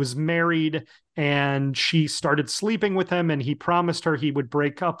who was married, and she started sleeping with him, and he promised her he would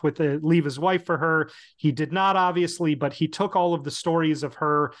leave his wife for her. He did not, obviously, but he took all of the stories of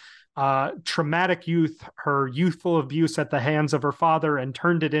her traumatic youth, her youthful abuse at the hands of her father, and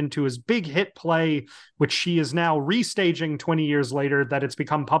turned it into his big hit play, which she is now restaging 20 years later, that it's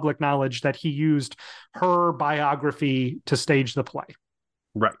become public knowledge that he used her biography to stage the play.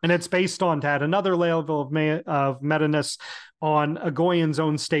 Right. And it's based on, to add another level of meta-ness, on Egoyan's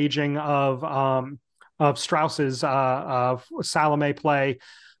own staging of Strauss's Salome play,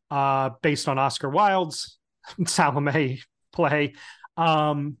 based on Oscar Wilde's Salome play,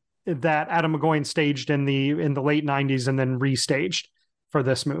 that Adam Egoyan staged in the late 90s and then restaged for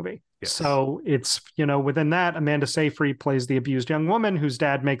this movie. Yes. So it's, within that, Amanda Seyfried plays the abused young woman whose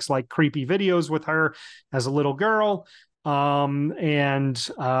dad makes like creepy videos with her as a little girl. And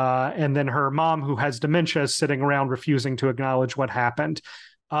then her mom, who has dementia, is sitting around refusing to acknowledge what happened.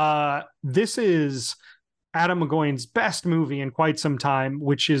 This is Adam Egoyan's best movie in quite some time,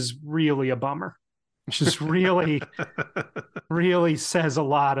 which is really a bummer. Which is really, really says a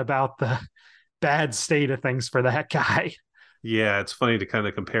lot about the bad state of things for that guy. Yeah, it's funny to kind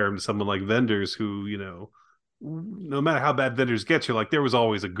of compare him to someone like Wenders, who, no matter how bad Wenders gets, you're like, there was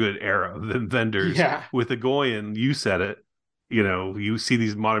always a good era than Wenders. Yeah. With Egoyan, you said it, you see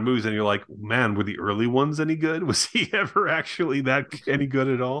these modern movies and you're like, man, were the early ones any good? Was he ever actually any good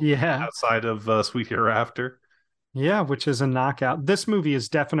at all? Yeah. Outside of Sweet Hereafter? Yeah, which is a knockout. This movie,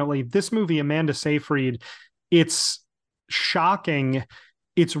 Amanda Seyfried, it's shocking.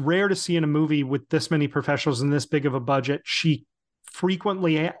 It's rare to see in a movie with this many professionals and this big of a budget. She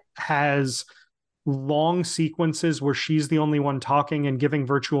frequently has long sequences where she's the only one talking and giving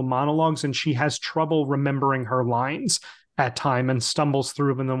virtual monologues, and she has trouble remembering her lines at time and stumbles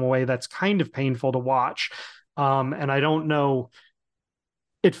through them in a way that's kind of painful to watch. And I don't know,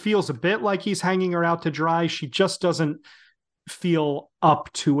 it feels a bit like he's hanging her out to dry. She just doesn't feel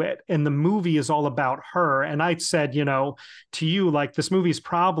up to it. And the movie is all about her. And I said, to you, like, this movie's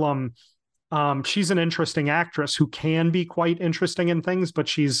problem, she's an interesting actress who can be quite interesting in things, but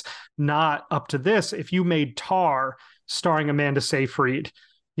she's not up to this. If you made Tar starring Amanda Seyfried,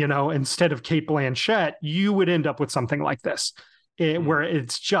 instead of Cate Blanchett, you would end up with something like this, where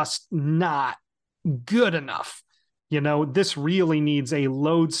it's just not good enough. This really needs a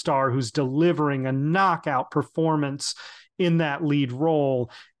lodestar who's delivering a knockout performance in that lead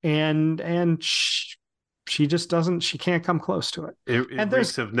role, and she just doesn't. She can't come close to it. It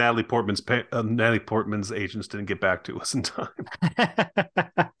reeks of Natalie Portman's agents didn't get back to us in time.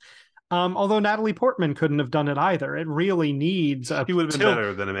 Although Natalie Portman couldn't have done it either. It really needs he would have been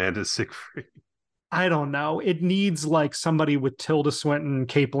better than Amanda Seyfried. I don't know. It needs like somebody with Tilda Swinton,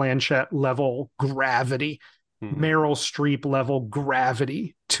 Cate Blanchett level gravity. Meryl Streep level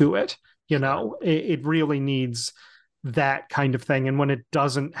gravity to it. It really needs that kind of thing. And when it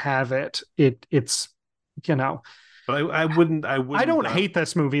doesn't have it, it's. But I wouldn't. I don't hate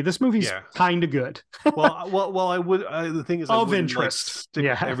this movie. This movie's kind of good. well. I would. The thing is, of interest.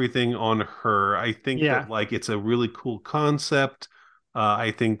 Stick everything on her. I think that it's a really cool concept.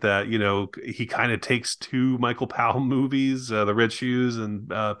 I think that he kind of takes two Michael Powell movies, The Red Shoes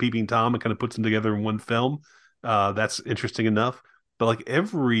and Peeping Tom, and kind of puts them together in one film. That's interesting enough, but like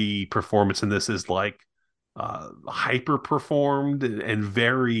every performance in this is like hyper performed and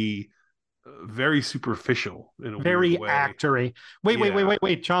very, very superficial in a very weird way. Actory.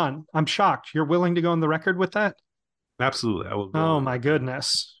 Wait, John, I'm shocked. You're willing to go on the record with that? Absolutely, I will. Oh my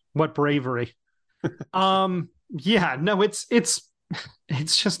goodness, what bravery! Yeah, no, it's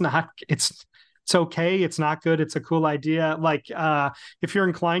just not. It's okay. It's not good. It's a cool idea. Like, if you're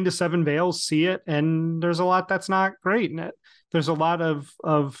inclined to Seven Veils, see it. And there's a lot that's not great in it. There's a lot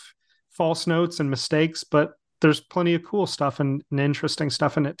of false notes and mistakes, but there's plenty of cool stuff and interesting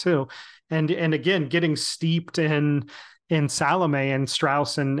stuff in it too. And again, getting steeped in Salome and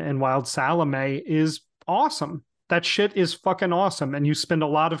Strauss and Wilde Salome is awesome. That shit is fucking awesome. And you spend a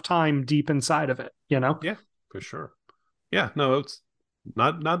lot of time deep inside of it, Yeah, for sure. Yeah, no, it's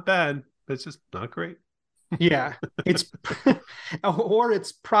not bad. It's just not great. Yeah, it's or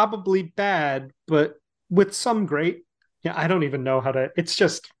it's probably bad, but with some great. Yeah, I don't even know how to. It's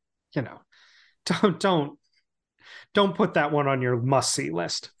just, don't put that one on your must-see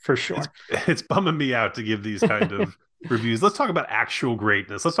list for sure. It's bumming me out to give these kind of reviews. Let's talk about actual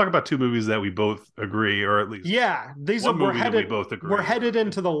greatness. Let's talk about two movies that we both agree, or at least we're headed. We both agree. We're headed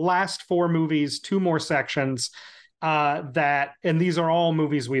into the last four movies, two more sections. And these are all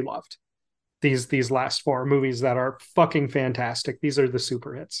movies we loved. These last four movies that are fucking fantastic. These are the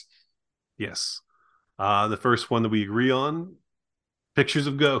super hits. Yes. The first one that we agree on, Pictures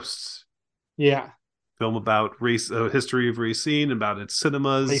of Ghosts. Yeah. Film about history of Racine, about its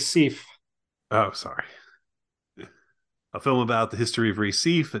cinemas. Racine. Oh, sorry. a film about the history of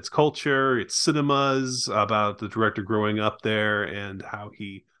Recife, its culture, its cinemas, about the director growing up there and how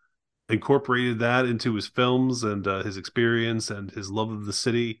he incorporated that into his films and his experience and his love of the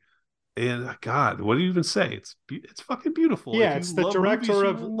city. And God, what do you even say? It's fucking beautiful. If Yeah, you love movies, you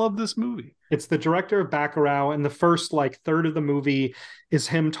will love this movie. it's the director of Bacurau, and the first like third of the movie is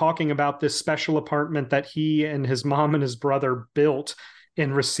him talking about this special apartment that he and his mom and his brother built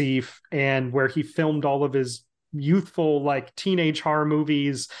in Recife, and where he filmed all of his youthful like teenage horror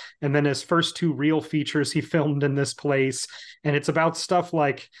movies, and then his first two real features he filmed in this place. And it's about stuff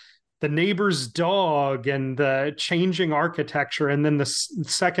like the neighbor's dog and the changing architecture. And then the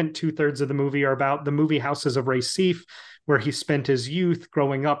second 2/3 of the movie are about the movie houses of Recife, where he spent his youth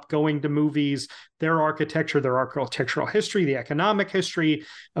growing up, going to movies, their architecture, their architectural history, the economic history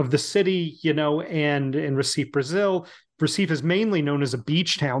of the city, and in Recife, Brazil. Recife is mainly known as a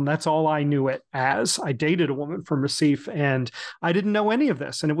beach town. That's all I knew it as. I dated a woman from Recife, and I didn't know any of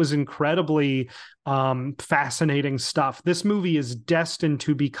this. And it was incredibly fascinating stuff. This movie is destined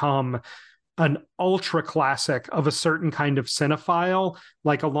to become an ultra classic of a certain kind of cinephile,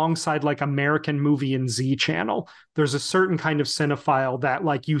 like alongside like American Movie and Z Channel. There's a certain kind of cinephile that,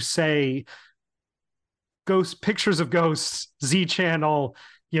 like you say, ghost pictures of ghosts, Z Channel,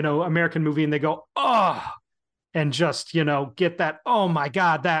 American Movie, and they go, oh, and just, get that, oh my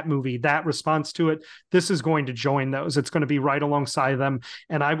God, that movie, that response to it. This is going to join those. It's going to be right alongside them.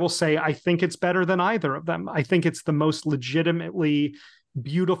 And I will say, I think it's better than either of them. I think it's the most legitimately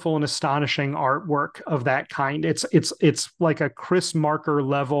beautiful and astonishing artwork of that kind. It's like a Chris Marker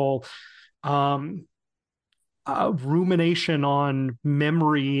level rumination on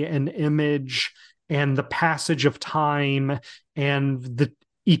memory and image and the passage of time and the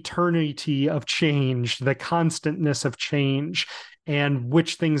eternity of change, the constantness of change, and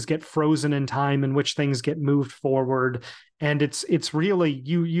which things get frozen in time and which things get moved forward. And it's really,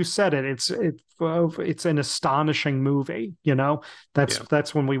 you said it, it's an astonishing movie.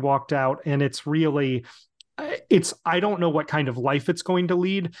 That's when we walked out, and it's really, I don't know what kind of life it's going to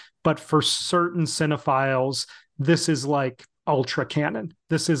lead, but for certain cinephiles, this is like ultra canon.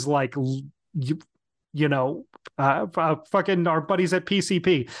 This is like, fucking our buddies at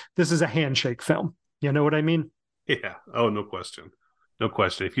PCP. This is a handshake film. You know what I mean? Yeah. Oh, no question. No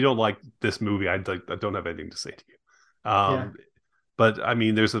question. If you don't like this movie, I don't have anything to say to you. Yeah. But I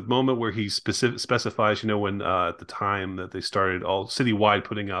mean, there's a moment where he specifies, when at the time that they started all citywide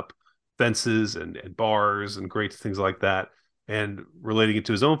putting up fences and bars and great things like that, and relating it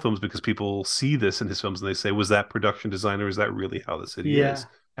to his own films, because people see this in his films and they say, was that production design, or is that really how the city is?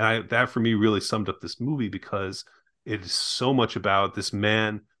 And that for me really summed up this movie, because it is so much about this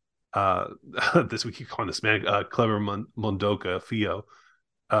man, this we keep calling this man, Clever Mondoka Fio,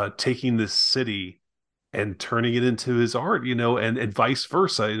 taking this city and turning it into his art, and vice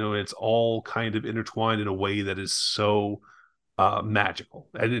versa. It's all kind of intertwined in a way that is so magical,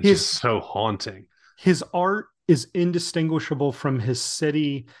 and it's just so haunting. His art is indistinguishable from his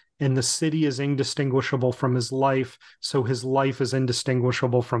city, and the city is indistinguishable from his life. So his life is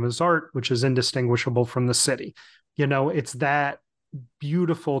indistinguishable from his art, which is indistinguishable from the city. It's that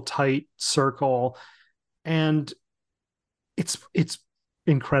beautiful, tight circle. And it's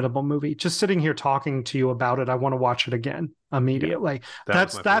incredible movie. Just sitting here talking to you about it, I want to watch it again immediately. Yeah,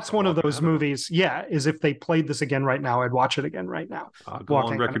 that's one of those movies. Yeah, is if they played this again right now, I'd watch it again right now. I'll go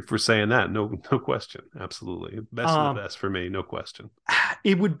on record for saying that. No question. Absolutely. Best of the best for me. No question.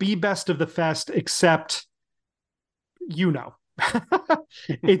 It would be best of the fest, except, there's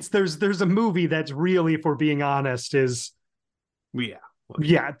a movie that's really, if we're being honest, is okay.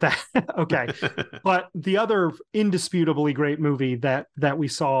 But the other indisputably great movie that we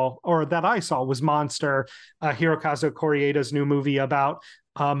saw, or that I saw, was Monster, Hirokazu Korieda's new movie about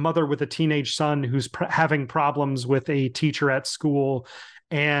a mother with a teenage son who's having problems with a teacher at school,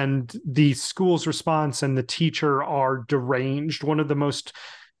 and the school's response and the teacher are deranged. One of the most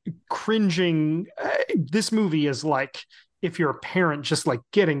cringing, this movie is like, if you're a parent, just like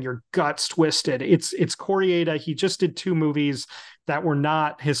getting your guts twisted. It's Korieda. He just did 2 movies that were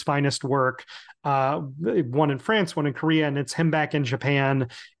not his finest work. One in France, one in Korea, and it's him back in Japan.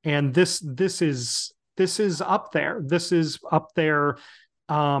 And this is up there. This is up there.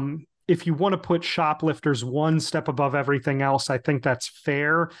 If you want to put Shoplifters one step above everything else, I think that's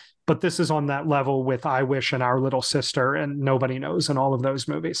fair. But this is on that level with I Wish and Our Little Sister and Nobody Knows, and all of those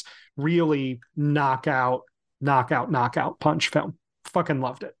movies. Really knockout punch film. Fucking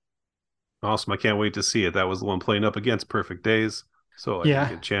loved it. Awesome. I can't wait to see it. That was the one playing up against Perfect Days. So I didn't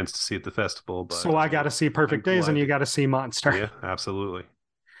get a chance to see it at the festival. But so I got to see Perfect Days, and you got to see Monster. Yeah, absolutely.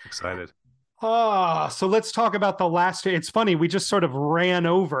 Excited. So let's talk about the last. It's funny, we just sort of ran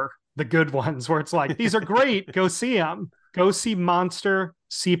over the good ones where it's like, these are great. Go see them. Go see Monster,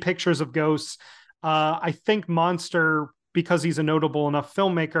 see Pictures of Ghosts. I think Monster, because he's a notable enough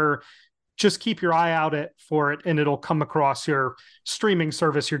filmmaker, just keep your eye out for it and it'll come across your streaming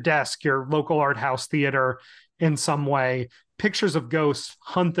service, your desk, your local art house theater in some way. Pictures of Ghosts,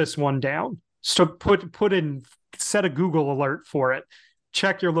 hunt this one down. So put in, set a Google alert for it.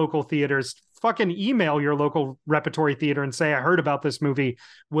 Check your local theaters. Fucking email your local repertory theater and say, I heard about this movie.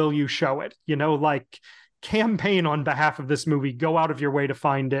 Will you show it? You know, like, campaign on behalf of this movie. Go out of your way to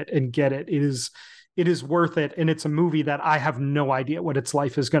find it and get it. It is worth it. And it's a movie that I have no idea what its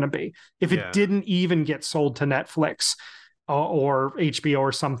life is going to be. If it didn't even get sold to Netflix or HBO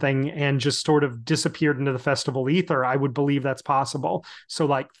or something and just sort of disappeared into the festival ether, I would believe that's possible. So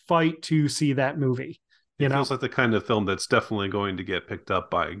like, fight to see that movie. It feels like the kind of film that's definitely going to get picked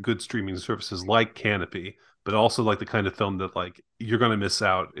up by good streaming services like Canopy, but also like the kind of film that like you're going to miss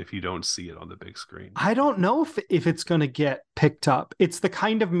out if you don't see it on the big screen. I don't know if it's going to get picked up. It's the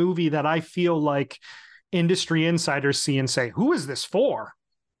kind of movie that I feel like industry insiders see and say, who is this for?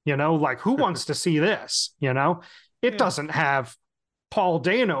 You know, like, who wants to see this? You know, it doesn't have Paul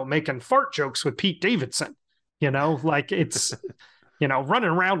Dano making fart jokes with Pete Davidson, you know, like, it's, you know, running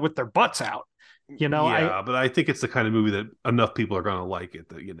around with their butts out. You know, but I think it's the kind of movie that enough people are going to like it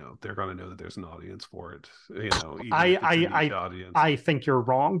that, you know, they're going to know that there's an audience for it. You know, even if it's a niche audience. I think you're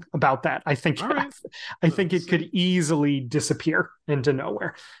wrong about that. I think it could easily disappear into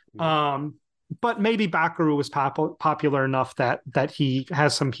nowhere. But maybe Bakaru was popular enough that he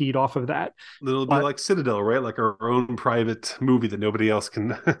has some heat off of that. It'll be like Citadel, right? Like our own private movie that nobody else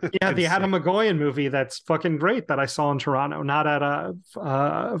can. Yeah, the Adam McGoyan movie that's fucking great that I saw in Toronto, not at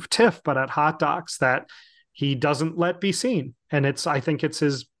a TIFF, but at Hot Docs, that he doesn't let be seen, and I think it's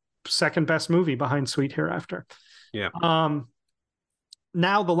his second best movie behind Sweet Hereafter. Yeah.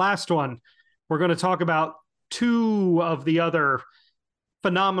 Now the last one, we're going to talk about two of the other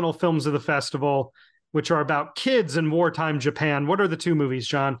phenomenal films of the festival, which are about kids in wartime Japan. What are the two movies,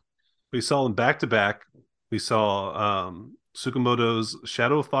 John? We saw them back to back. We saw Tsukamoto's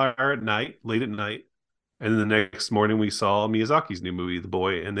Shadow of Fire at night, late at night. And then the next morning we saw Miyazaki's new movie, The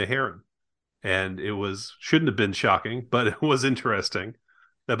Boy and the Heron. And it shouldn't have been shocking, but it was interesting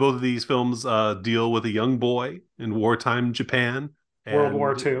that both of these films deal with a young boy in wartime Japan. World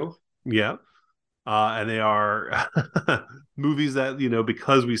War II. Yeah. And they are movies that, you know,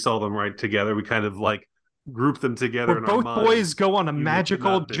 because we saw them right together, we kind of like group them together. Where both boys go on a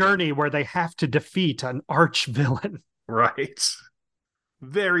magical journey where they have to defeat an arch villain. Right.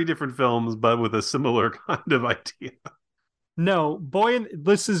 Very different films, but with a similar kind of idea. No,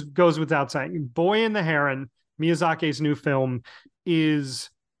 goes without saying. Boy and the Heron, Miyazaki's new film, is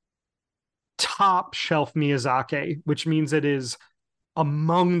top shelf Miyazaki, which means it is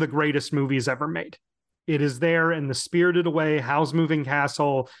among the greatest movies ever made. It is there in the Spirited Away, Howl's Moving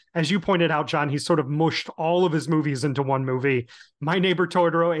Castle. As you pointed out, John, he's sort of mushed all of his movies into one movie. My Neighbor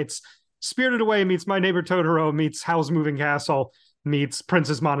Totoro, it's Spirited Away meets My Neighbor Totoro meets Howl's Moving Castle meets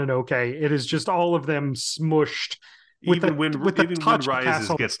Princess Mononoke. It is just all of them smushed. Even Wind Rises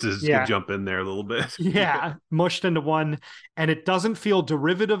gets to jump in there a little bit. Yeah, mushed into one. And it doesn't feel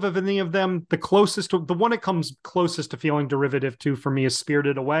derivative of any of them. The one it comes closest to feeling derivative to for me is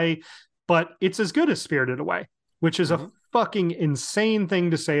Spirited Away, but it's as good as Spirited Away, which is a fucking insane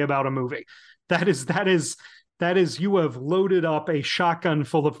thing to say about a movie. That is, you have loaded up a shotgun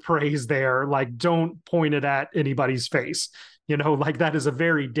full of praise there. Like, don't point it at anybody's face. You know, like, that is a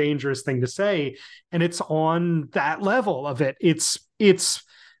very dangerous thing to say. And it's on that level of it. It's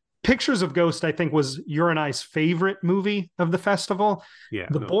Pictures of Ghost, I think, was your and I's favorite movie of the festival. Yeah.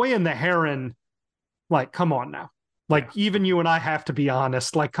 The Boy and the Heron, like, come on now. Like, even you and I have to be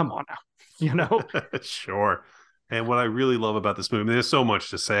honest. Like, come on now. You know? Sure. And what I really love about this movie, there's so much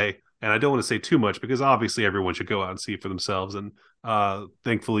to say, and I don't want to say too much because obviously everyone should go out and see it for themselves. And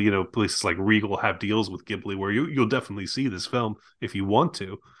thankfully, you know, places like Regal have deals with Ghibli where you'll definitely see this film if you want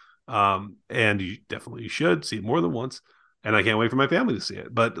to. And you definitely should see it more than once. And I can't wait for my family to see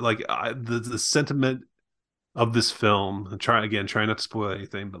it. But like the sentiment of this film, try not to spoil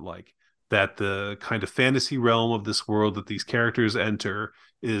anything, but like that the kind of fantasy realm of this world that these characters enter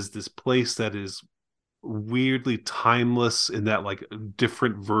is this place that is weirdly timeless in that like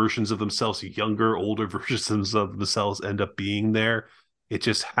different versions of themselves, younger, older versions of themselves end up being there. It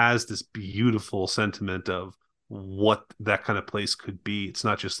just has this beautiful sentiment of what that kind of place could be. It's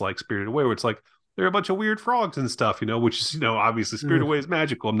not just like Spirited Away where it's like there are a bunch of weird frogs and stuff, you know, which is, you know, obviously Spirited Away is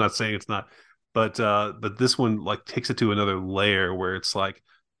magical. I'm not saying it's not, but this one like takes it to another layer where it's like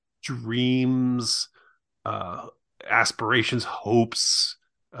dreams, uh, aspirations, hopes,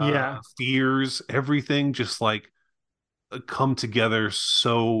 Yeah. fears, everything just like come together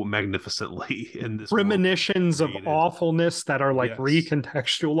so magnificently in this world Premonitions of created. awfulness that are like Yes.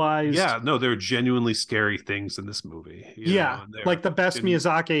 recontextualized. Yeah, no, there are genuinely scary things in this movie, Yeah. and Like they're the best genu-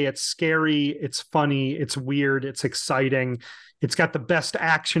 Miyazaki, it's scary, it's funny, it's weird, it's exciting. It's got the best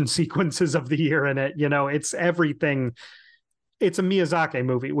action sequences of the year in it. It's everything. It's a Miyazaki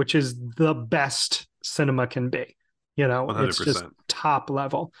movie, which is the best cinema can be. It's just 100%. top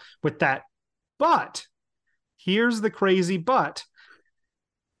level with that. But here's the crazy but.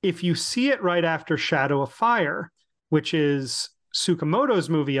 If you see it right after Shadow of Fire, which is Tsukamoto's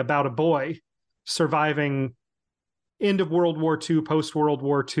movie about a boy surviving end of World War II, post World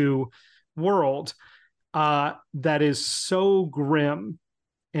War II world, that is so grim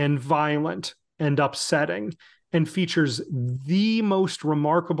and violent and upsetting and features the most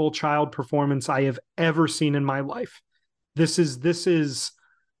remarkable child performance I have ever seen in my life. This is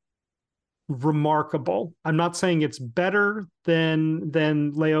remarkable. I'm not saying it's better than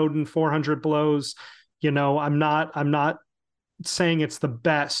Leoden 400 blows. I'm not saying it's the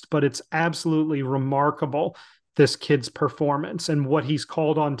best, but it's absolutely remarkable, this kid's performance and what he's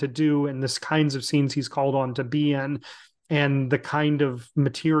called on to do and this kinds of scenes he's called on to be in and the kind of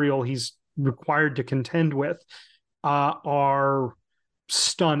material he's required to contend with are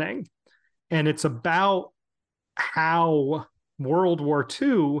stunning. And it's about how World War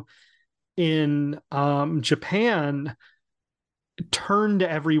II in Japan turned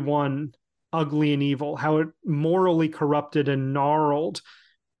everyone ugly and evil, how it morally corrupted and gnarled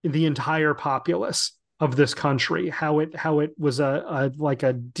the entire populace of this country, how it was a like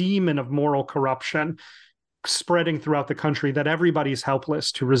a demon of moral corruption spreading throughout the country that everybody's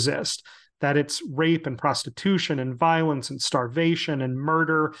helpless to resist. That it's rape and prostitution and violence and starvation and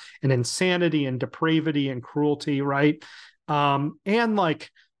murder and insanity and depravity and cruelty, right? And like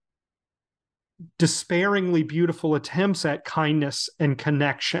despairingly beautiful attempts at kindness and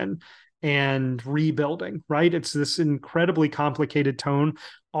connection and rebuilding, right? It's this incredibly complicated tone,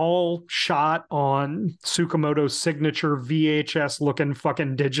 all shot on Tsukamoto's signature VHS looking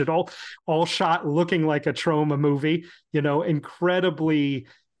fucking digital, all shot looking like a Troma movie, incredibly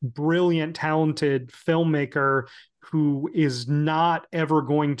brilliant, talented filmmaker who is not ever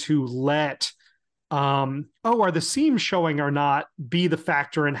going to let are the seams showing or not be the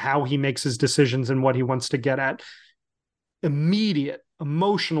factor in how he makes his decisions and what he wants to get at. Immediate,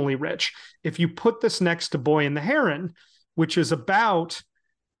 emotionally rich. If you put this next to Boy and the Heron, which is about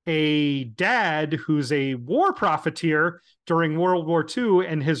a dad who's a war profiteer during World War II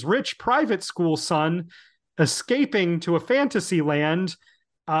and his rich private school son escaping to a fantasy land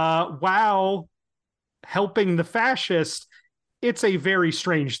while helping the fascist, it's a very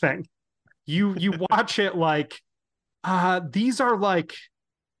strange thing. You watch it like these are like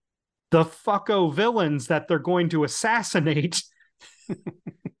the fucko villains that they're going to assassinate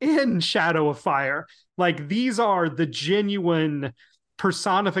in Shadow of Fire. Like these are the genuine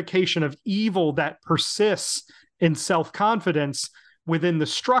personification of evil that persists in self-confidence within the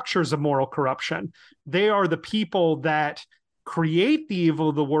structures of moral corruption. They are the people that create the evil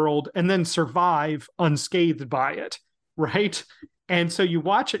of the world and then survive unscathed by it, right? And so you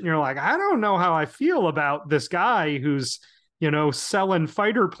watch it and you're like, I don't know how I feel about this guy who's, selling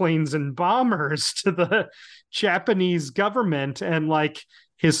fighter planes and bombers to the Japanese government and like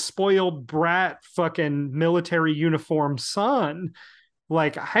his spoiled brat fucking military uniform son.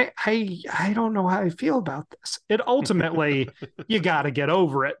 Like, I don't know how I feel about this. It ultimately, you got to get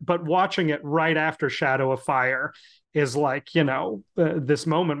over it. But watching it right after Shadow of Fire is like, this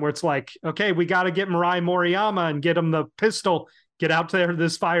moment where it's like, okay, we got to get Mirai Moriyama and get him the pistol, get out to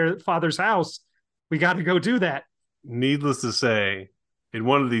this father's house. We got to go do that. Needless to say, in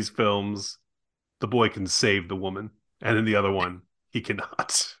one of these films, the boy can save the woman, and in the other one, he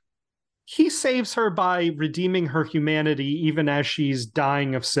cannot. He saves her by redeeming her humanity even as she's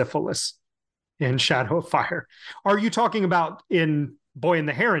dying of syphilis in Shadow of Fire. Are you talking about in Boy and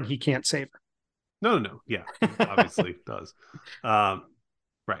the Heron, he can't save her? No. Yeah, he obviously does.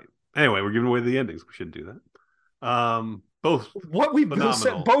 Right. Anyway, we're giving away the endings. We shouldn't do that. Both what we've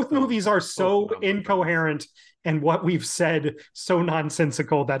said, both films. movies are so incoherent films. and what we've said so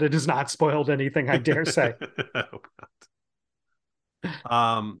nonsensical that it has not spoiled anything, I dare say. I hope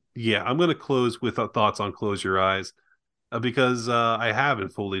not. Yeah, I'm going to close with thoughts on Close Your Eyes because I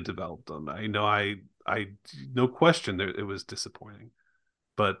haven't fully developed them. I know I no question it was disappointing,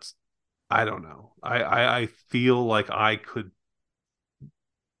 but I don't know. I feel like I could.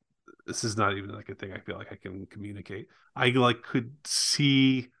 This is not even like a thing I feel like I can communicate. I like could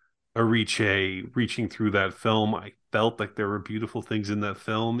see Ariche reaching through that film. I felt like there were beautiful things in that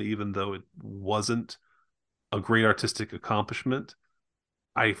film, even though it wasn't a great artistic accomplishment.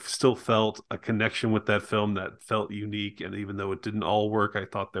 I still felt a connection with that film that felt unique. And even though it didn't all work, I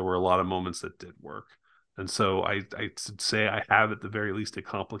thought there were a lot of moments that did work. And so I should say I have at the very least a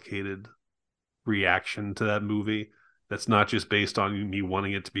complicated reaction to that movie that's not just based on me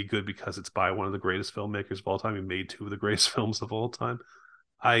wanting it to be good because it's by one of the greatest filmmakers of all time. He made two of the greatest films of all time.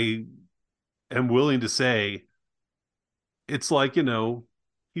 I am willing to say it's like, he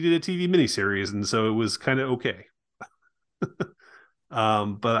did a TV miniseries, and so it was kind of okay.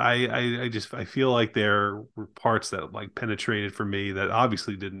 But I feel like there were parts that like penetrated for me that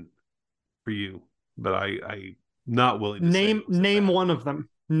obviously didn't for you, but I not willing to say it was a Name bad one one. of them.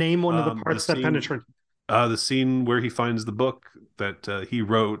 Name one of the The parts that scene, penetrate. the scene where he finds the book that he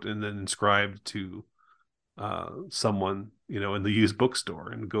wrote and then inscribed to someone, in the used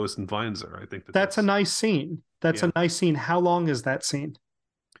bookstore, and goes and finds her. I think That's a that's nice scene. That's yeah. a nice scene. How long is that scene?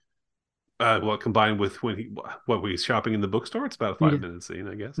 Well, combined with when he's shopping in the bookstore, it's about a Yeah. 5 minute scene,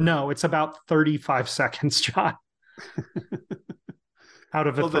 I guess. No, it's about 35 seconds, John, out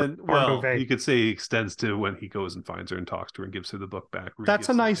of a Well, then, three-hour well, movie. you could say he extends to when he goes and finds her and talks to her and gives her the book back. Where he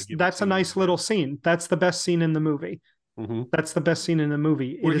gives it, they give it That's a to him nice little scene. That's the best scene in the movie. hmm That's the best scene in the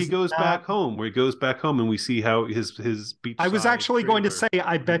movie. Where It he is goes not. back home, and we see how his I was beachside actually going to trailer say,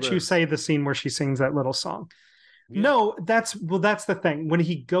 I where he bet you lives. say the scene where she sings that little song. Yeah, No, that's the thing. When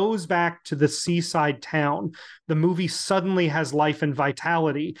he goes back to the seaside town, the movie suddenly has life and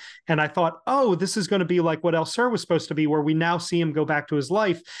vitality. And I thought, oh, this is going to be like what El Sur was supposed to be, where we now see him go back to his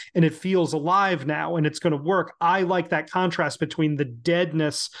life and it feels alive now and it's going to work. I like that contrast between the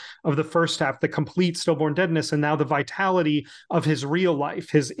deadness of the first half, the complete stillborn deadness, and now the vitality of his real life,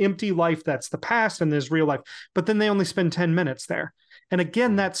 his empty life that's the past and his real life. But then they only spend 10 minutes there. And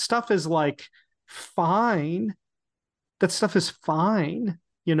again, that stuff is like fine. That stuff is fine.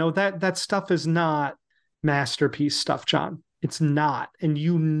 That stuff is not masterpiece stuff, John. It's not. And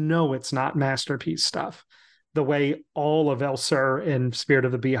it's not masterpiece stuff the way all of El Sur and Spirit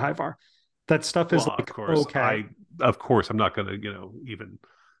of the Beehive are. That stuff is well, like, okay. of course, I'm not going to, even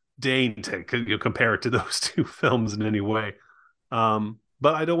deign to compare it to those two films in any way.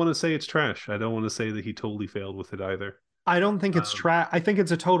 But I don't want to say it's trash. I don't want to say that he totally failed with it either. I don't think it's Um, trash. I think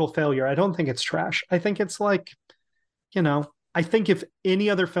it's a total failure. I don't think it's trash. I think it's like, I think if any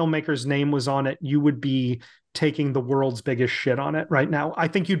other filmmaker's name was on it, you would be taking the world's biggest shit on it right now. I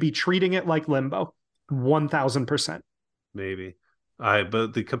think you'd be treating it like Limbo, 1000%. Maybe.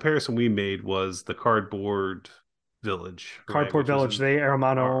 But the comparison we made was the Cardboard Village, right? Cardboard Which was Village, an the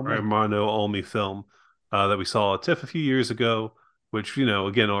Hermano Olme. Armando Olmi film that we saw at TIFF a few years ago, which,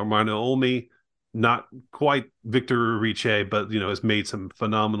 again, Armando Olmi, not quite Victor Urice, but, has made some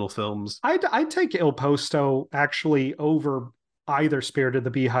phenomenal films. I'd take Il Posto actually over either Spirit of the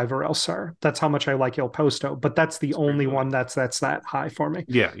Beehive or El Sur. That's how much I like Il Posto, but that's the It's a great only movie. one that's that high for me.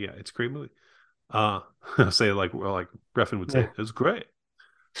 Yeah, yeah, it's a great movie. I'll say like Griffin would say, Yeah. it was great.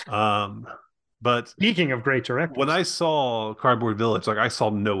 Um, but Speaking of great when directors, I saw Cardboard Village, like I saw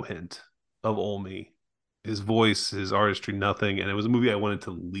no hint of Olmi, his voice, his artistry, nothing. And it was a movie I wanted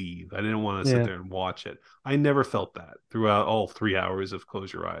to leave. I didn't want to sit yeah. there and watch it. I never felt that throughout all 3 hours of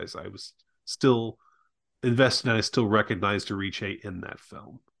Close Your Eyes. I was still invested and I still recognized Urice in that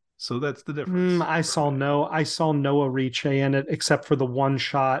film. So that's the difference for me. I saw Noah Riche in it, except for the one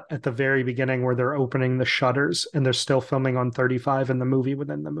shot at the very beginning where they're opening the shutters and they're still filming on 35 in the movie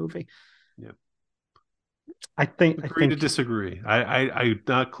within the movie. Yeah. I Agree to think disagree. I'm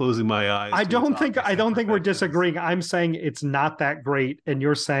not closing my eyes to its obvious I don't think we're imperfections. disagreeing. I'm saying it's not that great, and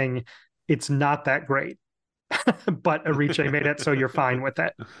you're saying it's not that great. But Ariche made it, so you're fine with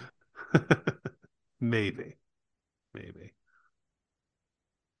it. Maybe, maybe.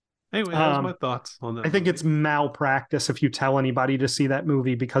 Anyway, that was my Um, thoughts on that I think movie. it's malpractice if you tell anybody to see that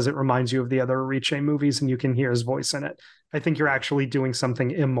movie because it reminds you of the other Ariche movies and you can hear his voice in it. I think you're Yeah. actually doing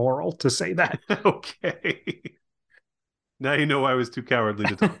something immoral to say that. Okay. Now you know I was too cowardly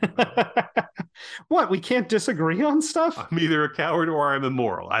to talk about it. What? We can't disagree on stuff? I'm either a coward or I'm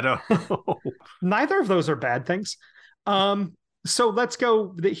immoral. I don't know. Neither of those are bad things. So let's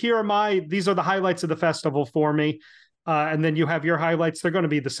go. These are the highlights of the festival for me. And then you have your highlights. They're going to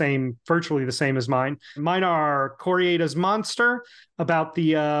be the same, virtually the same as mine. Mine are Corietta's Monster, about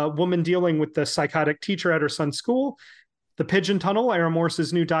the woman dealing with the psychotic teacher at her son's school. The Pigeon Tunnel, Aaron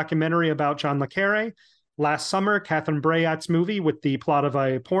Morse's new documentary about John Le Carre. Last summer, Catherine Breillat's movie with the plot of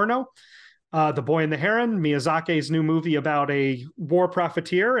a porno. The Boy and the Heron, Miyazaki's new movie about a war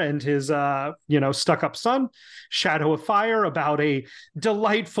profiteer and his, stuck-up son. Shadow of Fire, about a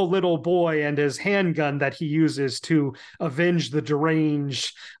delightful little boy and his handgun that he uses to avenge the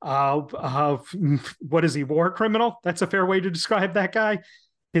deranged, what is he, war criminal? That's a fair way to describe that guy.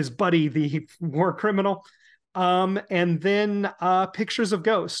 His buddy, the war criminal. And then Pictures of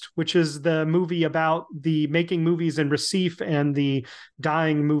Ghost, which is the movie about the making movies in Recife and the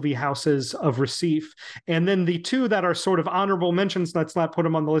dying movie houses of Recife. And then the two that are sort of honorable mentions, let's not put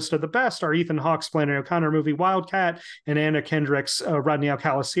them on the list of the best, are Ethan Hawke's Flannery O'Connor movie Wildcat and Anna Kendrick's Rodney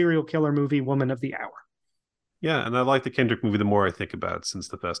Alcala serial killer movie Woman of the Hour. Yeah, and I like the Kendrick movie the more I think about it since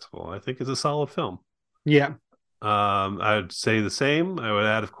the festival. I think it's a solid film. Yeah. I'd say the same. I would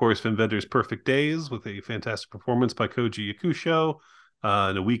add, of course, Wim Wenders' Perfect Days with a fantastic performance by Koji Yakusho,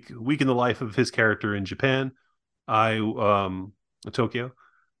 and a week in the life of his character in Japan, Tokyo,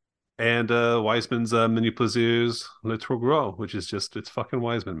 and Wiseman's Mini Plaisirs Le Trop, which is just, it's fucking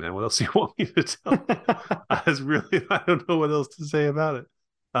Wiseman, man. What else do you want me to tell you? I don't know what else to say about it.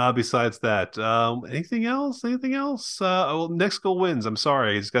 Besides that, anything else? Next Goal Wins. I'm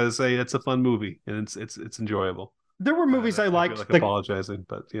sorry, I just gotta say it's a fun movie and it's enjoyable. There were movies I liked. I feel like apologizing,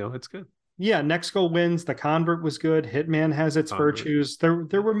 but it's good. Yeah, Next Goal Wins. The Convert was good. Hitman has its virtues.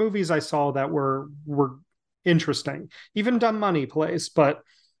 There were movies I saw that were interesting. Even Dumb Money plays, but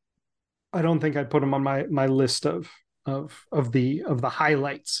I don't think I'd put them on my list of the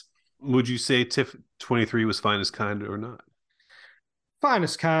highlights. Would you say TIFF 23 was Finest Kind or not?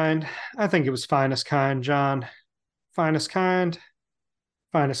 Finest Kind. I think it was Finest Kind, John. Finest Kind.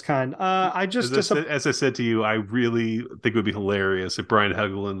 I just as I said to you, I really think it would be hilarious if Brian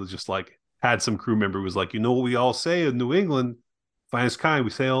Helgeland was just like had some crew member who was like, what we all say in New England, Finest Kind, we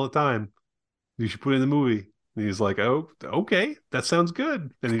say all the time. You should put it in the movie. And he's like, oh, okay, that sounds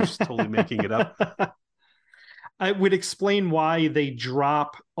good. And he's just totally making it up. I would explain why they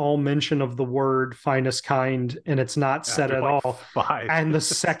drop all mention of the word finest kind and it's not said at all. 5. And the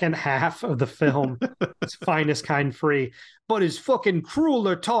second half of the film is finest kind free. But his fucking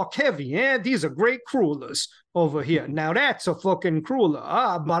cruller talk heavy, eh? These are great crullers over here. Now that's a fucking cruller.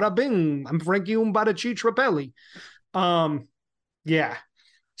 Ah, bada bing. I'm Frankie Bada Chichrapelli. Yeah.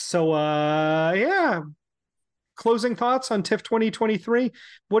 So yeah. Closing thoughts on TIFF 2023.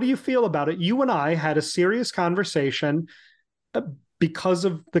 What do you feel about it? You and I had a serious conversation because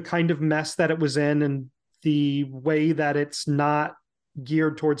of the kind of mess that it was in and the way that it's not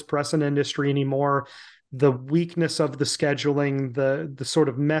geared towards press and industry anymore, the weakness of the scheduling, the sort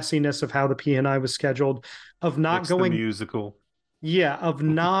of messiness of how the P&I was scheduled, of not going musical. Yeah, of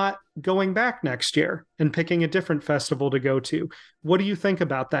not going back next year and picking a different festival to go to. What do you think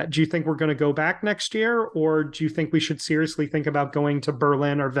about that? Do you think we're going to go back next year, or do you think we should seriously think about going to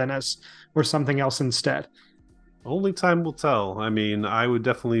Berlin or Venice or something else instead? Only time will tell. I mean, I would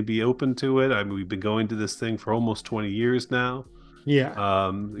definitely be open to it. I mean, we've been going to this thing for almost 20 years now.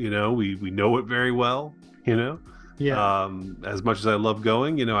 Yeah. We know it very well, Yeah. As much as I love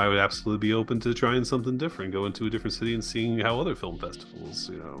going, I would absolutely be open to trying something different, going to a different city and seeing how other film festivals,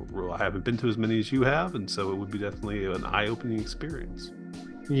 I haven't been to as many as you have, and so it would be definitely an eye-opening experience.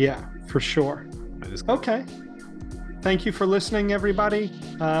 Yeah, for sure. Okay. Thank you for listening, everybody.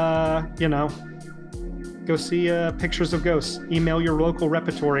 Go see Pictures of Ghosts. Email your local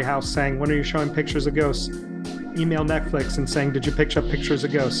repertory house saying, when are you showing Pictures of Ghosts? Email Netflix and saying, did you pick up Pictures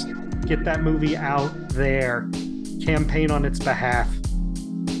of Ghosts? Get that movie out there. Campaign on its behalf.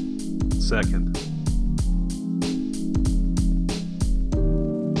 Second.